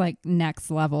 everywhere. That's like next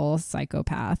level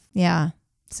psychopath. Yeah.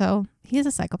 So he is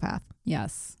a psychopath.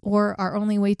 Yes. Or our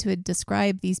only way to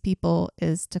describe these people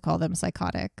is to call them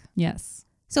psychotic. Yes.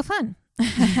 So fun.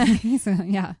 He's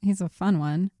a fun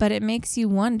one. But it makes you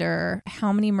wonder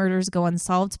how many murders go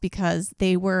unsolved because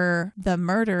they were the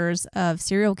murders of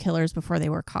serial killers before they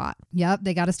were caught. Yep.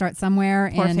 They got to start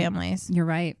somewhere. Poor families. You're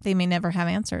right. They may never have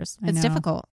answers. It's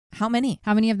difficult. How many?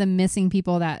 How many of the missing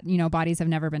people that, bodies have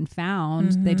never been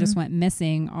found, they just went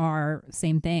missing, are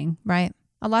same thing. Right.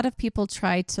 A lot of people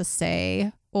try to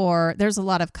say, or there's a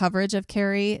lot of coverage of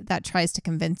Carrie that tries to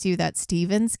convince you that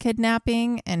Steven's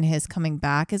kidnapping and his coming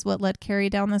back is what led Carrie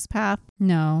down this path.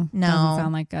 No. Doesn't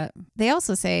sound like it. They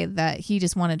also say that he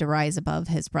just wanted to rise above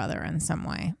his brother in some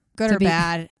way. Good or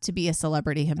bad, to be a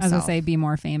celebrity himself. As I say, be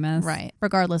more famous. Right.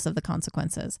 Regardless of the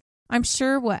consequences. I'm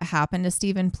sure what happened to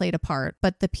Steven played a part,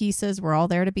 but the pieces were all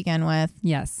there to begin with.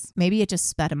 Yes. Maybe it just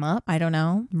sped him up. I don't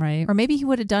know. Right. Or maybe he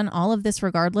would have done all of this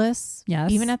regardless.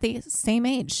 Yes. Even at the same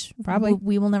age. Probably.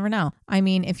 We will never know. I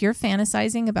mean, if you're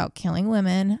fantasizing about killing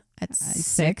women at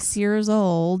 6 years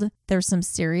old, there's some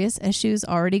serious issues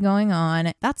already going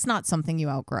on. That's not something you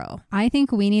outgrow. I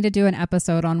think we need to do an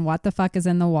episode on what the fuck is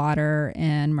in the water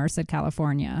in Merced,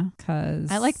 California.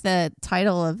 Because I like the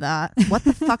title of that. What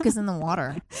the fuck is in the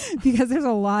water? Because there's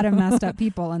a lot of messed up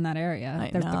people in that area.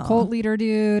 There's the cult leader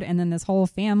dude, and then this whole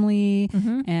family,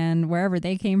 and wherever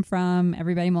they came from,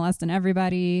 everybody molesting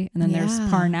everybody. And then there's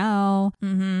Parnell.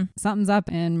 Something's up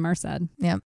in Merced.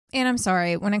 Yep. And I'm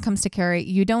sorry, when it comes to Carrie,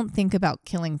 you don't think about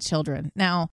killing children.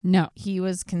 Now, no, he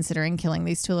was considering killing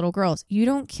these 2 little girls. You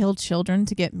don't kill children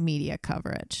to get media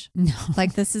coverage. No.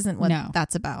 Like, this isn't what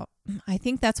that's about. I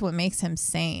think that's what makes him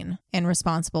sane and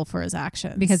responsible for his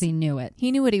actions. Because he knew it.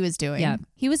 He knew what he was doing. Yeah.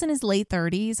 He was in his late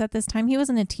 30s at this time. He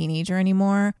wasn't a teenager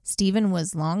anymore. Steven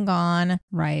was long gone.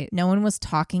 Right. No one was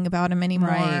talking about him anymore.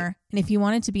 Right. And if he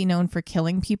wanted to be known for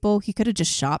killing people, he could have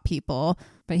just shot people.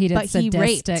 But he did sadistic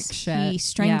raped, shit. He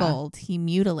strangled, he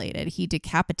mutilated, he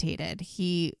decapitated,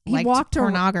 he liked walked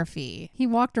pornography. He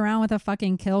walked around with a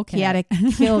fucking kill kit. He had a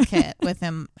kill kit with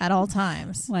him at all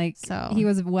times. So he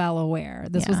was well aware.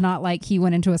 This was not like he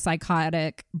went into a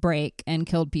psychotic break and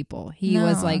killed people. He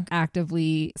was like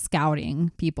actively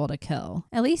scouting people to kill.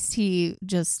 At least he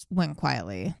just went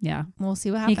quietly. Yeah. We'll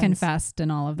see what happens. He confessed and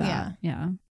all of that. Yeah.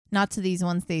 Not to these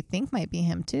ones they think might be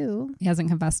him too. He hasn't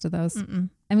confessed to those.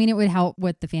 I mean, it would help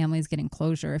with the families getting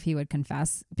closure if he would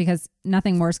confess, because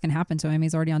nothing worse can happen to him.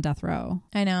 He's already on death row.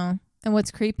 I know. And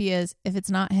what's creepy is if it's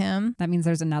not him, that means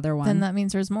there's another one. Then that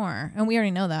means there's more. And we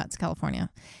already know that. It's California.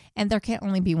 And there can't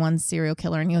only be one serial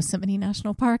killer in Yosemite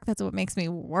National Park. That's what makes me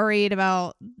worried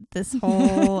about this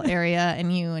whole area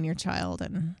and you and your child.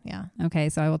 And yeah. Okay,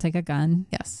 so I will take a gun.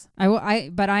 Yes.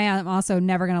 But I am also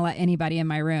never going to let anybody in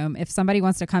my room. If somebody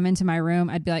wants to come into my room,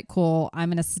 I'd be like, cool, I'm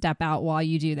going to step out while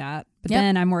you do that. But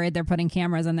then I'm worried they're putting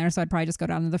cameras in there. So I'd probably just go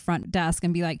down to the front desk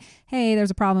and be like, hey,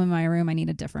 there's a problem in my room. I need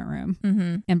a different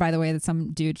room. And by the way, that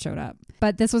some dude showed up.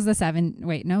 But this was this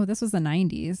was the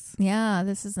 90s. Yeah,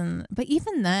 but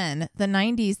even then, the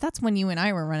 90s, that's when you and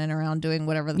I were running around doing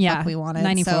whatever the fuck we wanted.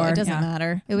 94, so it doesn't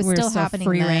matter. It was still happening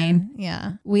free then. reign.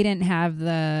 Yeah. We didn't have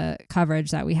the coverage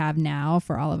that we have now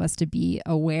for all of us to be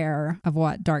aware of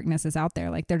what darkness is out there.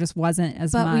 Like there just wasn't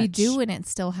as much. But we do, and it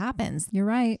still happens. You're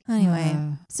right. Anyway,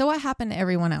 so what happened to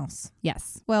everyone else?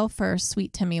 Yes. Well, first,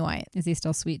 Sweet Timmy White. Is he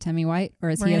still Sweet Timmy White, or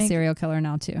is he a serial killer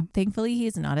now too? Thankfully,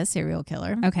 he's not a serial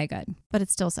killer. Okay, good. But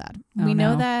it's still sad. We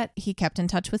know that he kept in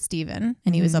touch with Steven,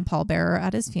 and he was a pallbearer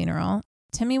at his funeral.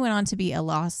 Timmy went on to be a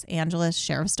Los Angeles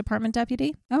Sheriff's Department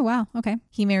deputy. Oh, wow. Okay.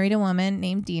 He married a woman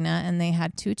named Dina, and they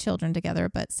had 2 children together.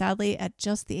 But sadly, at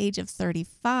just the age of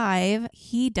 35,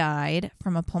 he died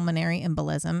from a pulmonary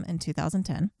embolism in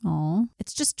 2010. Oh,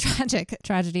 it's just tragic.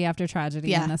 Tragedy after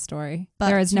tragedy in this story. But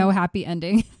there is no happy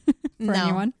ending for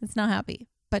anyone. It's not happy.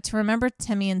 But to remember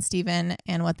Timmy and Stephen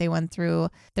and what they went through,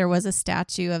 there was a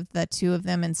statue of the two of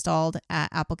them installed at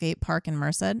Applegate Park in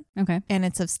Merced. Okay. And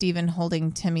it's of Stephen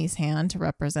holding Timmy's hand to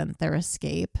represent their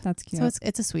escape. That's cute. So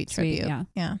it's a sweet tribute.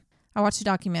 Yeah. I watched a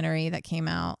documentary that came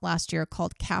out last year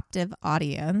called Captive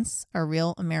Audience, a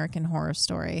real American horror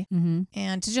story. Mm-hmm.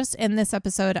 And to just end this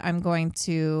episode, I'm going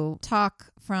to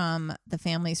talk from the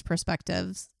family's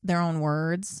perspectives, their own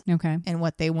words, okay, and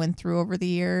what they went through over the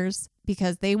years,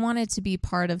 because they wanted to be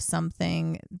part of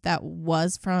something that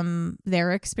was from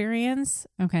their experience.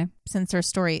 Okay. Since their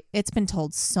story, it's been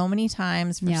told so many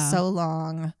times for so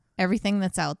long. Everything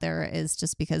that's out there is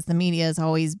just because the media has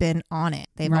always been on it.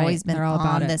 They've always been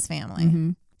on this family. Mm-hmm.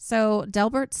 So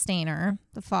Delbert Stayner,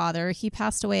 the father, he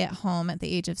passed away at home at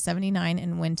the age of 79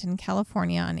 in Winton,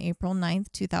 California on April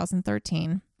 9th,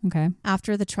 2013. Okay.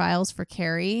 After the trials for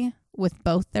Carrie, with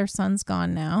both their sons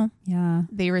gone now,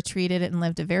 they retreated and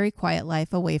lived a very quiet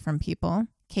life away from people.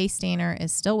 Kay Stayner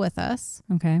is still with us.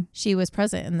 Okay. She was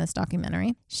present in this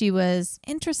documentary. She was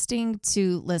interesting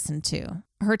to listen to.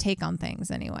 Her take on things,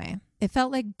 anyway. It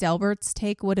felt like Delbert's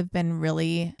take would have been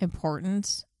really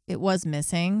important. It was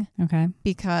missing. Okay.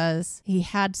 Because he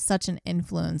had such an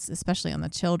influence, especially on the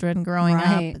children growing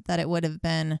up, that it would have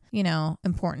been,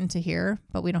 important to hear,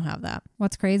 but we don't have that.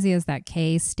 What's crazy is that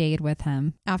Kay stayed with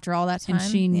him. After all that time.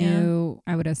 And she knew,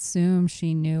 I would assume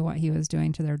she knew what he was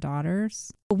doing to their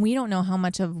daughters. We don't know how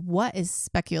much of what is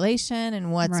speculation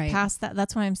and what's past that.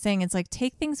 That's what I'm saying. It's like,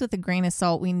 take things with a grain of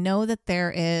salt. We know that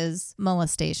there is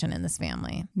molestation in this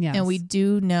family. Yes. And we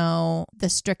do know the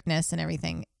strictness and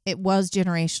everything. It was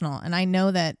generational. And I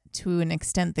know that to an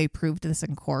extent they proved this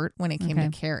in court when it came to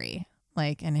Carrie,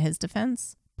 like in his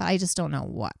defense. But I just don't know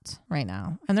what right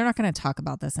now. And they're not going to talk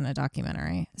about this in a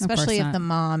documentary, especially if the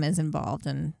mom is involved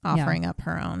in offering up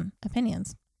her own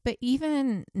opinions. But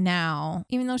even now,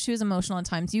 even though she was emotional at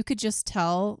times, you could just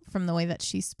tell from the way that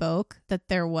she spoke that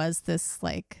there was this,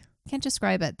 can't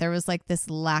describe it. There was this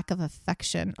lack of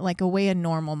affection, like a way a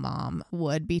normal mom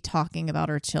would be talking about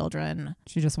her children.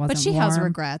 She just wasn't But she warm. has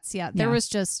regrets. Yeah. There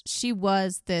was she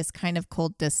was this kind of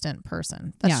cold, distant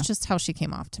person. That's just how she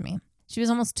came off to me. She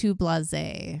was almost too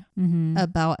blasé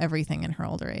about everything in her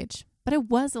older age. But it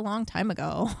was a long time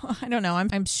ago. I don't know.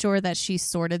 I'm sure that she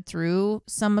sorted through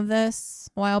some of this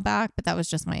a while back, but that was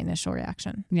just my initial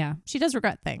reaction. Yeah. She does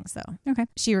regret things, though. Okay.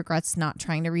 She regrets not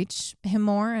trying to reach him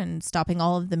more and stopping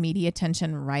all of the media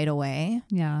attention right away.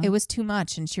 Yeah. It was too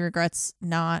much. And she regrets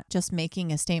not just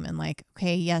making a statement like,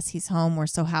 okay, yes, he's home. We're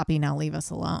so happy. Now leave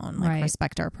us alone.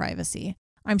 Respect our privacy.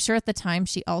 I'm sure at the time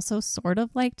she also sort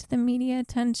of liked the media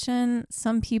attention.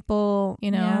 Some people,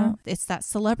 it's that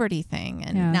celebrity thing,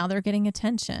 and now they're getting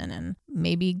attention and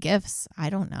maybe gifts.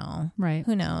 I don't know. Right.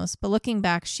 Who knows? But looking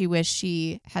back, she wished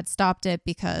she had stopped it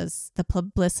because the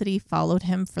publicity followed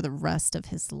him for the rest of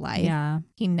his life. Yeah.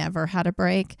 He never had a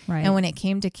break. Right. And when it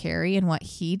came to Carrie and what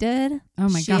he did, oh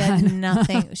my she God. had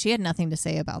nothing. She had nothing to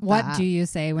say about what that. What do you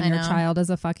say when your child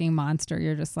is a fucking monster?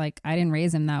 You're just like, I didn't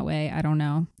raise him that way. I don't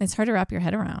know. It's hard to wrap your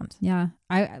head around. Yeah.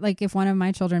 I if one of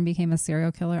my children became a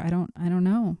serial killer, I don't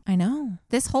know. I know.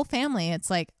 This whole family, it's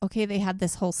like, okay, they had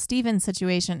this whole Steven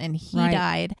situation and he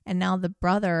died, and now the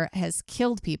brother has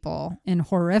killed people in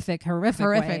horrific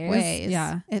ways.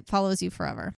 Yeah. It follows you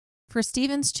forever. For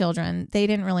Steven's children, they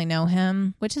didn't really know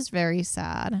him, which is very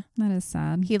sad. That is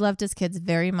sad. He loved his kids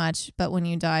very much, but when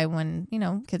you die, when,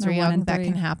 kids are young, that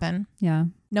can happen. Yeah.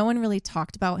 No one really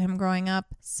talked about him growing up.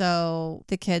 So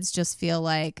the kids just feel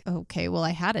like, okay, well, I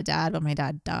had a dad, but my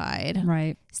dad died.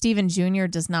 Right. Steven Jr.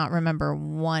 does not remember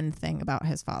one thing about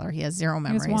his father. He has zero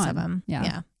memories of him.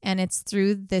 Yeah. And it's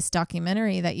through this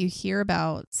documentary that you hear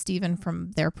about Steven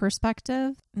from their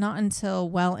perspective. Not until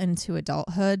well into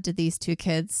adulthood did these two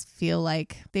kids feel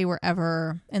like they were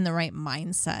ever in the right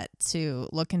mindset to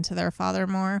look into their father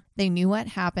more. They knew what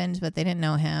happened, but they didn't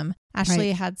know him.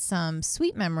 Ashley had some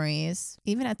sweet memories.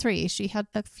 Even at 3, she had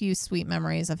a few sweet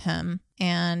memories of him.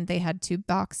 And they had 2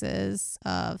 boxes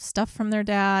of stuff from their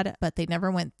dad, but they never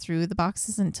went through the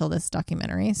boxes until this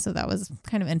documentary. So that was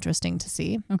kind of interesting to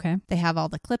see. Okay. They have all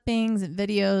the clippings and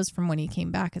videos from when he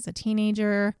came back as a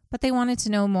teenager, but they wanted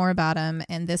to know more about him.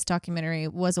 And this documentary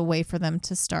was a way for them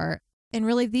to start. And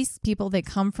really, these people, they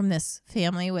come from this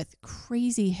family with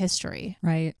crazy history.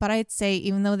 Right. But I'd say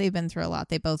even though they've been through a lot,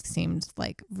 they both seemed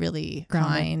like really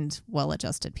kind,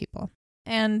 well-adjusted people.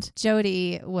 And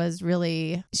Jody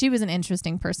she was an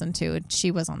interesting person too.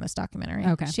 She was on this documentary.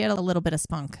 Okay. She had a little bit of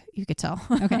spunk, you could tell.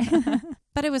 Okay.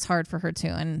 But it was hard for her too.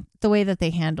 And the way that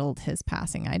they handled his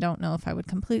passing, I don't know if I would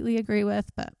completely agree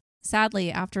with, but sadly,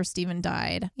 after Steven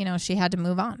died, she had to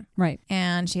move on. Right.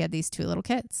 And she had these 2 little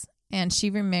kids. And she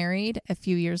remarried a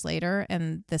few years later,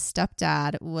 and the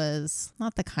stepdad was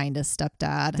not the kindest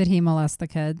stepdad. Did he molest the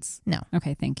kids? No.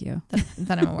 Okay, thank you.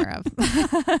 That I'm aware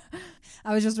of.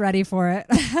 I was just ready for it.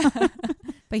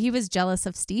 But he was jealous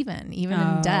of Stephen, even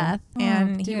in death.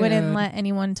 And he wouldn't let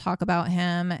anyone talk about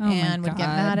him and would get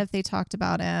mad if they talked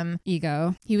about him.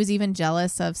 Ego. He was even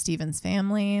jealous of Stephen's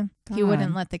family. God. He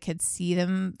wouldn't let the kids see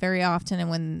them very often. And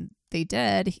when they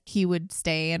did, he would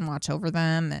stay and watch over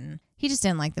them. And he just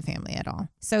didn't like the family at all.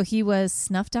 So he was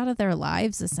snuffed out of their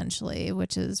lives, essentially,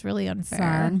 which is really unfair.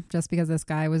 Sad, just because this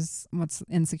guy was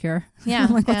insecure. Yeah.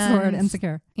 Like, what's the word?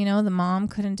 Insecure. You know, the mom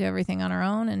couldn't do everything on her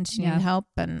own and she needed help,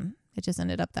 and it just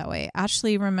ended up that way.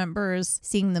 Ashley remembers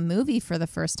seeing the movie for the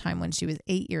first time when she was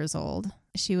 8 years old.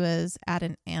 She was at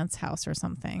an aunt's house or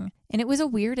something. And it was a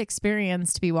weird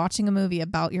experience to be watching a movie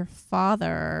about your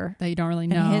father that you don't really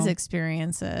know. And his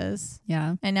experiences.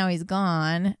 Yeah. And now he's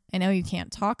gone. I know you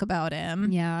can't talk about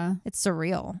him. Yeah. It's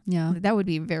surreal. Yeah. That would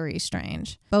be very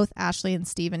strange. Both Ashley and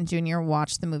Stephen Jr.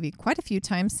 watched the movie quite a few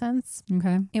times since.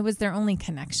 Okay. It was their only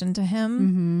connection to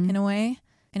him in a way.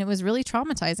 And it was really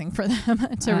traumatizing for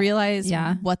them to realize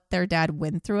what their dad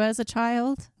went through as a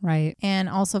child. Right. And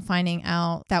also finding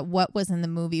out that what was in the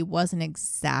movie wasn't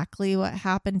exactly what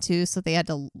happened too. So they had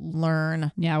to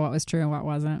learn. Yeah, what was true and what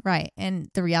wasn't. Right. And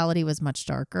the reality was much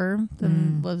darker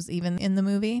than was even in the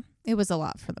movie. It was a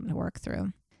lot for them to work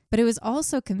through. But it was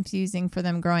also confusing for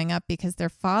them growing up because their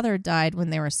father died when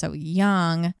they were so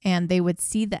young, and they would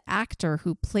see the actor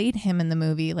who played him in the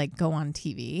movie like go on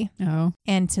TV. Oh.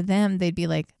 And to them, they'd be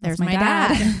like, there's my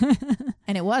dad.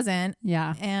 And it wasn't.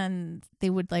 Yeah. And they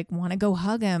would like want to go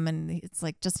hug him, and it's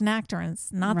like just an actor and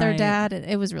it's not their dad.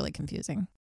 It was really confusing.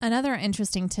 Another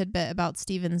interesting tidbit about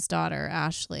Stephen's daughter,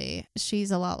 Ashley, she's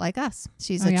a lot like us.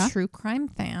 She's a true crime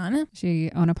fan.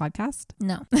 She own a podcast?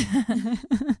 No.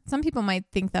 Some people might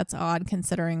think that's odd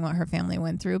considering what her family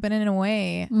went through, but in a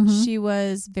way, she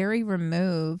was very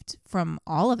removed from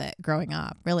all of it growing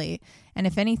up, really. And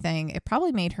if anything, it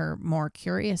probably made her more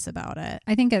curious about it.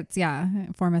 I think it's, a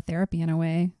form of therapy in a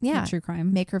way. Yeah. Like true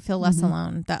crime. Make her feel less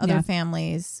alone, that other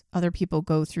families, other people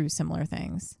go through similar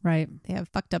things. Right. They have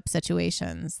fucked up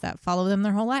situations that follow them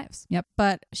their whole lives. Yep.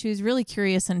 But she was really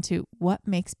curious into what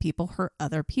makes people hurt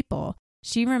other people.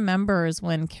 She remembers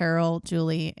when Carol,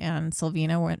 Julie, and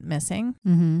Sylvina went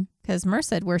missing. Because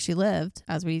Merced, where she lived,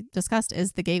 as we discussed,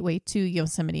 is the gateway to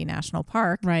Yosemite National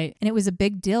Park. Right. And it was a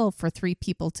big deal for 3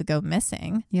 people to go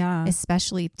missing. Yeah.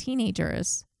 Especially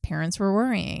teenagers. Parents were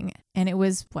worrying. And it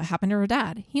was what happened to her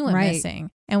dad. He went missing.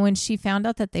 And when she found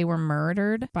out that they were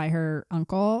murdered by her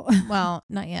uncle. Well,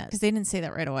 not yet, because they didn't say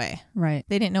that right away. Right.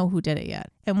 They didn't know who did it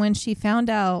yet. And when she found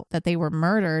out that they were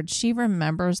murdered, she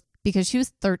remembers because she was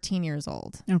 13 years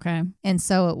old. Okay. And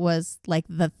so it was like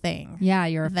the thing. Yeah,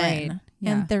 you're afraid.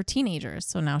 Yeah. And they're teenagers.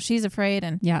 So now she's afraid.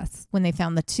 And yes, when they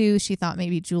found the 2, she thought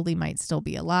maybe Julie might still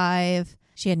be alive.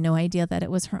 She had no idea that it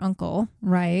was her uncle.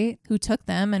 Right. Who took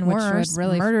them and worse,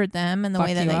 really murdered them in the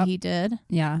way that he did.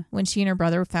 Yeah. When she and her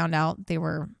brother found out, they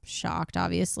were shocked,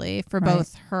 obviously. For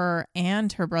both her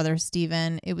and her brother,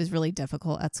 Stephen, it was really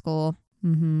difficult at school.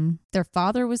 Their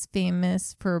father was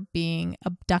famous for being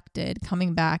abducted,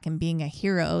 coming back and being a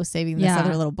hero, saving this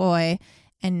other little boy.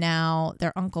 And now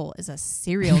their uncle is a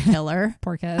serial killer.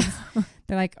 Poor kids.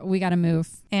 They're like, we got to move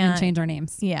and change our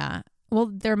names. Yeah. Well,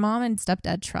 their mom and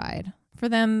stepdad tried. For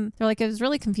them, they're like, it was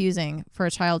really confusing for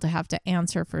a child to have to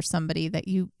answer for somebody that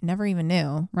you never even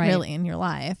knew really in your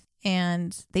life.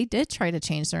 And they did try to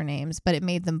change their names, but it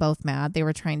made them both mad. They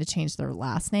were trying to change their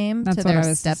last name to their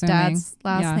stepdad's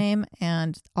last name.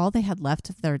 And all they had left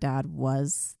of their dad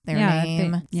was their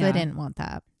name. So they didn't want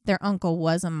that. Their uncle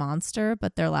was a monster,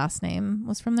 but their last name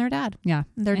was from their dad. Yeah.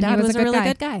 Their dad was a really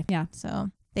good guy. Yeah. So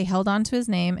they held on to his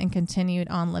name and continued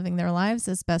on living their lives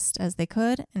as best as they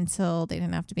could until they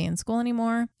didn't have to be in school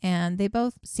anymore. And they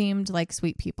both seemed like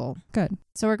sweet people. Good.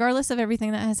 So regardless of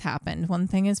everything that has happened, one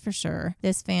thing is for sure,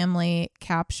 this family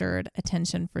captured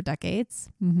attention for decades.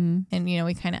 And,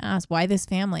 we kind of asked, why this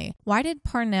family? Why did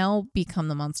Parnell become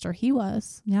the monster he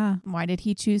was? Yeah. Why did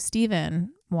he choose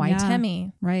Stephen? Why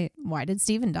Timmy? Right. Why did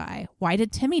Stephen die? Why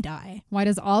did Timmy die? Why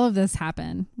does all of this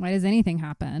happen? Why does anything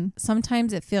happen?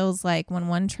 Sometimes it feels like when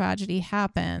one tragedy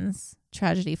happens,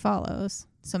 tragedy follows.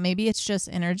 So maybe it's just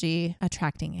energy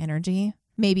attracting energy.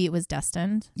 Maybe it was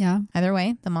destined. Yeah. Either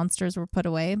way, the monsters were put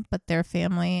away, but their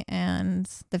family and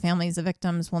the families of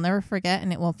victims will never forget,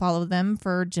 and it will follow them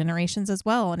for generations as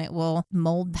well. And it will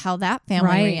mold how that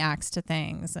family reacts to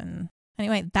things. And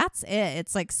Anyway, that's it.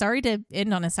 It's like, sorry to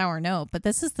end on a sour note, but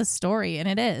this is the story, and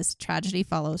it is. Tragedy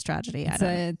follows tragedy.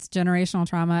 It's generational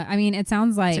trauma. I mean, it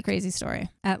sounds like it's a crazy story.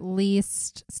 At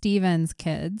least Steven's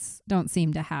kids don't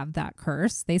seem to have that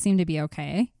curse. They seem to be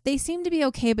okay. They seem to be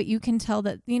okay, but you can tell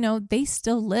that, they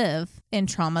still live in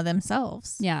trauma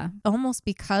themselves. Yeah. Almost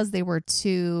because they were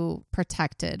too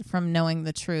protected from knowing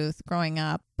the truth growing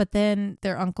up. But then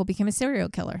their uncle became a serial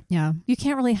killer. Yeah. You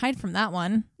can't really hide from that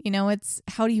one. It's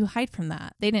how do you hide from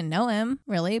that? They didn't know him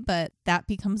really, but that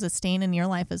becomes a stain in your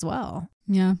life as well.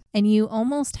 Yeah. And you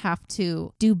almost have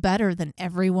to do better than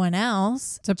everyone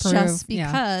else to prove, just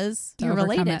because you're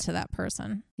related to that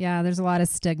person. Yeah, there's a lot of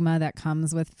stigma that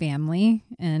comes with family,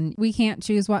 and we can't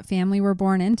choose what family we're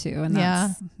born into. And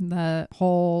that's the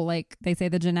whole, like they say,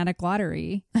 the genetic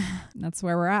lottery. That's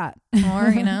where we're at.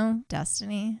 Or,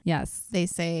 destiny. Yes. They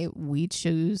say we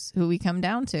choose who we come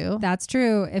down to. That's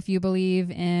true. If you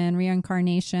believe in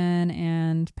reincarnation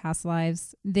and past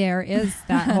lives, there is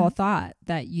that whole thought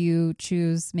that you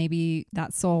choose, maybe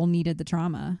that soul needed the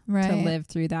trauma to live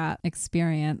through that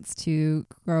experience to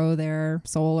grow their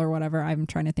soul or whatever. I'm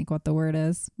trying to think what the word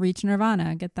is. Reach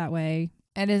nirvana, get that way.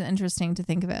 It is interesting to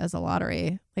think of it as a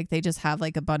lottery. Like they just have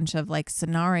like a bunch of like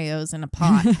scenarios in a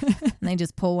pot and they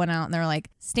just pull one out and they're like,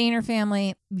 Stayner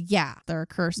family. Yeah, they're a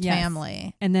cursed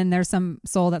family. And then there's some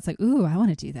soul that's like, ooh, I want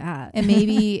to do that. And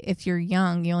maybe if you're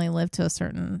young, you only live to a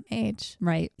certain age.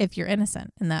 Right. If you're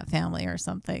innocent in that family or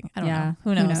something. I don't know.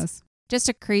 Who knows? Just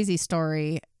a crazy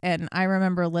story. And I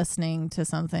remember listening to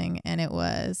something and it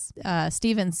was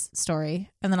Steven's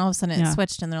story. And then all of a sudden it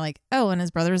switched and they're like, oh, and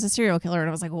his brother is a serial killer. And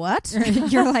I was like, what?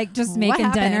 You're like just making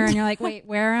dinner and you're like, wait,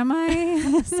 where am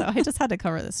I? So I just had to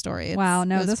cover this story. Wow.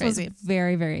 No, this was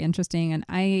very, very interesting. And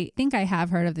I think I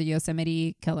have heard of the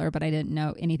Yosemite killer, but I didn't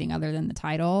know anything other than the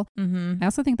title. Mm-hmm. I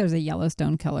also think there's a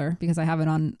Yellowstone killer because I have it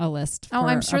on a list. Oh,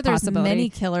 I'm sure there's many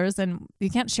killers and you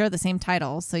can't share the same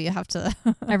title. So you have to.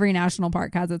 Every national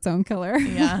park has its own killer.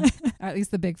 Yeah. Or at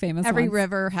least the big famous Every ones.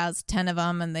 river has 10 of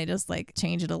them and they just like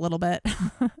change it a little bit.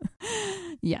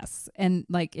 Yes. And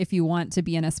like if you want to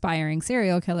be an aspiring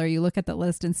serial killer, you look at the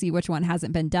list and see which one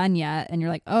hasn't been done yet. And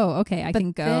you're like, oh, okay, I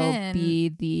can go be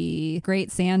the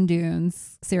Great Sand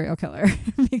Dunes serial killer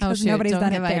because nobody's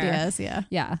done it there. Ideas. Yeah.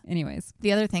 Yeah. Anyways.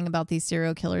 The other thing about these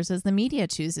serial killers is the media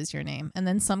chooses your name. And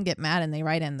then some get mad and they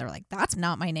write in, they're like, that's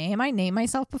not my name. I named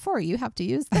myself before. You have to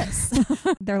use this.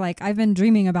 They're like, I've been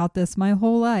dreaming about this my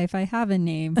whole life. I have a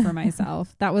name for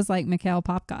myself. That was like Mikhail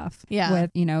Popkov. Yeah.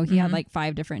 With, he had like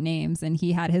 5 different names and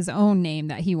he had his own name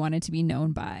that he wanted to be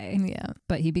known by. Yeah.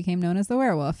 But he became known as the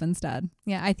werewolf instead.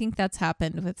 Yeah. I think that's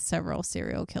happened with several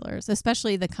serial killers,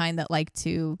 especially the kind that like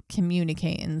to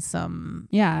communicate in some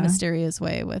mysterious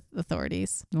way with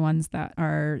authorities. The ones that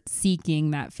are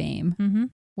seeking that fame. Mm-hmm.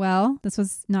 Well, this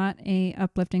was not a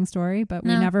uplifting story, but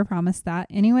we never promised that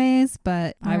anyways.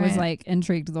 But I was like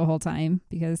intrigued the whole time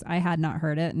because I had not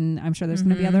heard it. And I'm sure there's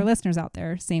going to be other listeners out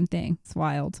there. Same thing. It's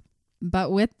wild.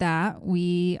 But with that,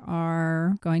 we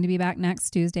are going to be back next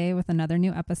Tuesday with another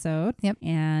new episode. Yep.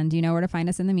 And you know where to find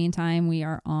us in the meantime. We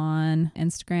are on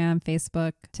Instagram,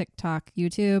 Facebook, TikTok,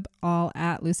 YouTube, all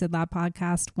at Lucid Lab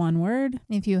Podcast, one word.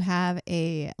 If you have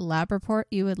a lab report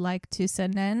you would like to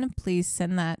send in, please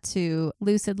send that to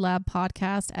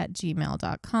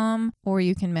lucidlabpodcast@gmail.com, or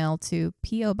you can mail to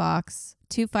P.O. Box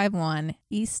 251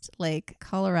 East Lake,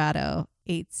 Colorado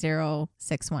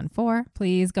 80614.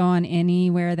 Please go on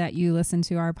anywhere that you listen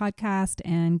to our podcast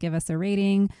and give us a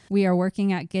rating. We are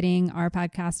working at getting our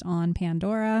podcast on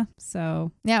Pandora.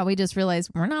 So yeah, we just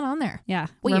realized we're not on there. Yeah,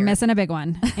 weird. We're missing a big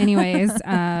one. Anyways,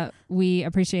 we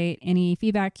appreciate any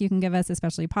feedback you can give us,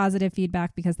 especially positive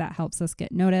feedback, because that helps us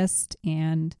get noticed,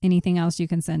 and anything else you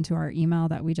can send to our email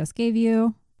that we just gave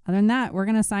you. Other than that, we're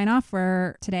going to sign off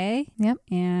for today. Yep.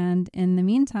 And in the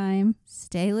meantime,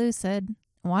 stay lucid.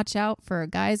 Watch out for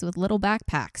guys with little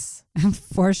backpacks.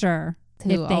 For sure.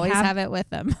 Who always have it with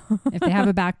them. If they have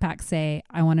a backpack, say,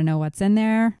 I want to know what's in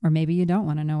there. Or maybe you don't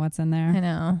want to know what's in there. I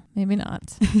know. Maybe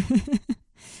not.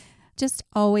 Just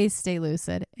always stay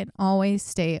lucid and always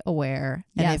stay aware.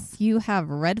 And if you have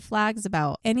red flags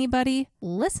about anybody,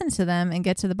 listen to them and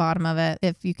get to the bottom of it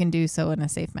if you can do so in a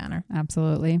safe manner.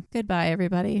 Absolutely. Goodbye,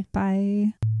 everybody.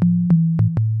 Bye.